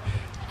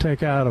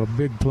 Take out a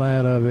big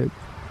plant of it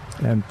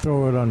and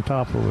throw it on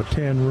top of a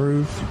tin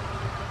roof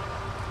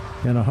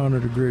in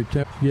 100-degree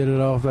temperature. Get it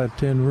off that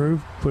tin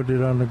roof, put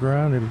it on the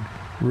ground, it'll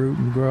root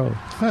and grow.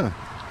 Huh.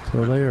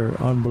 So they are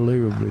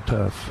unbelievably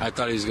tough. I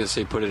thought he was going to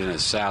say put it in a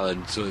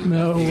salad. So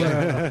No,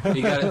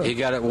 he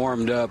got it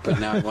warmed up, and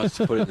now he wants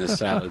to put it in a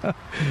salad.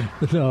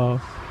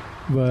 No,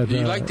 but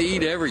you like to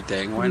eat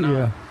everything. Why not?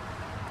 Yeah,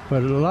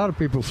 but a lot of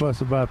people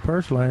fuss about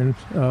purslane,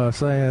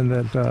 saying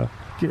that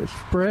it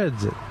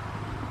spreads it,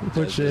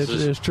 which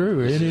is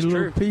true. Any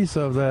little piece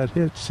of that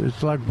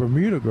it's like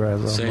Bermuda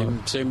grass.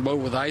 Same boat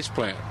with ice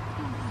plant.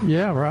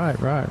 Yeah, right.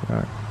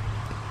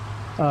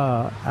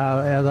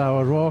 As I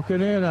was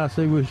walking in, I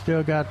see we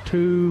still got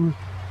 2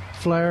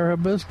 flare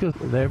hibiscus.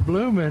 They're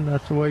blooming.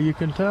 That's the way you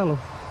can tell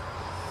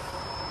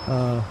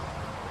them.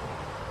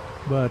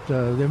 But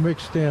they're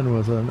mixed in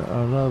with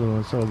another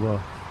one. So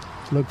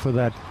look for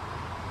that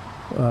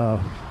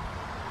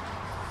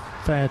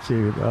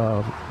fancy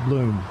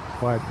bloom,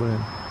 white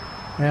bloom.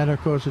 And,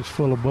 of course, it's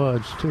full of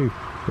buds, too.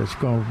 That's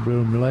going to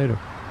bloom later.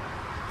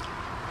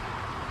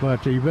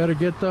 But you better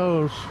get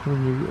those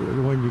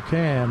when you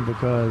can,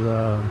 because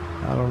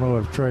I don't know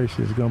if Trace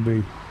is going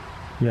to be,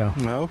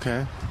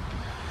 Okay.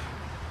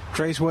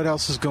 Trace, what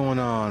else is going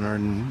on? Or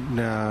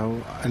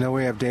I know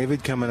we have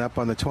David coming up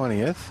on the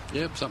 20th.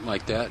 Yep, something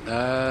like that.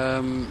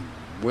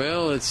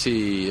 Well, let's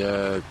see.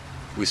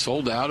 We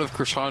sold out of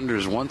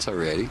Chrysandras once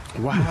already.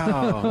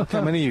 Wow.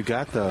 How many you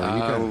got,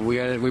 though?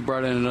 We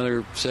brought in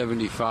another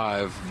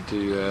 75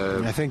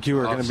 to I think you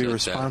were going to be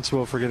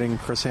responsible for getting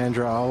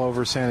Chrysandra all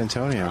over San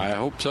Antonio. I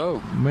hope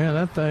so. Man,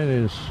 that thing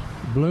is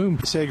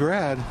bloomed. Say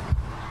grad.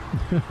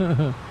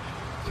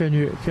 Can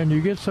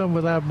you get some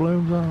without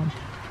blooms on?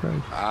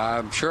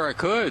 I'm sure I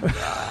could.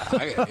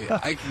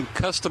 I can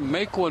custom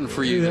make one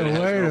for you. Wait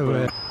a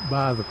minute.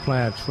 Buy the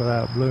plants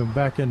without bloom.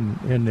 Back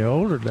in the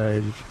older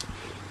days.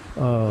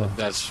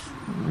 That's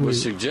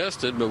was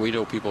suggested, but we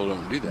know people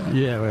don't do that.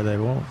 Yeah, well, they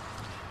won't.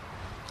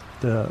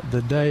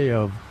 The day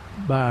of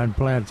buying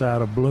plants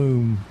out of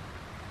bloom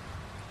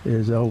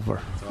is over.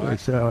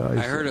 So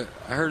I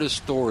heard a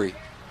story.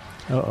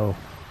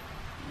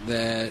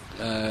 That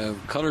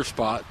Color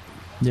Spot.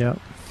 Yeah.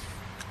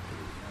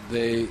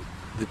 The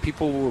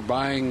people were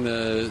buying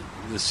the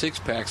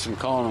 6-packs and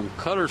calling them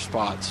Color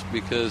Spots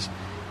because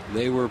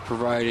they were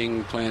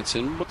providing plants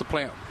in what the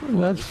plant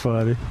was. That's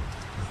funny.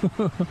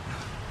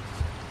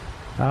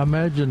 I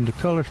imagine the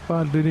Color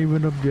Spot didn't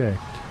even object.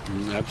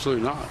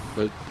 Absolutely not.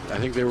 But I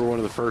think they were one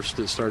of the first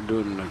that started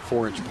doing like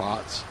 4-inch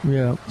pots.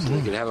 Yeah. So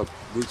they could have a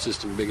root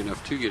system big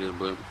enough to get in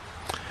bloom.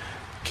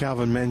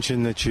 Calvin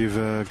mentioned that you've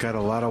got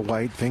a lot of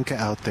white vinca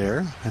out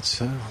there. It's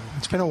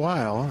been a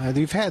while.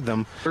 You've had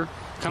them. Kind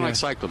of like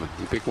cyclamen.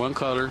 You pick one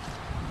color,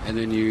 and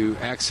then you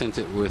accent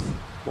it with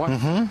white.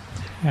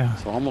 Mm-hmm. Yeah.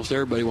 So almost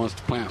everybody wants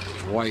to plant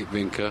white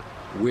vinca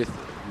with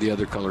the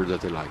other color that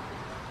they like.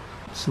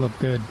 It's look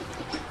good.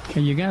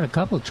 And you got a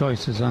couple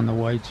choices on the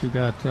whites. You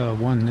got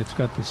one that's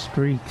got the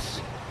streaks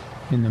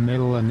in the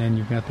middle, and then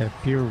you got that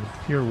pure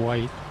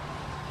white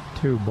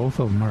too. Both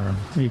of them are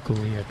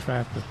equally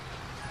attractive.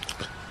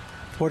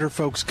 What are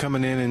folks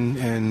coming in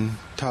and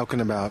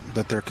talking about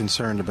that they're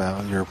concerned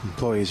about? Your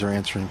employees are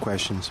answering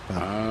questions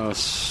about.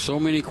 So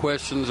many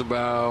questions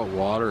about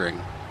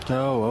watering.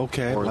 Oh,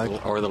 okay.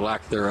 Or the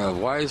lack thereof.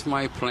 Why is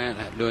my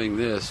plant doing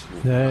this?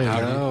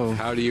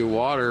 How do you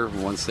water?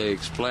 Once they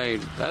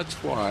explain, that's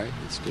why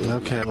it's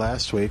doing that.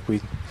 Last week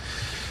we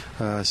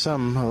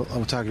some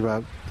talking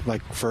about,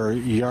 like, for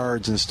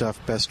yards and stuff,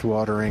 best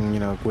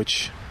watering.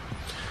 Which.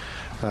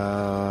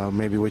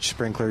 Maybe which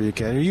sprinkler you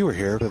get. You were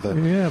here.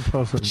 Yeah,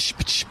 possibly.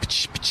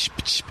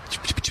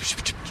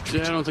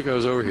 Yeah, I don't think I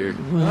was over here.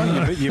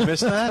 You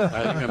missed that?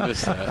 I think I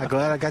missed that. I'm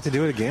glad I got to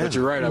do it again. But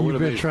you're right. I would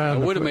have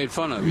made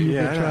fun of you.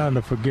 You've been trying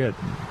to forget.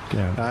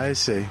 Yeah. I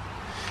see.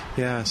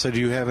 Yeah. So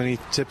do you have any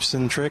tips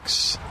and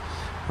tricks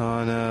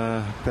on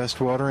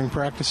best watering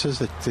practices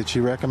that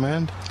you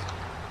recommend?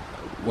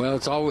 Well,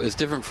 it's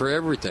different for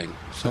everything.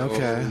 So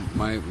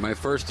my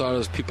first thought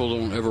is people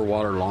don't ever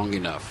water long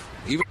enough.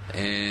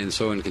 And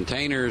so in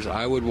containers,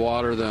 I would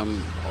water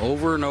them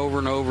over and over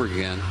and over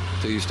again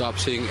until you stop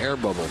seeing air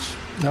bubbles.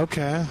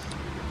 Okay.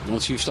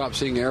 Once you stop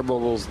seeing air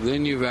bubbles,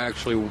 then you've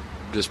actually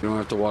just don't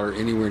have to water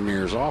anywhere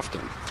near as often,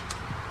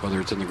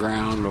 whether it's in the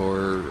ground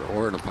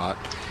or in a pot.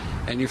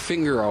 And your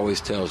finger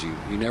always tells you.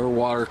 You never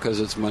water because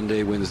it's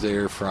Monday, Wednesday,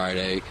 or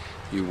Friday.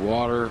 You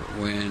water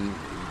when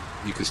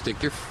you can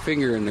stick your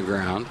finger in the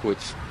ground,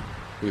 which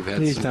we've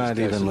had He's some not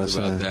even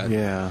listening. about that.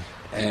 Yeah.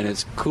 And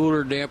it's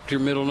cooler, damp to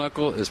your middle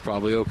knuckle, is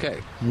probably okay.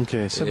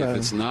 Okay, so if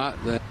it's not,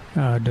 that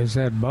does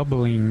that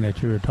bubbling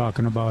that you were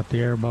talking about, the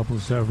air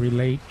bubbles,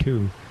 relate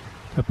to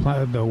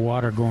the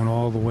water going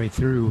all the way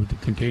through the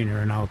container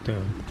and out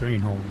the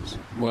drain holes?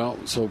 Well,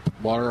 so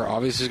water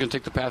obviously is going to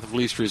take the path of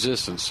least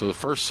resistance. So the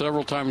first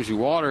several times you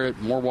water it,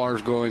 more water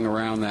is going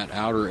around that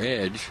outer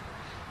edge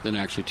than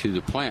actually to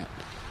the plant.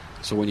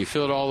 So when you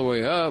fill it all the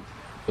way up,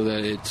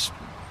 that it's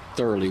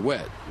thoroughly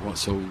wet.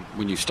 So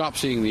when you stop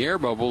seeing the air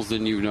bubbles,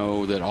 then you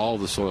know that all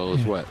the soil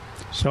is wet.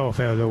 So if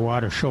the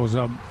water shows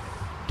up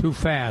too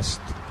fast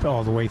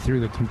all the way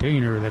through the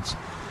container, that's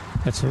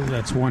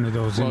one of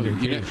those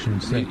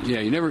indications.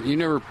 You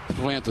never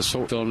plant the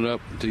soil filling it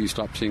up until you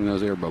stop seeing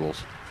those air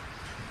bubbles.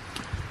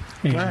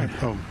 Right.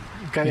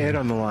 Got Ed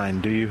on the line.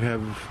 Do you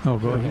have... Oh,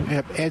 go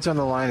ahead. Ed's on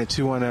the line at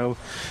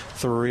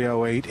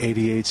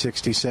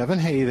 210-308-8867.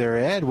 Hey there,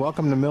 Ed.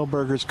 Welcome to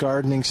Milberger's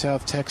Gardening,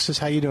 South Texas.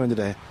 How you doing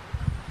today?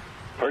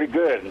 Pretty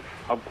good.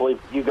 Hopefully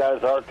you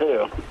guys are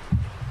too.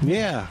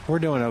 Yeah, we're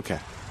doing okay.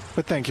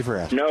 But thank you for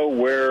asking. Know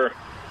where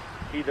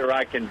either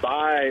I can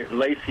buy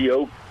lacy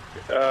oak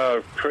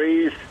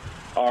trees,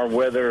 or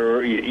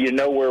whether you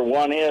know where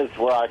one is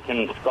where I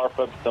can scarf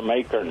up some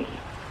acorns.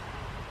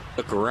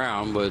 Look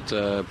around, but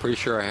pretty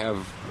sure I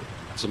have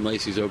some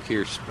Lacey's oak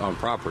here on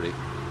property.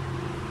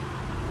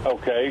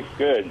 Okay,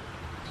 good.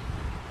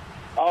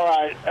 All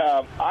right,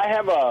 I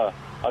have a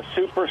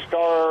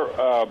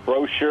Superstar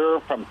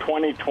brochure from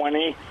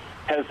 2020.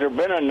 Has there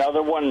been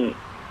another one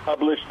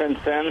published since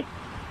then?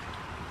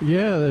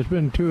 Yeah, there's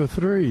been 2 or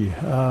 3.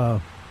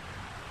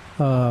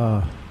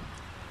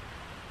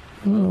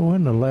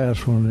 When the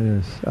last one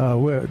is?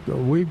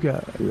 We've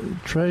got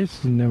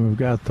Trace, and then we've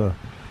got the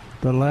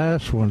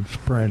last one's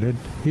printed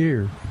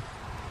here.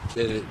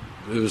 It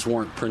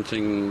weren't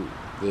printing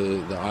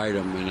the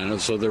item, and I know,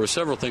 so there were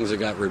several things that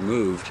got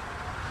removed.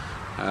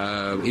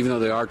 Even though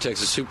they are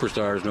Texas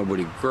Superstars,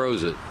 nobody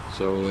grows it,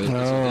 so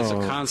it's a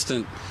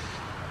constant.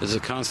 It's a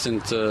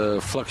constant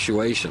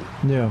fluctuation.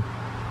 Yeah,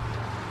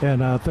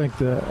 and I think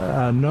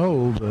I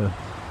know the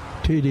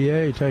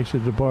TDA,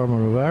 Texas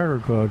Department of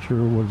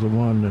Agriculture, was the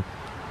one that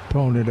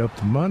ponied up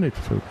the money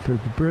to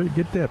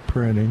get that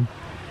printing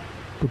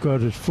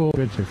because it's full of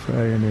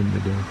A&M to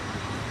do.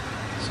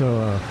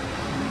 So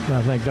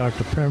I think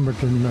Dr.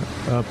 Pemberton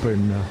up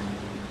in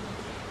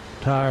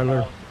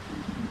Tyler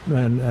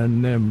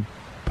and them.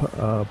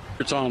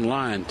 It's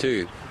online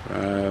too,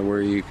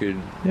 where you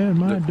could. Yeah, it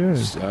might do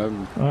it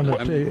on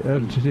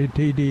the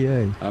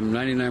TDA. I'm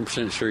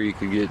 99% sure you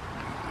could get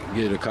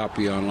a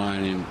copy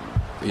online and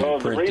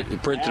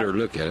print it or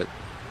look at it.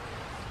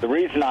 The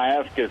reason I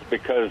ask is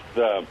because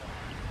the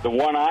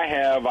one I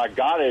have, I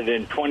got it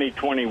in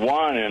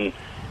 2021,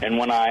 and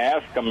when I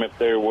asked them if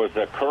there was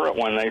a current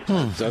one, they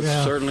said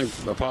that's certainly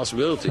a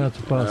possibility. That's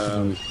a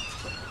possibility.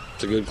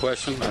 It's a good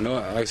question. I know,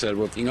 like I said,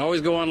 you can always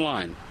go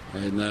online.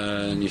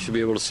 And you should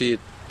be able to see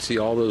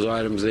all those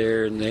items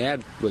there. And they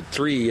add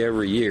 3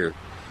 every year.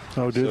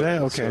 Oh, do they?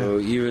 Okay. So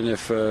even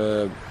if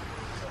it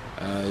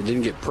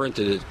didn't get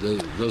printed,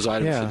 those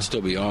items should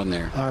still be on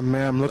there.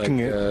 I'm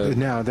looking at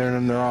now.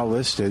 They're all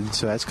listed,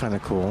 so that's kind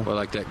of cool. Well,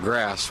 like that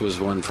grass was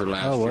one for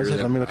last year. Oh, was it?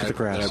 Let me look at the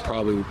grass. I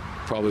probably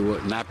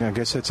wouldn't. I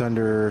guess it's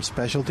under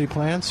specialty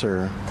plants,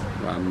 or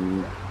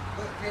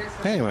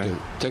anyway.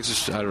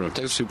 Texas, I don't know.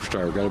 Texas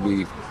Superstar got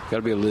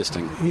to be a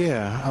listing.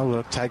 Yeah, I'll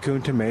look.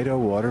 Tycoon tomato,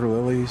 water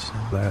lilies.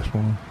 Last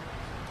one.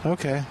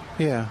 Okay,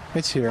 yeah,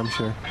 it's here, I'm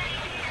sure.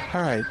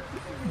 All right.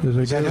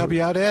 Does that help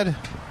you out, Ed?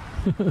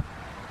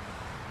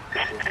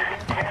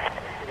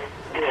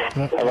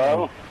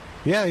 Hello?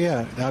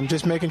 Yeah. I'm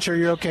just making sure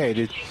you're okay.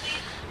 Did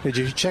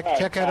you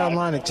check out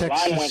online at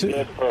Texas? The line went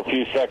dead for a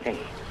few seconds.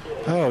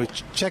 Oh,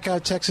 check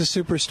out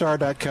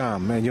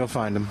TexasSuperstar.com and you'll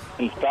find them.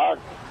 In stock?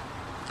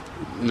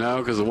 No,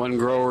 because the one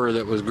grower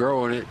that was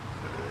growing it,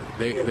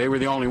 they were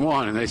the only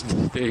one, and they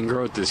didn't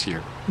grow it this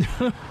year.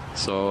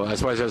 So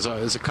that's why I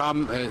said it's a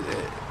common.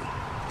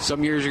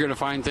 Some years you're going to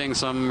find things,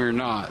 some you're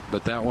not.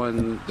 But that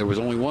one, there was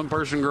only one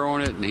person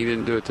growing it, and he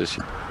didn't do it this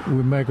year.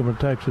 We make them a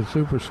Texas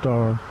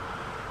Superstar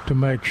to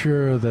make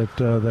sure that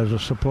there's a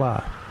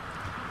supply.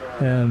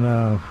 And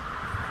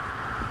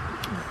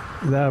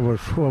that was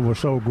what was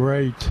so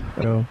great,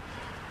 is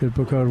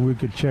because we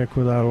could check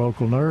with our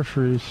local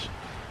nurseries.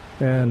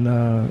 And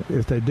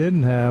if they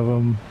didn't have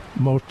them,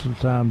 most of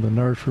the time the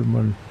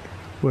nurseryman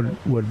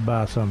would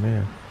buy some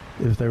in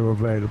if they were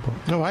available.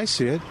 Oh, I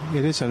see it.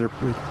 It is under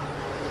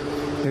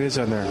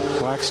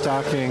Black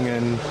Stocking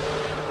and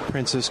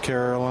Princess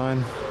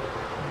Caroline.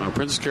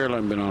 Princess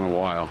Caroline been on a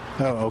while.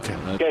 Oh, okay.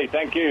 Okay,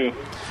 thank you.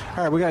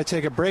 All right, we got to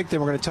take a break.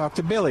 Then we're going to talk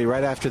to Billy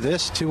right after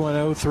this.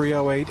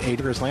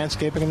 210-308-80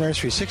 Landscaping and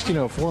Nursery,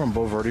 1604 on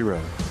Boulevardy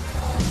Road.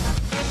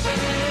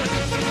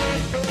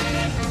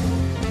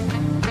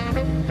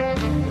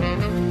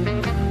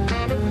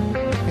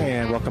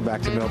 Welcome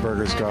back to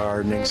Milberger's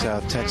Gardening,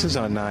 South Texas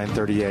on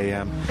 9:30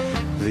 a.m.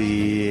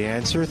 The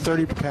Answer,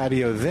 30 per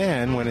patio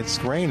then when it's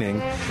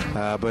raining,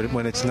 but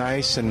when it's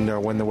nice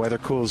and when the weather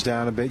cools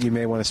down a bit, you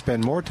may want to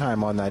spend more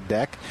time on that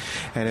deck.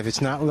 And if it's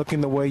not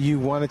looking the way you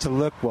want it to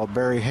look, well,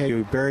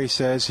 Barry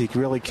says he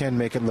really can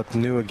make it look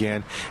new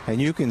again.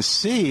 And you can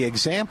see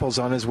examples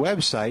on his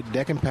website,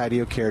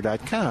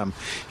 deckandpatiocare.com.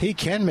 He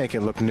can make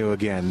it look new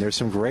again. There's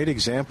some great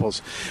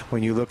examples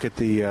when you look at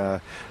they're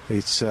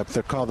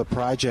called the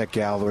Project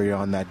Gallery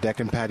on that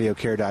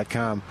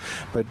deckandpatiocare.com.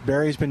 But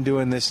Barry's been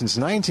doing this since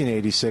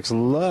 1986.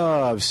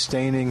 Loves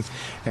staining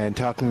and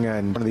talking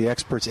on one of the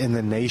experts in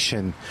the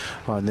nation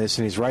on this.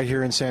 And he's right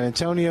here in San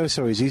Antonio,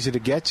 so he's easy to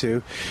get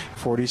to.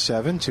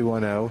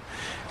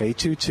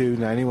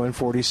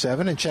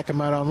 47-210-822-9147. And check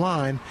him out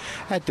online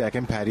at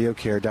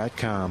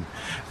deckandpatiocare.com.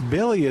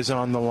 Billy is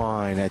on the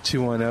line at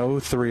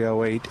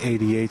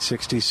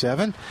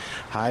 210-308-8867.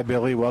 Hi,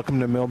 Billy. Welcome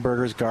to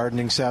Milberger's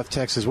Gardening, South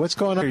Texas. What's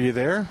going on? Are you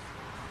there?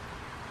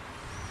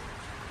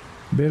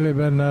 Billy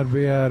better not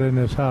be out in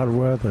this hot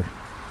weather.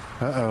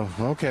 Uh-oh.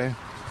 Okay.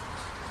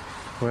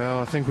 Well,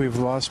 I think we've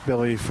lost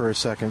Billy for a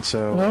second,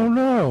 so... Oh,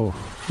 no.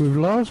 We've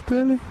lost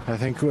Billy? I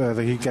think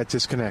he got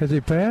disconnected. Has he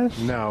passed?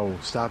 No.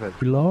 Stop it.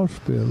 We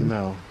lost Billy.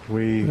 No.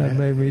 That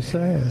made me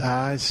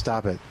sad.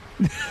 Stop it.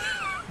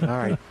 All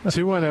right.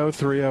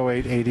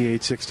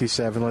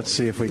 210-308-8867. Let's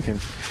see if we can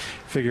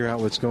figure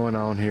out what's going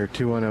on here.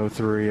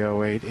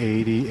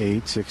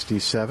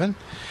 210-308-8867.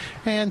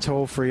 And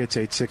toll free, it's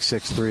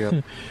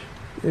 86630.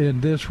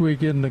 In This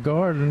Week in the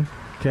Garden,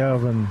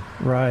 Calvin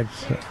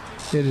writes,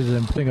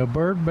 a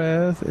bird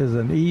bath is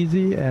an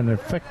easy and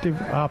effective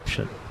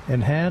option.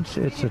 Enhance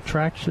its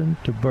attraction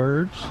to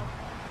birds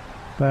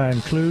by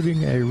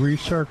including a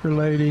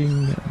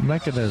recirculating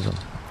mechanism.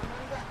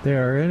 They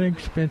are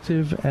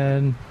inexpensive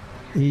and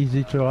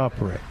easy to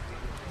operate.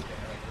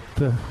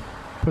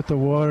 Put the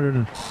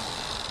water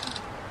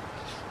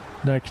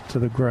next to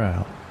the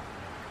ground.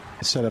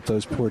 Set up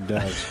those poor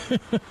doves.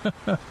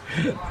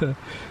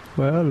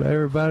 Well,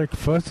 everybody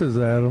fusses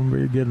at them.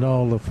 You're getting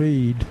all the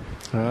feed.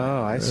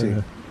 Oh, I see.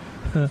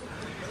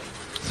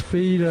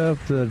 Speed up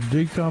the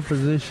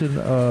decomposition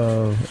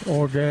of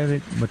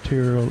organic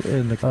material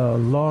in the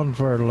lawn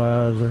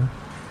fertilizer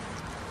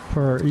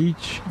for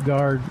each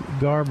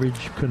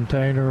garbage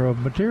container of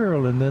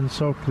material, and then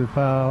soak the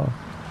pile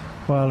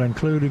while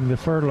including the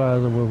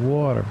fertilizer with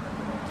water.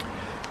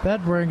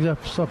 That brings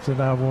up something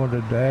I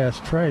wanted to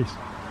ask Trace.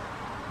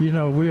 You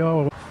know, we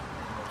all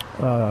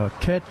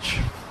catch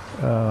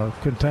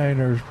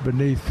containers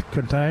beneath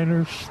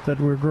containers that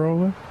we're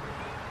growing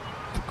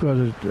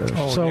because it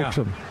soaks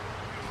them.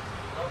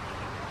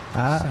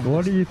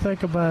 What do you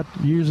think about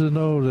using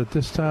those at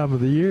this time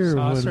of the year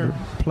when the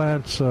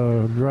plants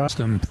dry?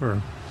 Them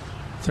for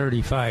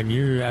 35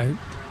 years.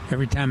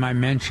 Every time I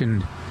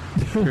mentioned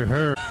to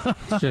her,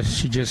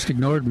 she just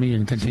ignored me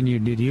and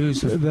continued to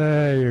use them.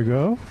 There you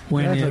go.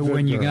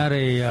 When you got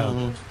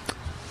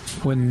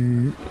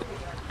when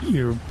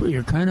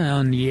you're kind of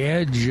on the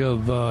edge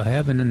of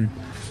having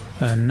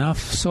enough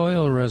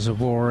soil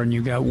reservoir and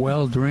you got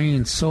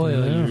well-drained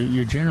soil,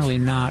 you're generally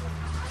not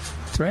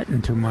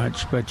threatened too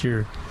much, but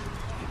it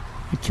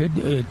could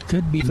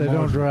be they more.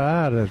 Don't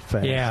dry out as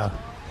fast. Yeah,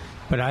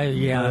 but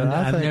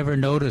I've never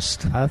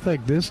noticed. I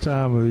think this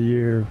time of the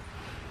year,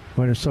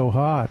 when it's so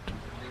hot,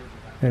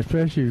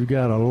 especially if you've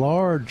got a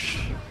large.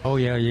 Oh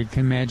yeah, you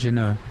can imagine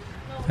a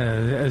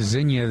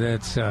zinnia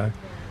that's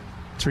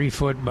 3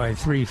 foot by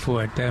 3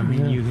 foot. I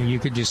mean, you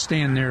could just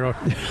stand there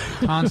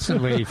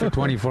constantly for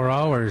 24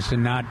 hours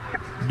and not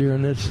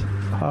during this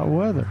hot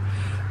weather,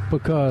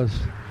 because,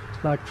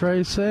 like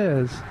Trey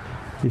says,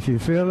 if you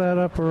fill that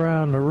up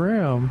around the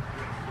rim,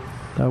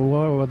 that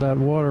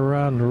water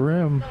around the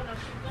rim,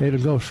 it'll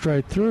go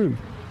straight through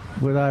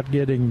without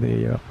getting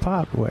the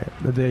pot wet.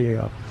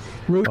 The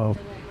root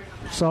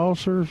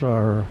saucers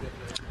are,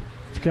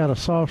 it's got a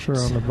saucer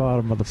on the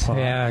bottom of the pot.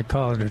 Yeah, I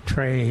call it a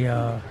tray.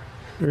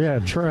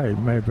 Tray,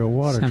 maybe a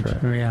water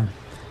tray. Yeah.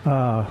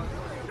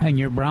 And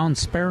your brown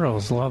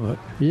sparrows love it.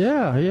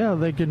 Yeah,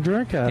 they can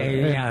drink out of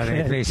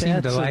it. They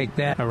seem to like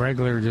that. A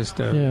regular, just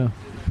a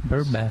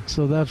bird bath.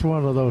 So that's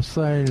one of those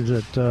things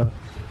that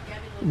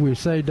we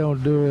say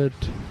don't do it,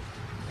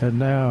 and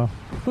now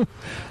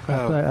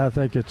I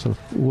think it's a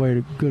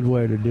good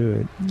way to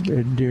do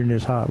it during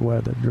this hot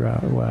weather, dry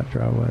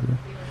weather.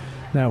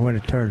 Now when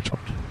it turns hot,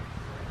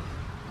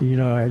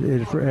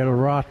 it'll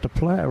rot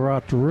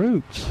the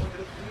roots.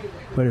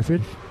 But if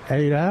it's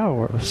 8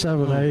 hours,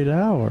 7 to 8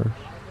 hours,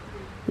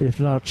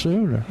 if not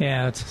sooner.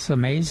 Yeah, it's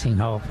amazing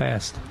how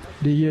fast.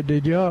 Do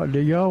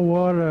y'all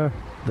water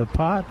the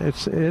pot?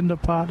 It's in the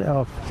pot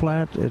of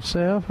plant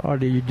itself, or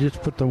do you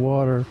just put the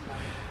water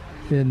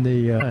in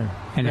the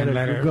and then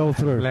let it go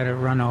through? Let it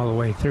run all the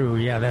way through.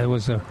 Yeah, that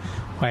was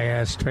why I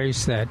asked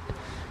Trace that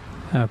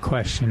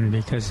question,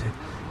 because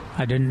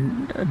I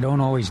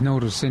don't always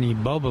notice any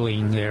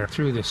bubbling there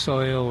through the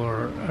soil,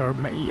 or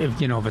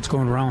if it's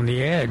going around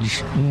the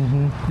edge,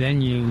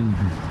 then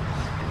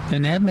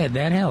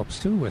that helps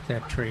too with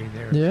that tray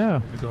there.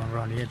 Yeah, going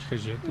around the edge,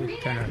 because it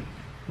kind of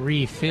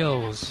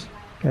refills.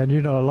 And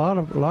a lot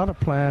of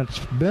plants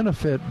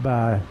benefit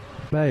by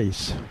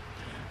base.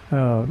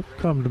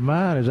 Come to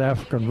mind is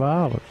African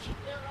violets.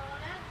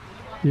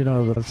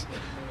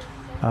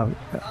 I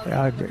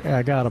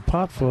got a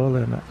pot full,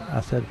 and I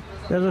said,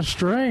 there's a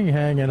string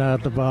hanging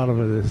out the bottom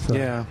of this thing.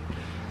 Yeah.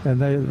 And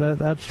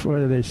that's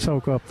where they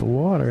soak up the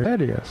water.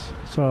 That is,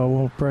 so I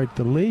won't break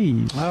the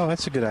leaves. Oh,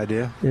 that's a good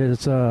idea.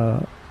 Is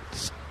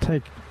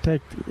take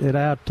it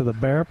out to the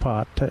bare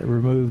pot,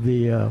 remove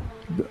the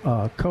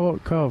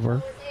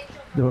cover,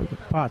 the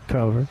pot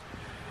cover,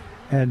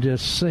 and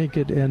just sink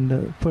it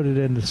put it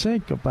in the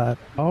sink about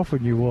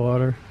often you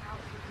water.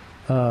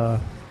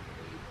 That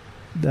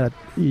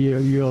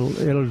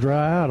it'll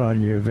dry out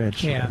on you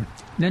eventually. Yeah.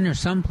 Then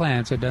there's some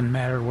plants, it doesn't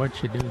matter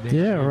what you do.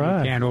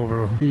 Right.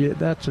 You can't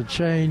that's a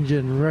change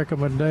in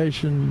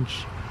recommendations.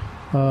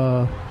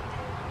 That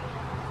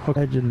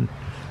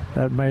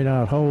may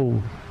not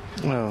hold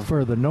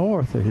further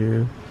north of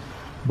here,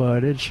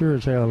 but it sure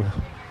as hell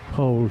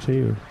holds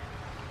here.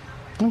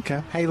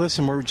 Okay. Hey,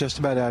 listen, we're just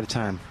about out of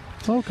time.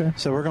 Okay.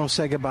 So we're going to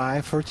say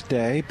goodbye for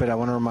today, but I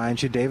want to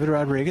remind you, David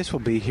Rodriguez will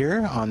be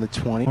here on the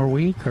 20th. Or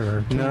week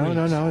or 2 No.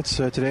 weeks?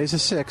 It's today's the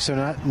 6th, so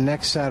not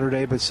next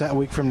Saturday, but a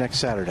week from next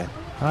Saturday.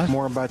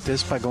 More about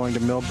this by going to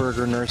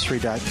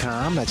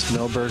MilbergerNursery.com. That's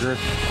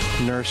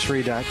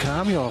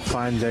MilbergerNursery.com. You'll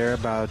find there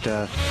about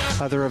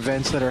other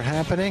events that are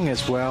happening,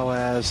 as well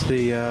as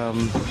the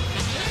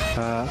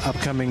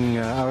upcoming,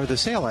 or the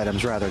sale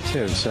items, rather,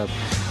 too. So,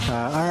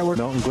 all right, we're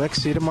Milton Glick.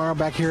 See you tomorrow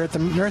back here at the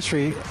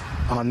nursery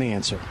on The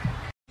Answer.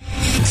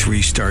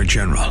 3-star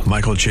General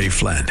Michael J.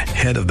 Flynn,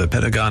 head of the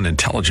Pentagon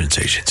Intelligence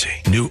Agency,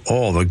 knew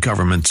all the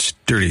government's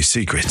dirty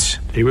secrets.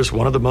 He was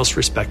one of the most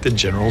respected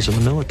generals in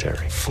the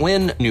military.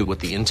 Flynn knew what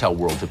the intel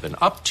world had been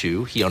up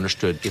to. He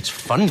understood its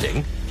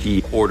funding.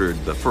 He ordered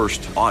the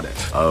first audit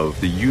of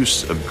the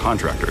use of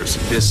contractors.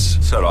 This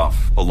set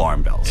off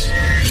alarm bells.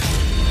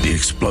 The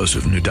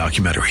explosive new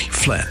documentary,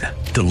 Flynn,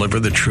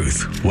 Deliver the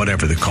Truth,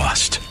 Whatever the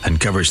Cost,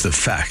 uncovers the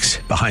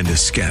facts behind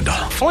this scandal.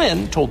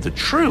 Flynn told the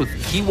truth.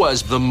 He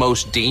was the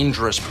most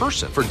dangerous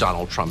person for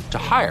Donald Trump to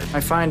hire. I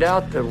find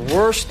out the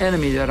worst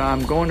enemy that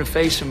I'm going to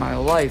face in my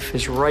life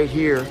is right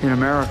here in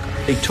America.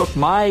 They took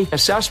my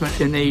assessment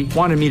and they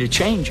wanted me to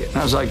change it. And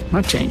I was like, I'm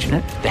not changing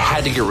it. They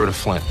had to get rid of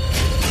Flynn.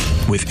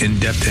 With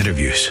in-depth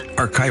interviews,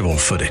 archival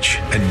footage,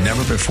 and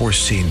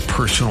never-before-seen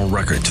personal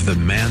records of the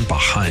man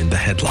behind the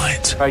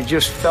headlines. I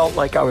just felt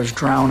like I was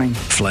drowning.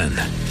 Flynn,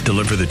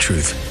 Deliver the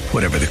Truth,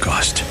 Whatever the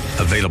Cost.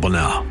 Available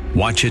now.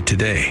 Watch it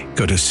today.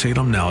 Go to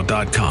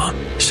salemnow.com.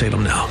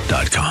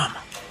 salemnow.com.